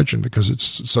with an antigen because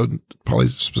it's so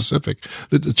polyspecific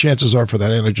that the chances are for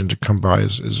that antigen to come by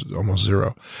is almost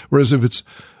zero. Whereas if it's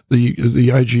the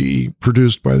IgE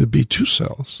produced by the B2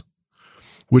 cells,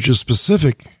 which is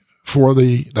specific for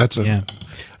and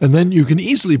then you can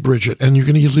easily bridge it and you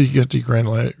can easily get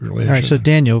degranulation. All right. So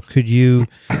Daniel, would you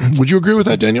agree with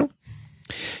that, Daniel?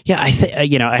 Yeah, I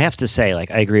think I have to say,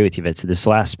 like, I agree with you, Vincent. This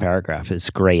last paragraph is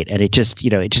great, and it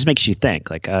just makes you think.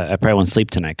 Like, I probably won't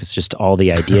sleep tonight because just all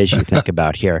the ideas you think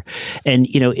about here, and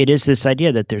it is this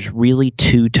idea that there's really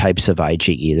two types of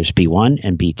IgE. There's B1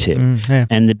 and B2,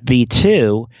 and the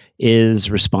B2 is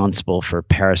responsible for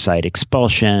parasite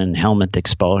expulsion, helminth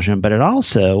expulsion, but it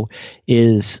also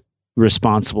is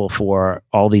responsible for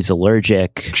all these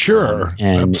allergic,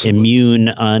 and absolutely,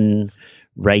 immune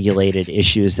regulated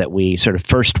issues that we sort of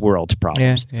first world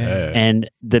problems. And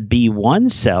the B1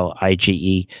 cell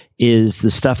IgE is the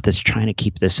stuff that's trying to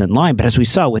keep this in line. But as we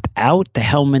saw, without the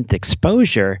helminth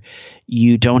exposure,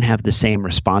 you don't have the same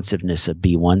responsiveness of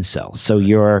B1 cells. So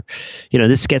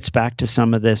this gets back to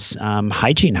some of this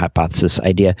hygiene hypothesis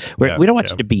idea where we don't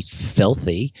want you to be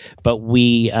filthy, but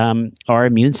our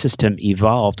immune system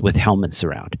evolved with helminths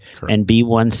around. Correct. And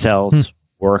B1 cells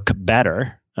work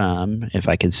better, if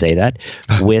I can say that,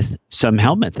 with some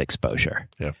helminth exposure.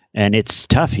 And it's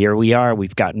tough. Here we are.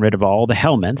 We've gotten rid of all the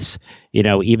helminths,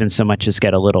 even so much as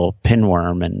get a little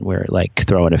pinworm, and we're like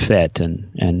throwing a fit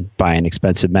and buying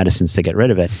expensive medicines to get rid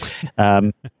of it.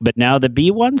 But now the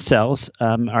B1 cells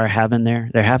are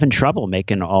having trouble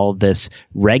making all this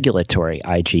regulatory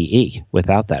IgE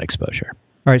without that exposure.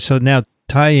 All right. So now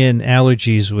tie in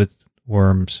allergies with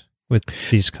worms. With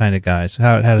these kind of guys,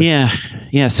 how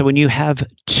So when you have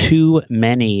too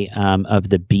many of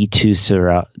the B2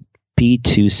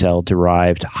 cell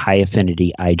derived high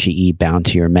affinity IgE bound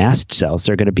to your mast cells,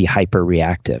 they're going to be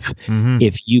hyperreactive.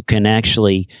 If you can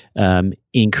actually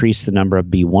increase the number of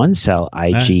B1 cell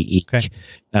IgE,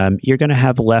 you're going to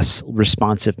have less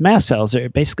responsive mast cells. They're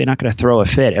basically not going to throw a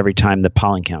fit every time the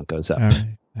pollen count goes up.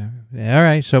 All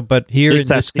right. So, but here in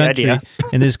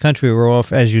this country, we're all,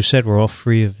 as you said, we're all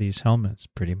free of these helminths,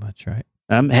 pretty much, right?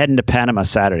 I'm heading to Panama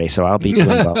Saturday, so I'll be doing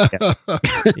well.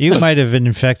 You might have been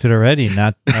infected already,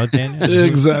 no, Daniel?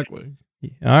 Exactly.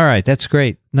 All right. That's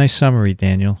great. Nice summary,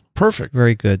 Daniel. Perfect.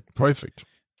 Very good. Perfect.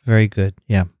 Very good.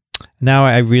 Yeah. Now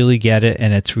I really get it,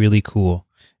 and it's really cool.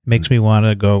 It makes me want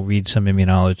to go read some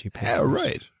immunology papers. Yeah,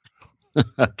 right.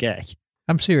 Okay.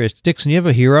 I'm serious. Dickson, you have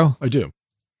a hero? I do.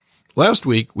 Last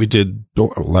week we did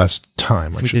last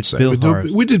time I should say we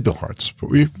did Bill Hart's, but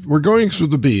we're going through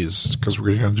the B's because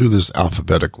we're going to do this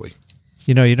alphabetically.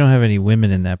 You don't have any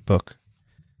women in that book.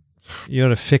 You ought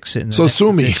to fix it. So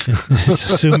sue me.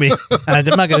 Sue me. I'm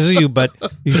not going to sue you, but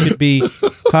you should be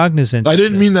cognizant. I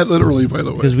didn't mean that literally, by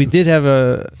the way. Because we did have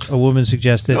a woman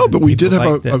suggested. No, but we did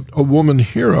have a woman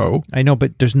hero. I know,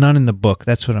 but there's none in the book.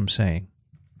 That's what I'm saying.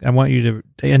 I want you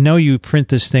to. I know you print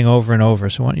this thing over and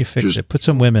over, so why don't you fix it? Put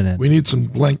some women in. We need some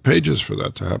blank pages for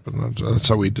that to happen. That's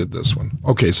how we did this one.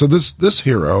 Okay, so this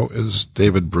hero is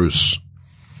David Bruce.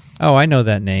 Oh, I know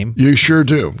that name. You sure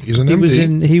do. He's an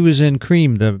MD. He was in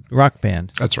Cream, the rock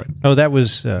band. That's right. Oh, that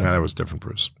was. That was different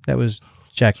Bruce. That was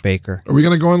Jack Baker. Are we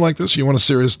going to go on like this? You want a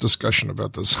serious discussion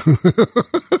about this?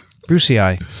 Brucey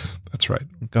eye. That's right.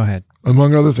 Go ahead.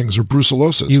 Among other things, are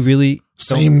brucellosis. You really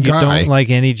guy. You don't like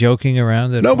any joking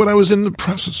around? No, but I was in the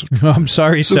process of. I'm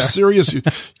sorry, sir. So serious. You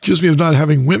accuse me of not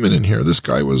having women in here. This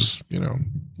guy was,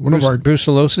 one of our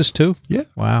brucellosis too. Yeah.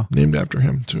 Wow. Named after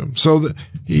him too. So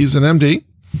he's an MD.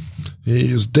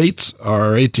 His dates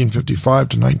are 1855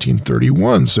 to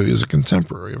 1931. So he's a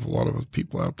contemporary of a lot of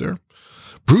people out there.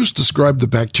 Bruce described the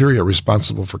bacteria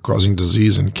responsible for causing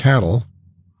disease in cattle,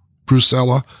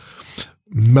 Brucella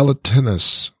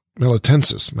melitensis. You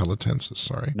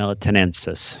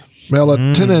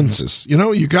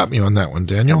got me on that one,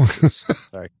 Daniel.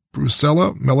 Sorry.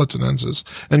 Brucella melitensis,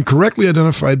 and correctly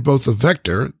identified both the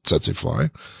vector, tsetse fly,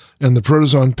 and the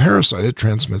protozoan parasite it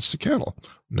transmits to cattle,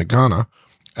 Nagana,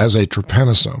 as a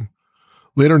trypanosome,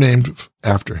 later named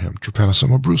after him,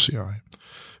 Trypanosoma brucei.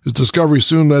 His discovery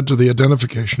soon led to the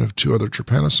identification of two other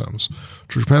trypanosomes,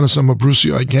 Trypanosoma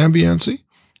brucei gambiense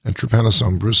and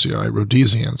Trypanosoma brucei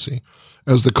rhodesiense,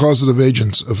 as the causative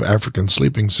agents of African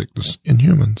sleeping sickness in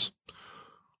humans.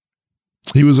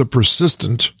 He was a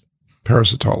persistent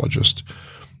parasitologist.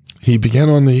 He began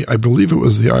on I believe it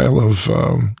was the Isle of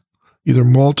either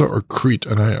Malta or Crete,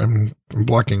 and I'm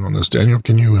blocking on this. Daniel,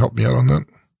 can you help me out on that?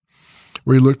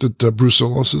 Where he looked at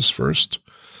brucellosis first,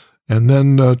 and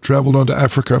then traveled on to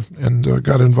Africa and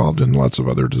got involved in lots of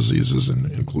other diseases,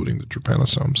 including the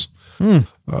trypanosomes.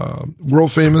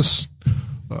 World famous,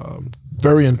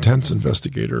 very intense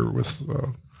investigator with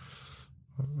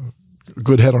a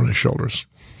good head on his shoulders.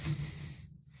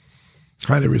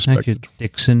 Highly respected. Thank you,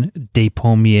 Dickson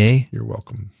Despommier. You're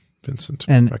welcome, Vincent.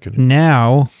 And Racaniello.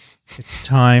 Now it's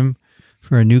time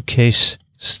for a new case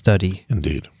study.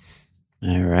 Indeed.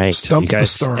 All right. Stump you guys,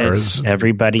 the stars. Is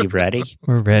everybody ready?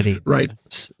 We're ready. Right.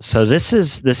 So this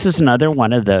is another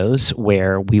one of those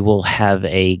where we will have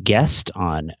a guest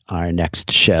on our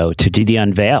next show to do the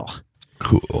unveil.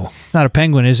 Cool. It's not a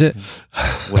penguin, is it?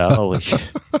 Well,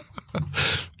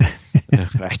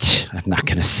 I'm not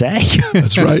going to say.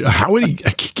 That's right. How would he? I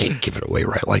can't give it away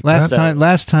right like that.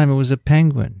 Last time it was a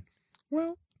penguin.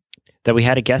 Well, that we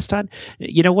had a guest on.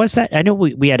 Was that? I know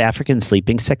we had African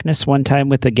sleeping sickness one time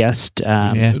with a guest.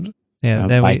 Yeah.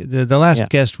 The last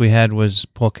guest we had was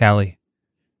Paul Calley.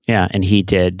 Yeah, and he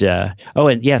did.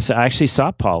 And yes, I actually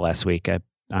saw Paul last week.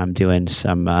 I'm doing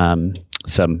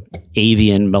some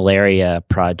avian malaria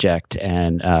project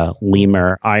and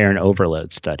lemur iron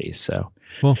overload studies. So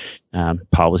cool.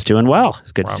 Paul was doing well.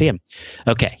 It's good to see him.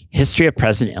 Okay, history of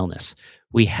present illness.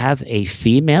 We have a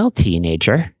female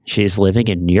teenager. She's living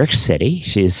in New York City.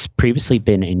 She's previously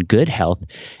been in good health,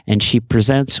 and she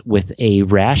presents with a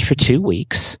rash for 2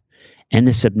 weeks and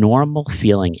this abnormal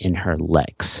feeling in her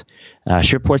legs.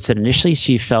 She reports that initially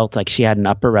she felt like she had an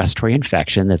upper respiratory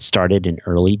infection that started in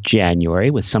early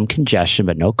January with some congestion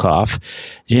but no cough.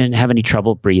 She didn't have any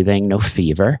trouble breathing, no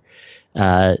fever.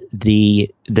 The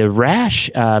rash,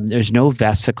 there's no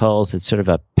vesicles. It's sort of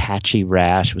a patchy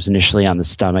rash. It was initially on the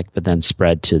stomach, but then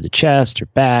spread to the chest, her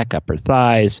back, upper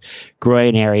thighs,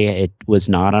 groin area. It was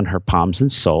not on her palms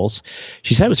and soles.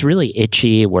 She said it was really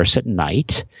itchy, worse at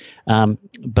night.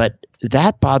 But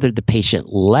that bothered the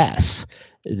patient less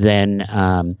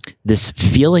than this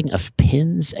feeling of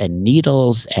pins and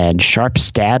needles and sharp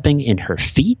stabbing in her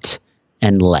feet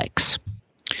and legs.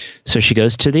 So she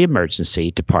goes to the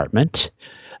emergency department.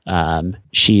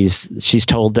 She's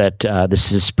told that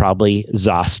this is probably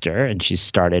zoster, and she's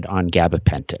started on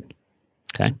gabapentin.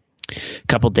 Okay. A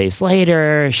couple days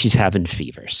later, she's having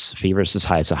fevers as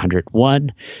high as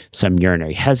 101, some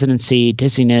urinary hesitancy,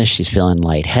 dizziness. She's feeling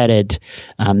lightheaded.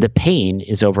 The pain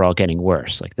is overall getting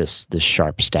worse, like this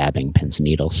sharp stabbing, pins and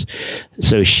needles.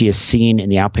 So she is seen in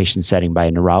the outpatient setting by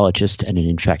a neurologist and an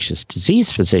infectious disease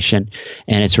physician,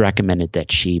 and it's recommended that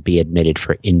she be admitted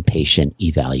for inpatient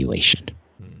evaluation.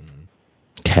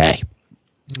 Okay.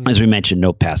 As we mentioned,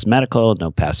 no past medical, no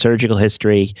past surgical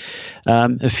history,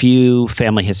 a few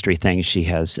family history things. She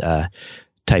has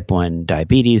type 1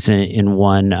 diabetes in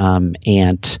one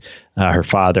aunt. Her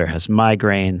father has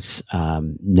migraines.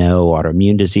 No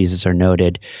autoimmune diseases are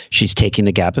noted. She's taking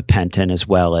the gabapentin as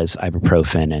well as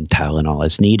ibuprofen and Tylenol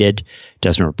as needed.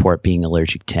 Doesn't report being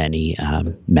allergic to any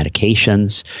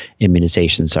medications.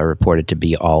 Immunizations are reported to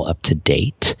be all up to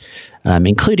date,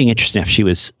 including, interesting enough, she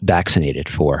was vaccinated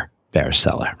for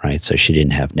varicella, right? So she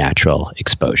didn't have natural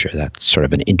exposure. That's sort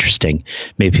of an interesting,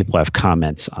 maybe people have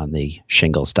comments on the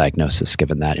shingles diagnosis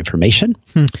given that information.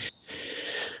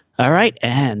 All right.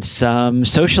 And some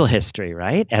social history,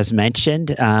 right? As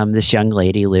mentioned, this young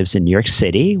lady lives in New York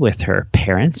City with her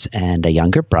parents and a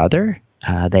younger brother.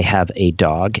 They have a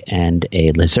dog and a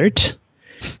lizard.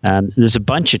 There's a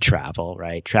bunch of travel,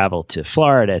 right? Travel to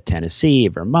Florida, Tennessee,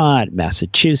 Vermont,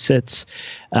 Massachusetts,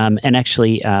 and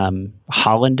actually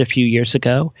Holland a few years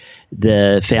ago.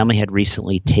 The family had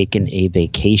recently taken a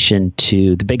vacation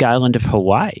to the big island of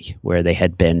Hawaii, where they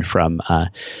had been from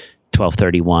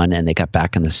 12/31, and they got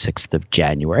back on the 6th of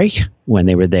January. When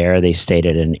they were there, they stayed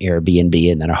at an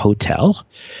Airbnb and then a hotel.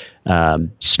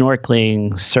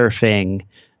 Snorkeling, surfing,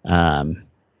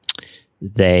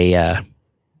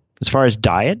 as far as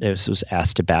diet, this was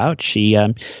asked about. She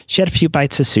had a few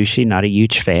bites of sushi, not a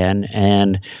huge fan,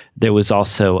 and there was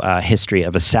also a history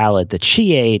of a salad that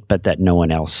she ate, but that no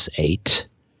one else ate.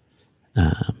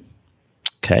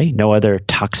 Okay, no other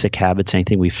toxic habits,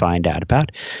 anything we find out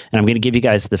about. And I'm going to give you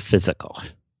guys the physical.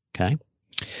 Okay,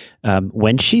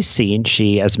 when she's seen,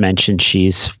 as mentioned,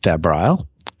 she's febrile.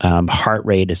 Heart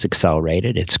rate is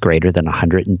accelerated. It's greater than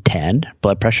 110.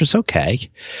 Blood pressure's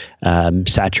okay.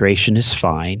 Saturation is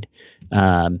fine.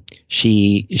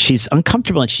 She's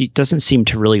uncomfortable, and she doesn't seem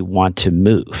to really want to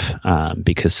move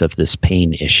because of this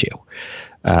pain issue.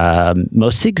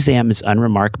 Most of the exam is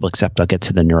unremarkable, except I'll get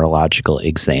to the neurological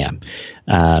exam.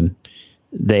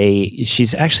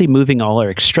 She's actually moving all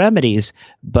her extremities,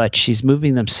 but she's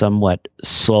moving them somewhat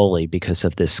slowly because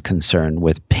of this concern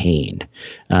with pain.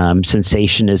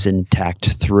 Sensation is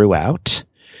intact throughout.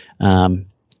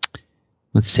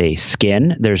 Let's see,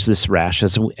 skin. There's this rash,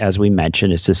 as we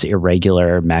mentioned. It's this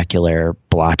irregular, macular,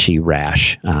 blotchy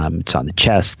rash. It's on the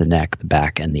chest, the neck, the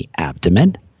back, and the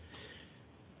abdomen.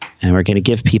 And we're going to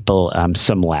give people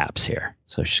some labs here.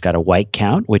 So she's got a white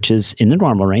count, which is in the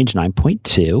normal range,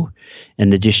 9.2.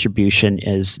 And the distribution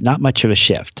is not much of a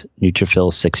shift.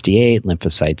 Neutrophils 68,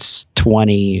 lymphocytes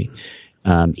 20,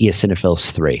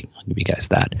 eosinophils 3. I'll give you guys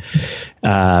that.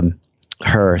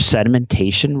 her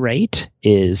sedimentation rate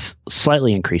is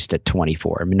slightly increased at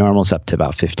 24. I mean, normal's up to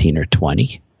about 15 or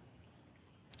 20.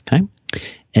 Okay.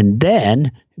 And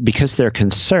then, because they're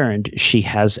concerned, she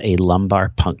has a lumbar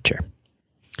puncture.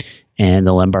 And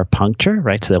the lumbar puncture,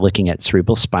 right, so they're looking at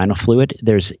cerebral spinal fluid.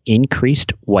 There's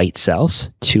increased white cells,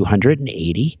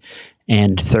 280,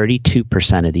 and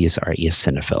 32% of these are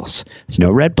eosinophils. There's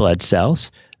no red blood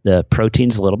cells. The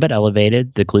protein's a little bit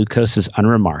elevated. The glucose is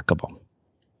unremarkable.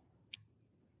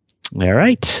 All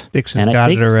right. Dickson's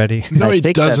got it already. No, he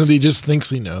doesn't. He just thinks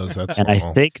he knows. That's and all. I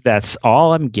think that's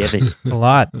all I'm giving. A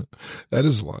lot. That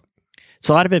is a lot. It's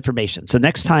a lot of information. So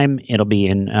next time it'll be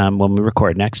in, when we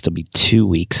record next, it'll be 2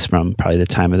 weeks from probably the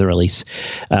time of the release.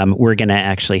 We're going to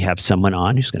actually have someone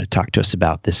on who's going to talk to us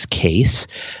about this case.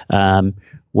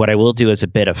 What I will do is a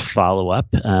bit of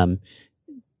follow-up.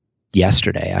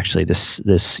 Yesterday, actually,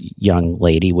 this young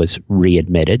lady was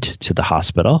readmitted to the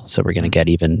hospital. So we're going to get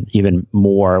even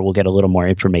more. We'll get a little more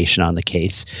information on the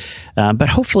case. But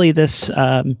hopefully this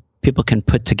people can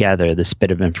put together this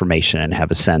bit of information and have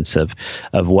a sense of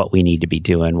what we need to be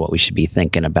doing, what we should be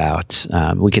thinking about.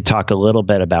 We could talk a little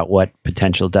bit about what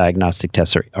potential diagnostic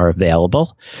tests are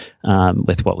available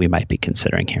with what we might be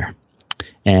considering here.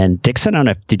 And Dickson, I don't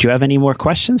know, did you have any more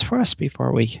questions for us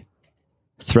before we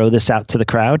throw this out to the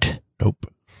crowd? Nope.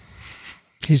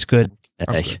 He's good.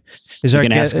 Okay. Is you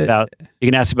can ask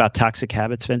about toxic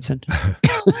habits, Vincent?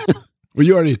 Well,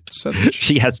 you already said it.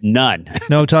 She has none.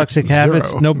 No toxic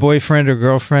habits? No boyfriend or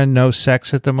girlfriend? No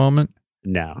sex at the moment?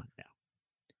 No.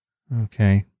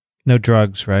 Okay. No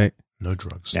drugs, right? No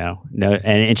drugs. No.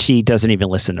 And she doesn't even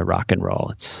listen to rock and roll.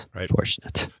 It's right.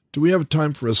 Fortunate. Do we have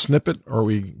time for a snippet, or are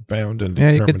we bound and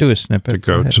determined? Yeah, you could do a snippet. To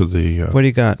go to the what do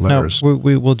you got? Letters? No,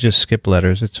 we'll just skip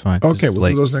letters. It's fine. Okay, we'll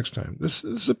do those next time.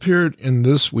 This appeared in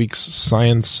this week's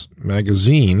Science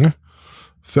magazine,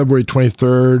 February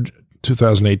 23rd,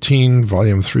 2018,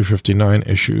 volume 359,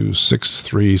 issue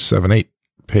 6378,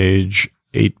 page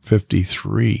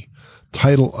 853.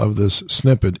 Title of this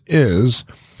snippet is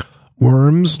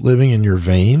Worms Living in Your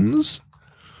Veins?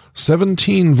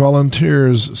 17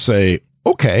 volunteers say,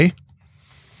 okay.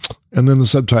 And then the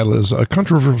subtitle is, a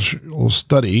controversial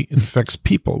study infects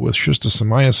people with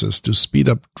schistosomiasis to speed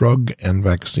up drug and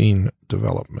vaccine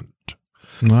development.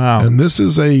 Wow. And this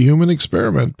is a human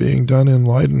experiment being done in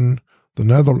Leiden, the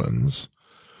Netherlands,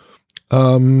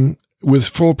 with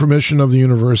full permission of the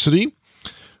university.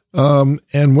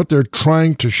 And what they're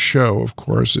trying to show, of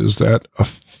course, is that a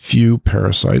few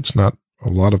parasites, not a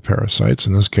lot of parasites,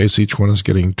 in this case, each one is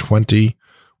getting 20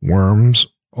 worms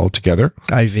altogether.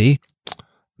 IV?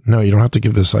 No, you don't have to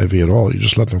give this IV at all. You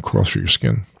just let them crawl through your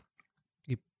skin.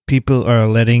 People are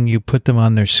letting you put them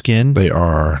on their skin? They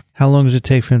are. How long does it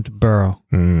take for them to burrow?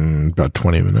 About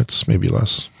 20 minutes, maybe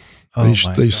less. Oh,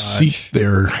 they seat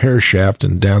their hair shaft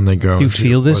and down they go. Do you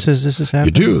feel this as this is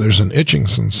happening? You do. There's an itching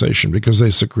sensation because they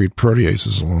secrete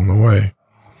proteases along the way.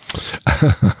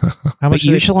 But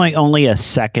usually only a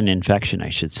second infection, I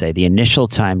should say. The initial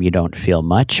time you don't feel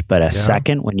much, but a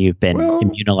second when you've been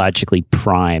immunologically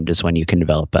primed is when you can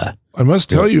develop a... I must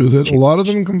tell you that a lot of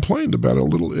them complained about a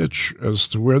little itch as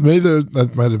to where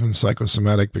that might have been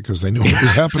psychosomatic because they knew what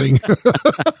was happening.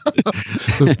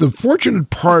 The fortunate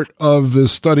part of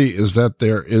this study is that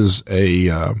there is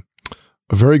a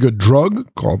very good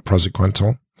drug called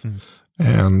praziquantel,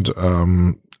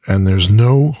 and there's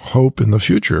no hope in the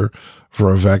future for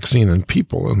a vaccine in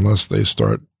people unless they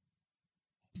start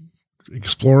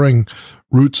exploring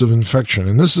routes of infection.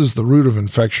 And this is the route of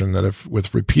infection that if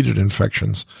with repeated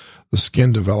infections, the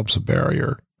skin develops a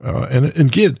barrier. And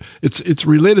again, it's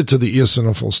related to the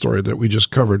eosinophil story that we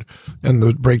just covered and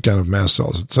the breakdown of mast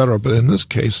cells, et cetera. But in this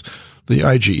case, the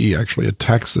IgE actually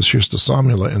attacks the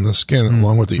schistosomula in the skin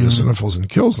along with the eosinophils and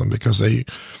kills them because the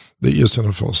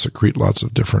eosinophils secrete lots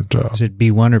of different... is it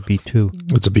B1 or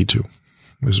B2? It's a B2.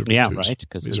 These are B2s. right.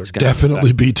 Because these are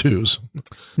definitely B2s.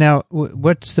 Now,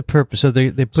 what's the purpose? So they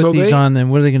put these on,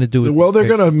 and what are they going to do with Well, they're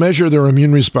going to measure their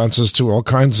immune responses to all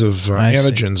kinds of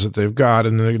antigens that they've got,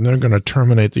 and they're going to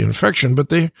terminate the infection. But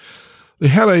they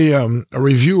had a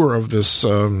reviewer of this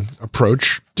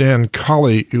approach, Dan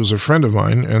Colley. He was a friend of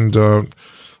mine and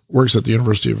works at the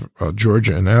University of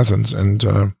Georgia in Athens. And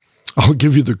I'll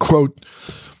give you the quote.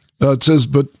 It says,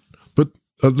 but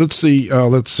let's see.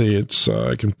 It's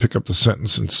I can pick up the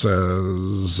sentence and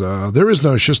says there is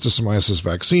no schistosomiasis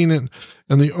vaccine and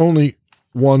the only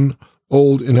one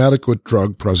old inadequate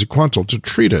drug, praziquantel, to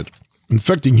treat it.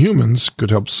 Infecting humans could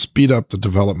help speed up the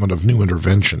development of new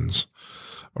interventions.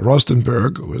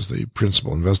 Rostenberg, who is the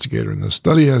principal investigator in this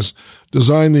study, has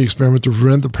designed the experiment to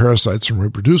prevent the parasites from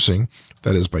reproducing,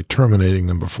 that is, by terminating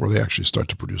them before they actually start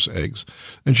to produce eggs.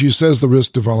 And she says the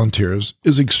risk to volunteers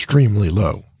is extremely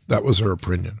low. That was her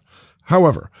opinion.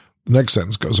 However, the next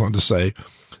sentence goes on to say,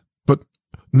 but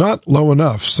not low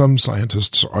enough, some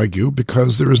scientists argue,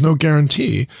 because there is no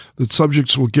guarantee that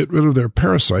subjects will get rid of their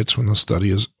parasites when the study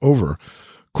is over.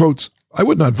 Quotes, I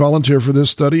would not volunteer for this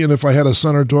study, and if I had a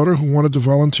son or daughter who wanted to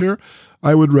volunteer,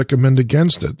 I would recommend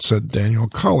against it, said Daniel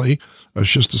Colley, a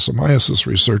schistosomiasis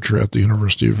researcher at the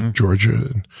University of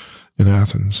Georgia in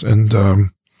Athens. And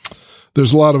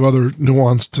there's a lot of other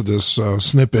nuance to this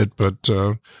snippet, but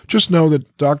just know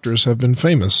that doctors have been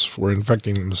famous for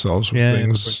infecting themselves with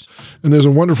things. And there's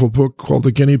a wonderful book called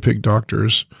The Guinea Pig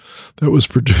Doctors that was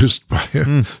produced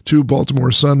by two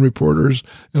Baltimore Sun reporters.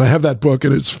 And I have that book,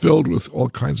 and it's filled with all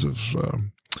kinds of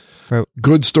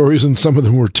good stories, and some of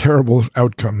them were terrible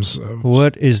outcomes.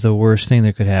 What is the worst thing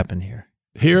that could happen here?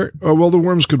 Here, well, the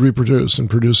worms could reproduce and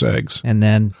produce eggs. And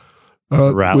then...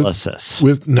 paralysis.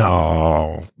 With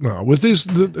these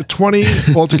 20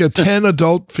 altogether 10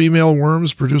 adult female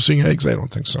worms producing eggs, I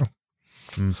don't think so.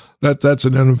 That's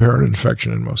an apparent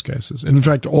infection in most cases. In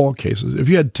fact, all cases. If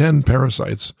you had 10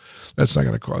 parasites, that's not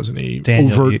going to cause any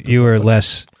overt. You were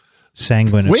less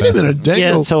sanguine. Wait a minute,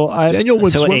 Daniel. Daniel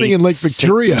went swimming in Lake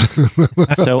Victoria.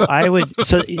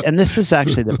 And this is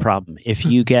actually the problem. If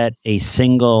you get a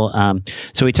single,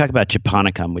 so we talk about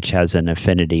japonicum, which has an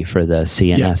affinity for the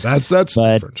CNS. Yeah, that's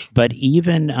different. But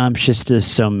even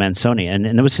schistosome mansoni,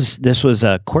 and this was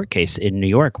a court case in New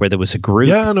York where there was a group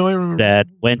that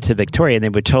went to Victoria, and they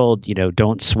were told,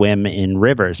 don't swim in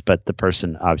rivers, but the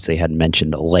person obviously had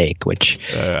mentioned a lake,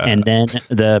 and then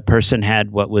the person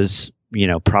had what was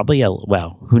probably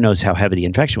who knows how heavy the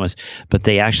infection was, but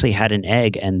they actually had an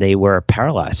egg and they were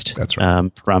paralyzed. That's right.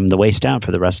 From the waist down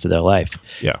for the rest of their life.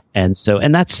 Yeah. And so,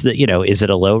 and that's is it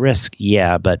a low risk?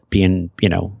 Yeah. But being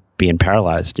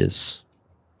paralyzed is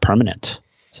permanent.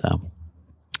 So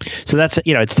that's,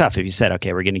 it's tough. If you said,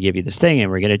 okay, we're going to give you this thing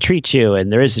and we're going to treat you, and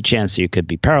there is a chance you could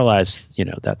be paralyzed,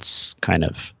 that's kind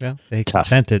of they tough.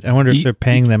 Consented. I wonder if they're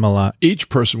paying them a lot. Each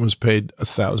person was paid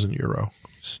 €1,000.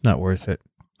 It's not worth it.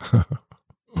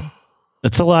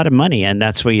 It's a lot of money, and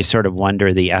that's where you sort of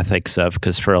wonder the ethics of,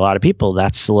 because for a lot of people,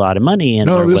 that's a lot of money. And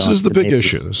this is the big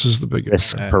issue. This is the big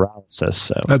issue. Paralysis.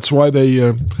 So. That's why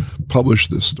they published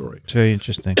this story. It's very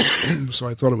interesting. So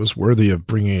I thought it was worthy of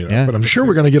bringing it up. But I'm sure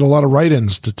we're going to get a lot of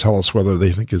write-ins to tell us whether they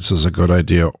think this is a good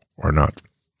idea or not.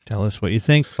 Tell us what you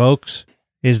think, folks.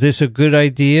 Is this a good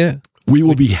idea? We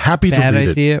will be happy to read it. Bad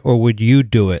idea, or would you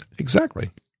do it?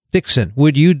 Exactly. Dixon,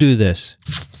 would you do this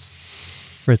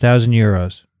for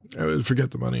 €1,000? I would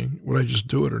forget the money. Would I just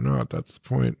do it or not? That's the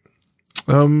point.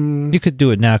 You could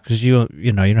do it now because you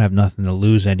don't have nothing to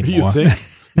lose anymore. You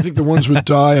think the ones would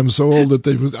die? I'm so old that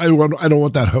I don't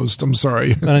want that host. I'm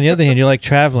sorry. But on the other hand, you like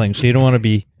traveling, so you don't want to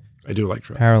be. I do like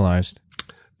traveling. Paralyzed.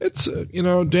 It's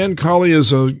Dan Colley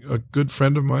is a good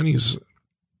friend of mine.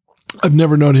 I've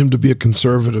never known him to be a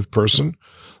conservative person.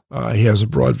 He has a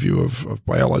broad view of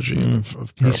biology and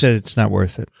of he said it's not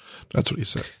worth it. That's what he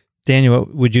said. Daniel,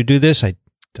 would you do this? I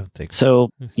don't think so.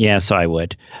 So I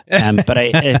would,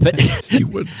 you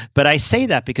would. But I say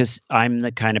that because I'm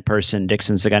the kind of person.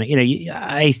 Dickson's the kind of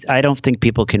I don't think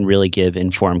people can really give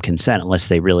informed consent unless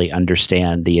they really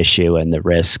understand the issue and the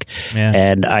risk. Yeah.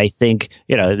 And I think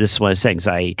this is one of the things.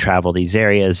 I travel these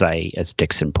areas. As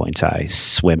Dickson points out, I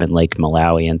swim in Lake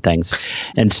Malawi and things,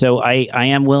 and so I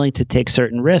am willing to take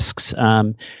certain risks.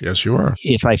 Yes, you are.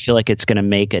 If I feel like it's going to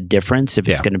make a difference, if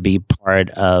it's going to be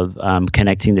part of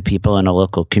connecting the people in a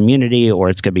local community, or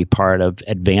it's going to be part of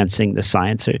advancing the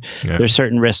science. There's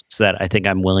certain risks that I think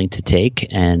I'm willing to take,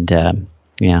 and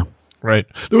Right.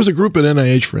 There was a group at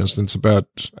NIH, for instance, about,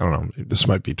 I don't know, this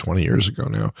might be 20 years ago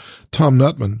now. Tom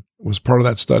Nutman was part of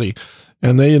that study,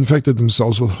 and they infected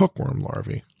themselves with hookworm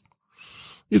larvae.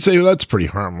 You'd say, well, that's pretty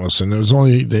harmless. And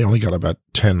they only got about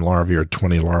 10 larvae or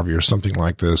 20 larvae or something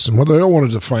like this. And what they all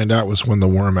wanted to find out was when the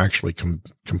worm actually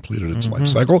completed its life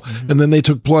cycle. And then they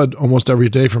took blood almost every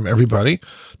day from everybody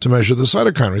to measure the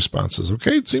cytokine responses.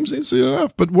 Okay, it seems easy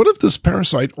enough. But what if this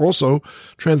parasite also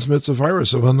transmits a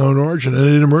virus of unknown origin and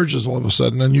it emerges all of a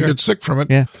sudden and you get sick from it?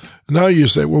 Yeah. And now you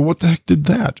say, well, what the heck did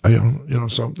that?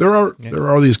 So there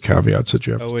are these caveats that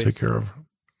you have to take care of.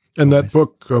 And that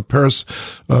book,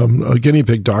 Guinea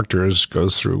Pig Doctors,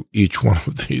 goes through each one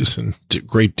of these in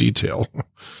great detail.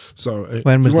 So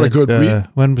when was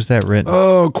that written?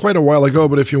 Oh, quite a while ago.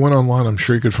 But if you went online, I'm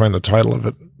sure you could find the title of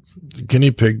it,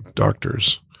 Guinea Pig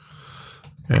Doctors.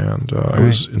 And I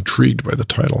was intrigued by the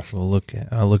title.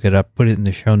 I'll look it up. Put it in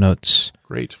the show notes.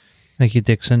 Great. Thank you,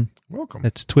 Dickson. Welcome.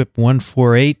 That's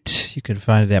TWiP-148. You can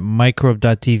find it at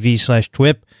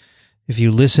microbe.tv/TWiP. If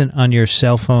you listen on your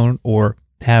cell phone or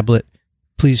tablet,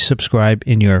 please subscribe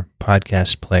in your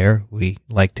podcast player. We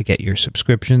like to get your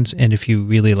subscriptions. And if you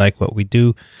really like what we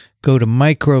do, go to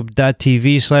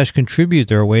microbe.tv/contribute.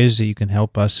 There are ways that you can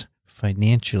help us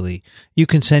financially. You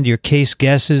can send your case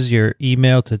guesses, your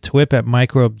email to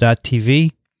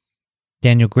twip@microbe.tv.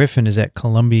 Daniel Griffin is at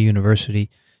Columbia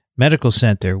University Medical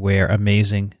Center, where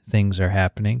amazing things are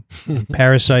happening.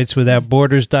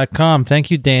 Parasiteswithoutborders.com.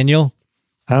 Thank you, Daniel.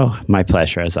 Oh, my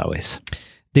pleasure, as always.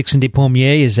 Dickson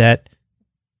Despommier is at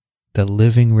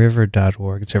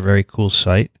thelivingriver.org. It's a very cool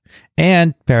site.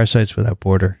 And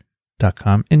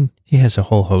parasiteswithoutborder.com. And he has a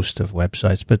whole host of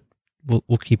websites, but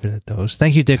we'll keep it at those.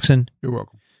 Thank you, Dickson. You're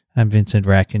welcome. I'm Vincent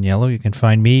Racaniello. You can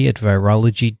find me at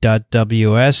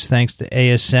virology.ws. Thanks to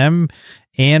ASM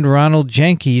and Ronald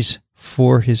Jenkins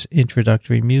for his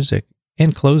introductory music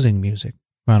and closing music.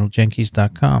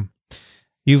 RonaldJenkins.com.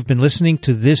 You've been listening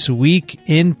to This Week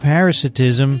in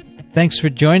Parasitism. Thanks for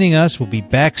joining us. We'll be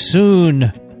back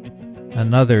soon.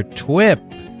 Another TWiP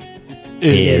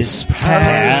is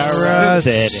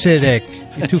parasitic.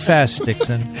 You're too fast,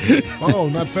 Dickson. Oh,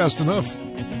 not fast enough.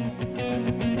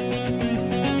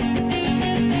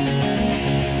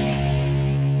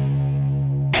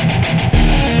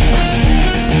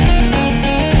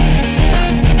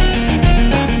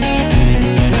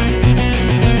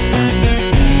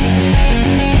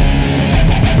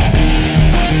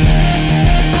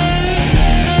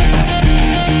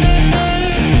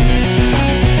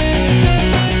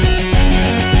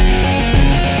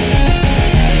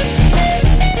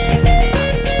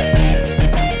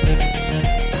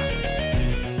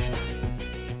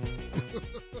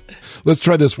 Let's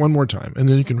try this one more time, and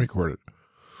then you can record it.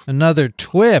 Another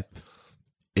TWiP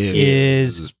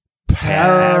is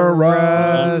parasitic.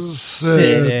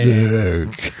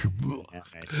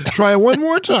 Try it one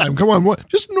more time. Come on.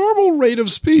 Just normal rate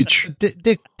of speech.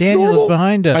 Daniel is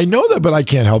behind us. I know that, but I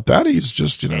can't help that. He's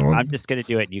just, I'm just going to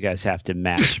do it, and you guys have to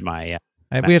match my...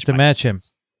 we have to match him.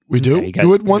 We do? Okay,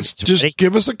 do it once. Just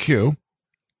give us a cue.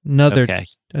 Another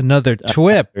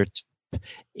TWiP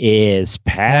is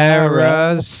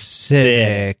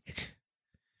parasitic.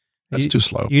 That's too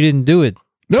slow. You didn't do it.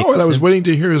 No, and I was waiting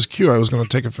to hear his cue. I was going to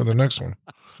take it for the next one.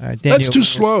 All right, Daniel, that's too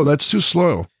slow. That's too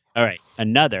slow. All right.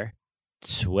 Another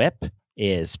TWiP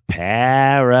is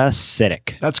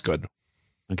parasitic. That's good.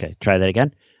 Okay. Try that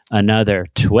again. Another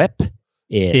TWiP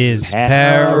is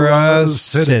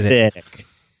parasitic. I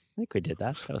think we did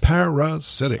that.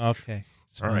 Parasitic. Okay.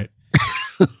 All right.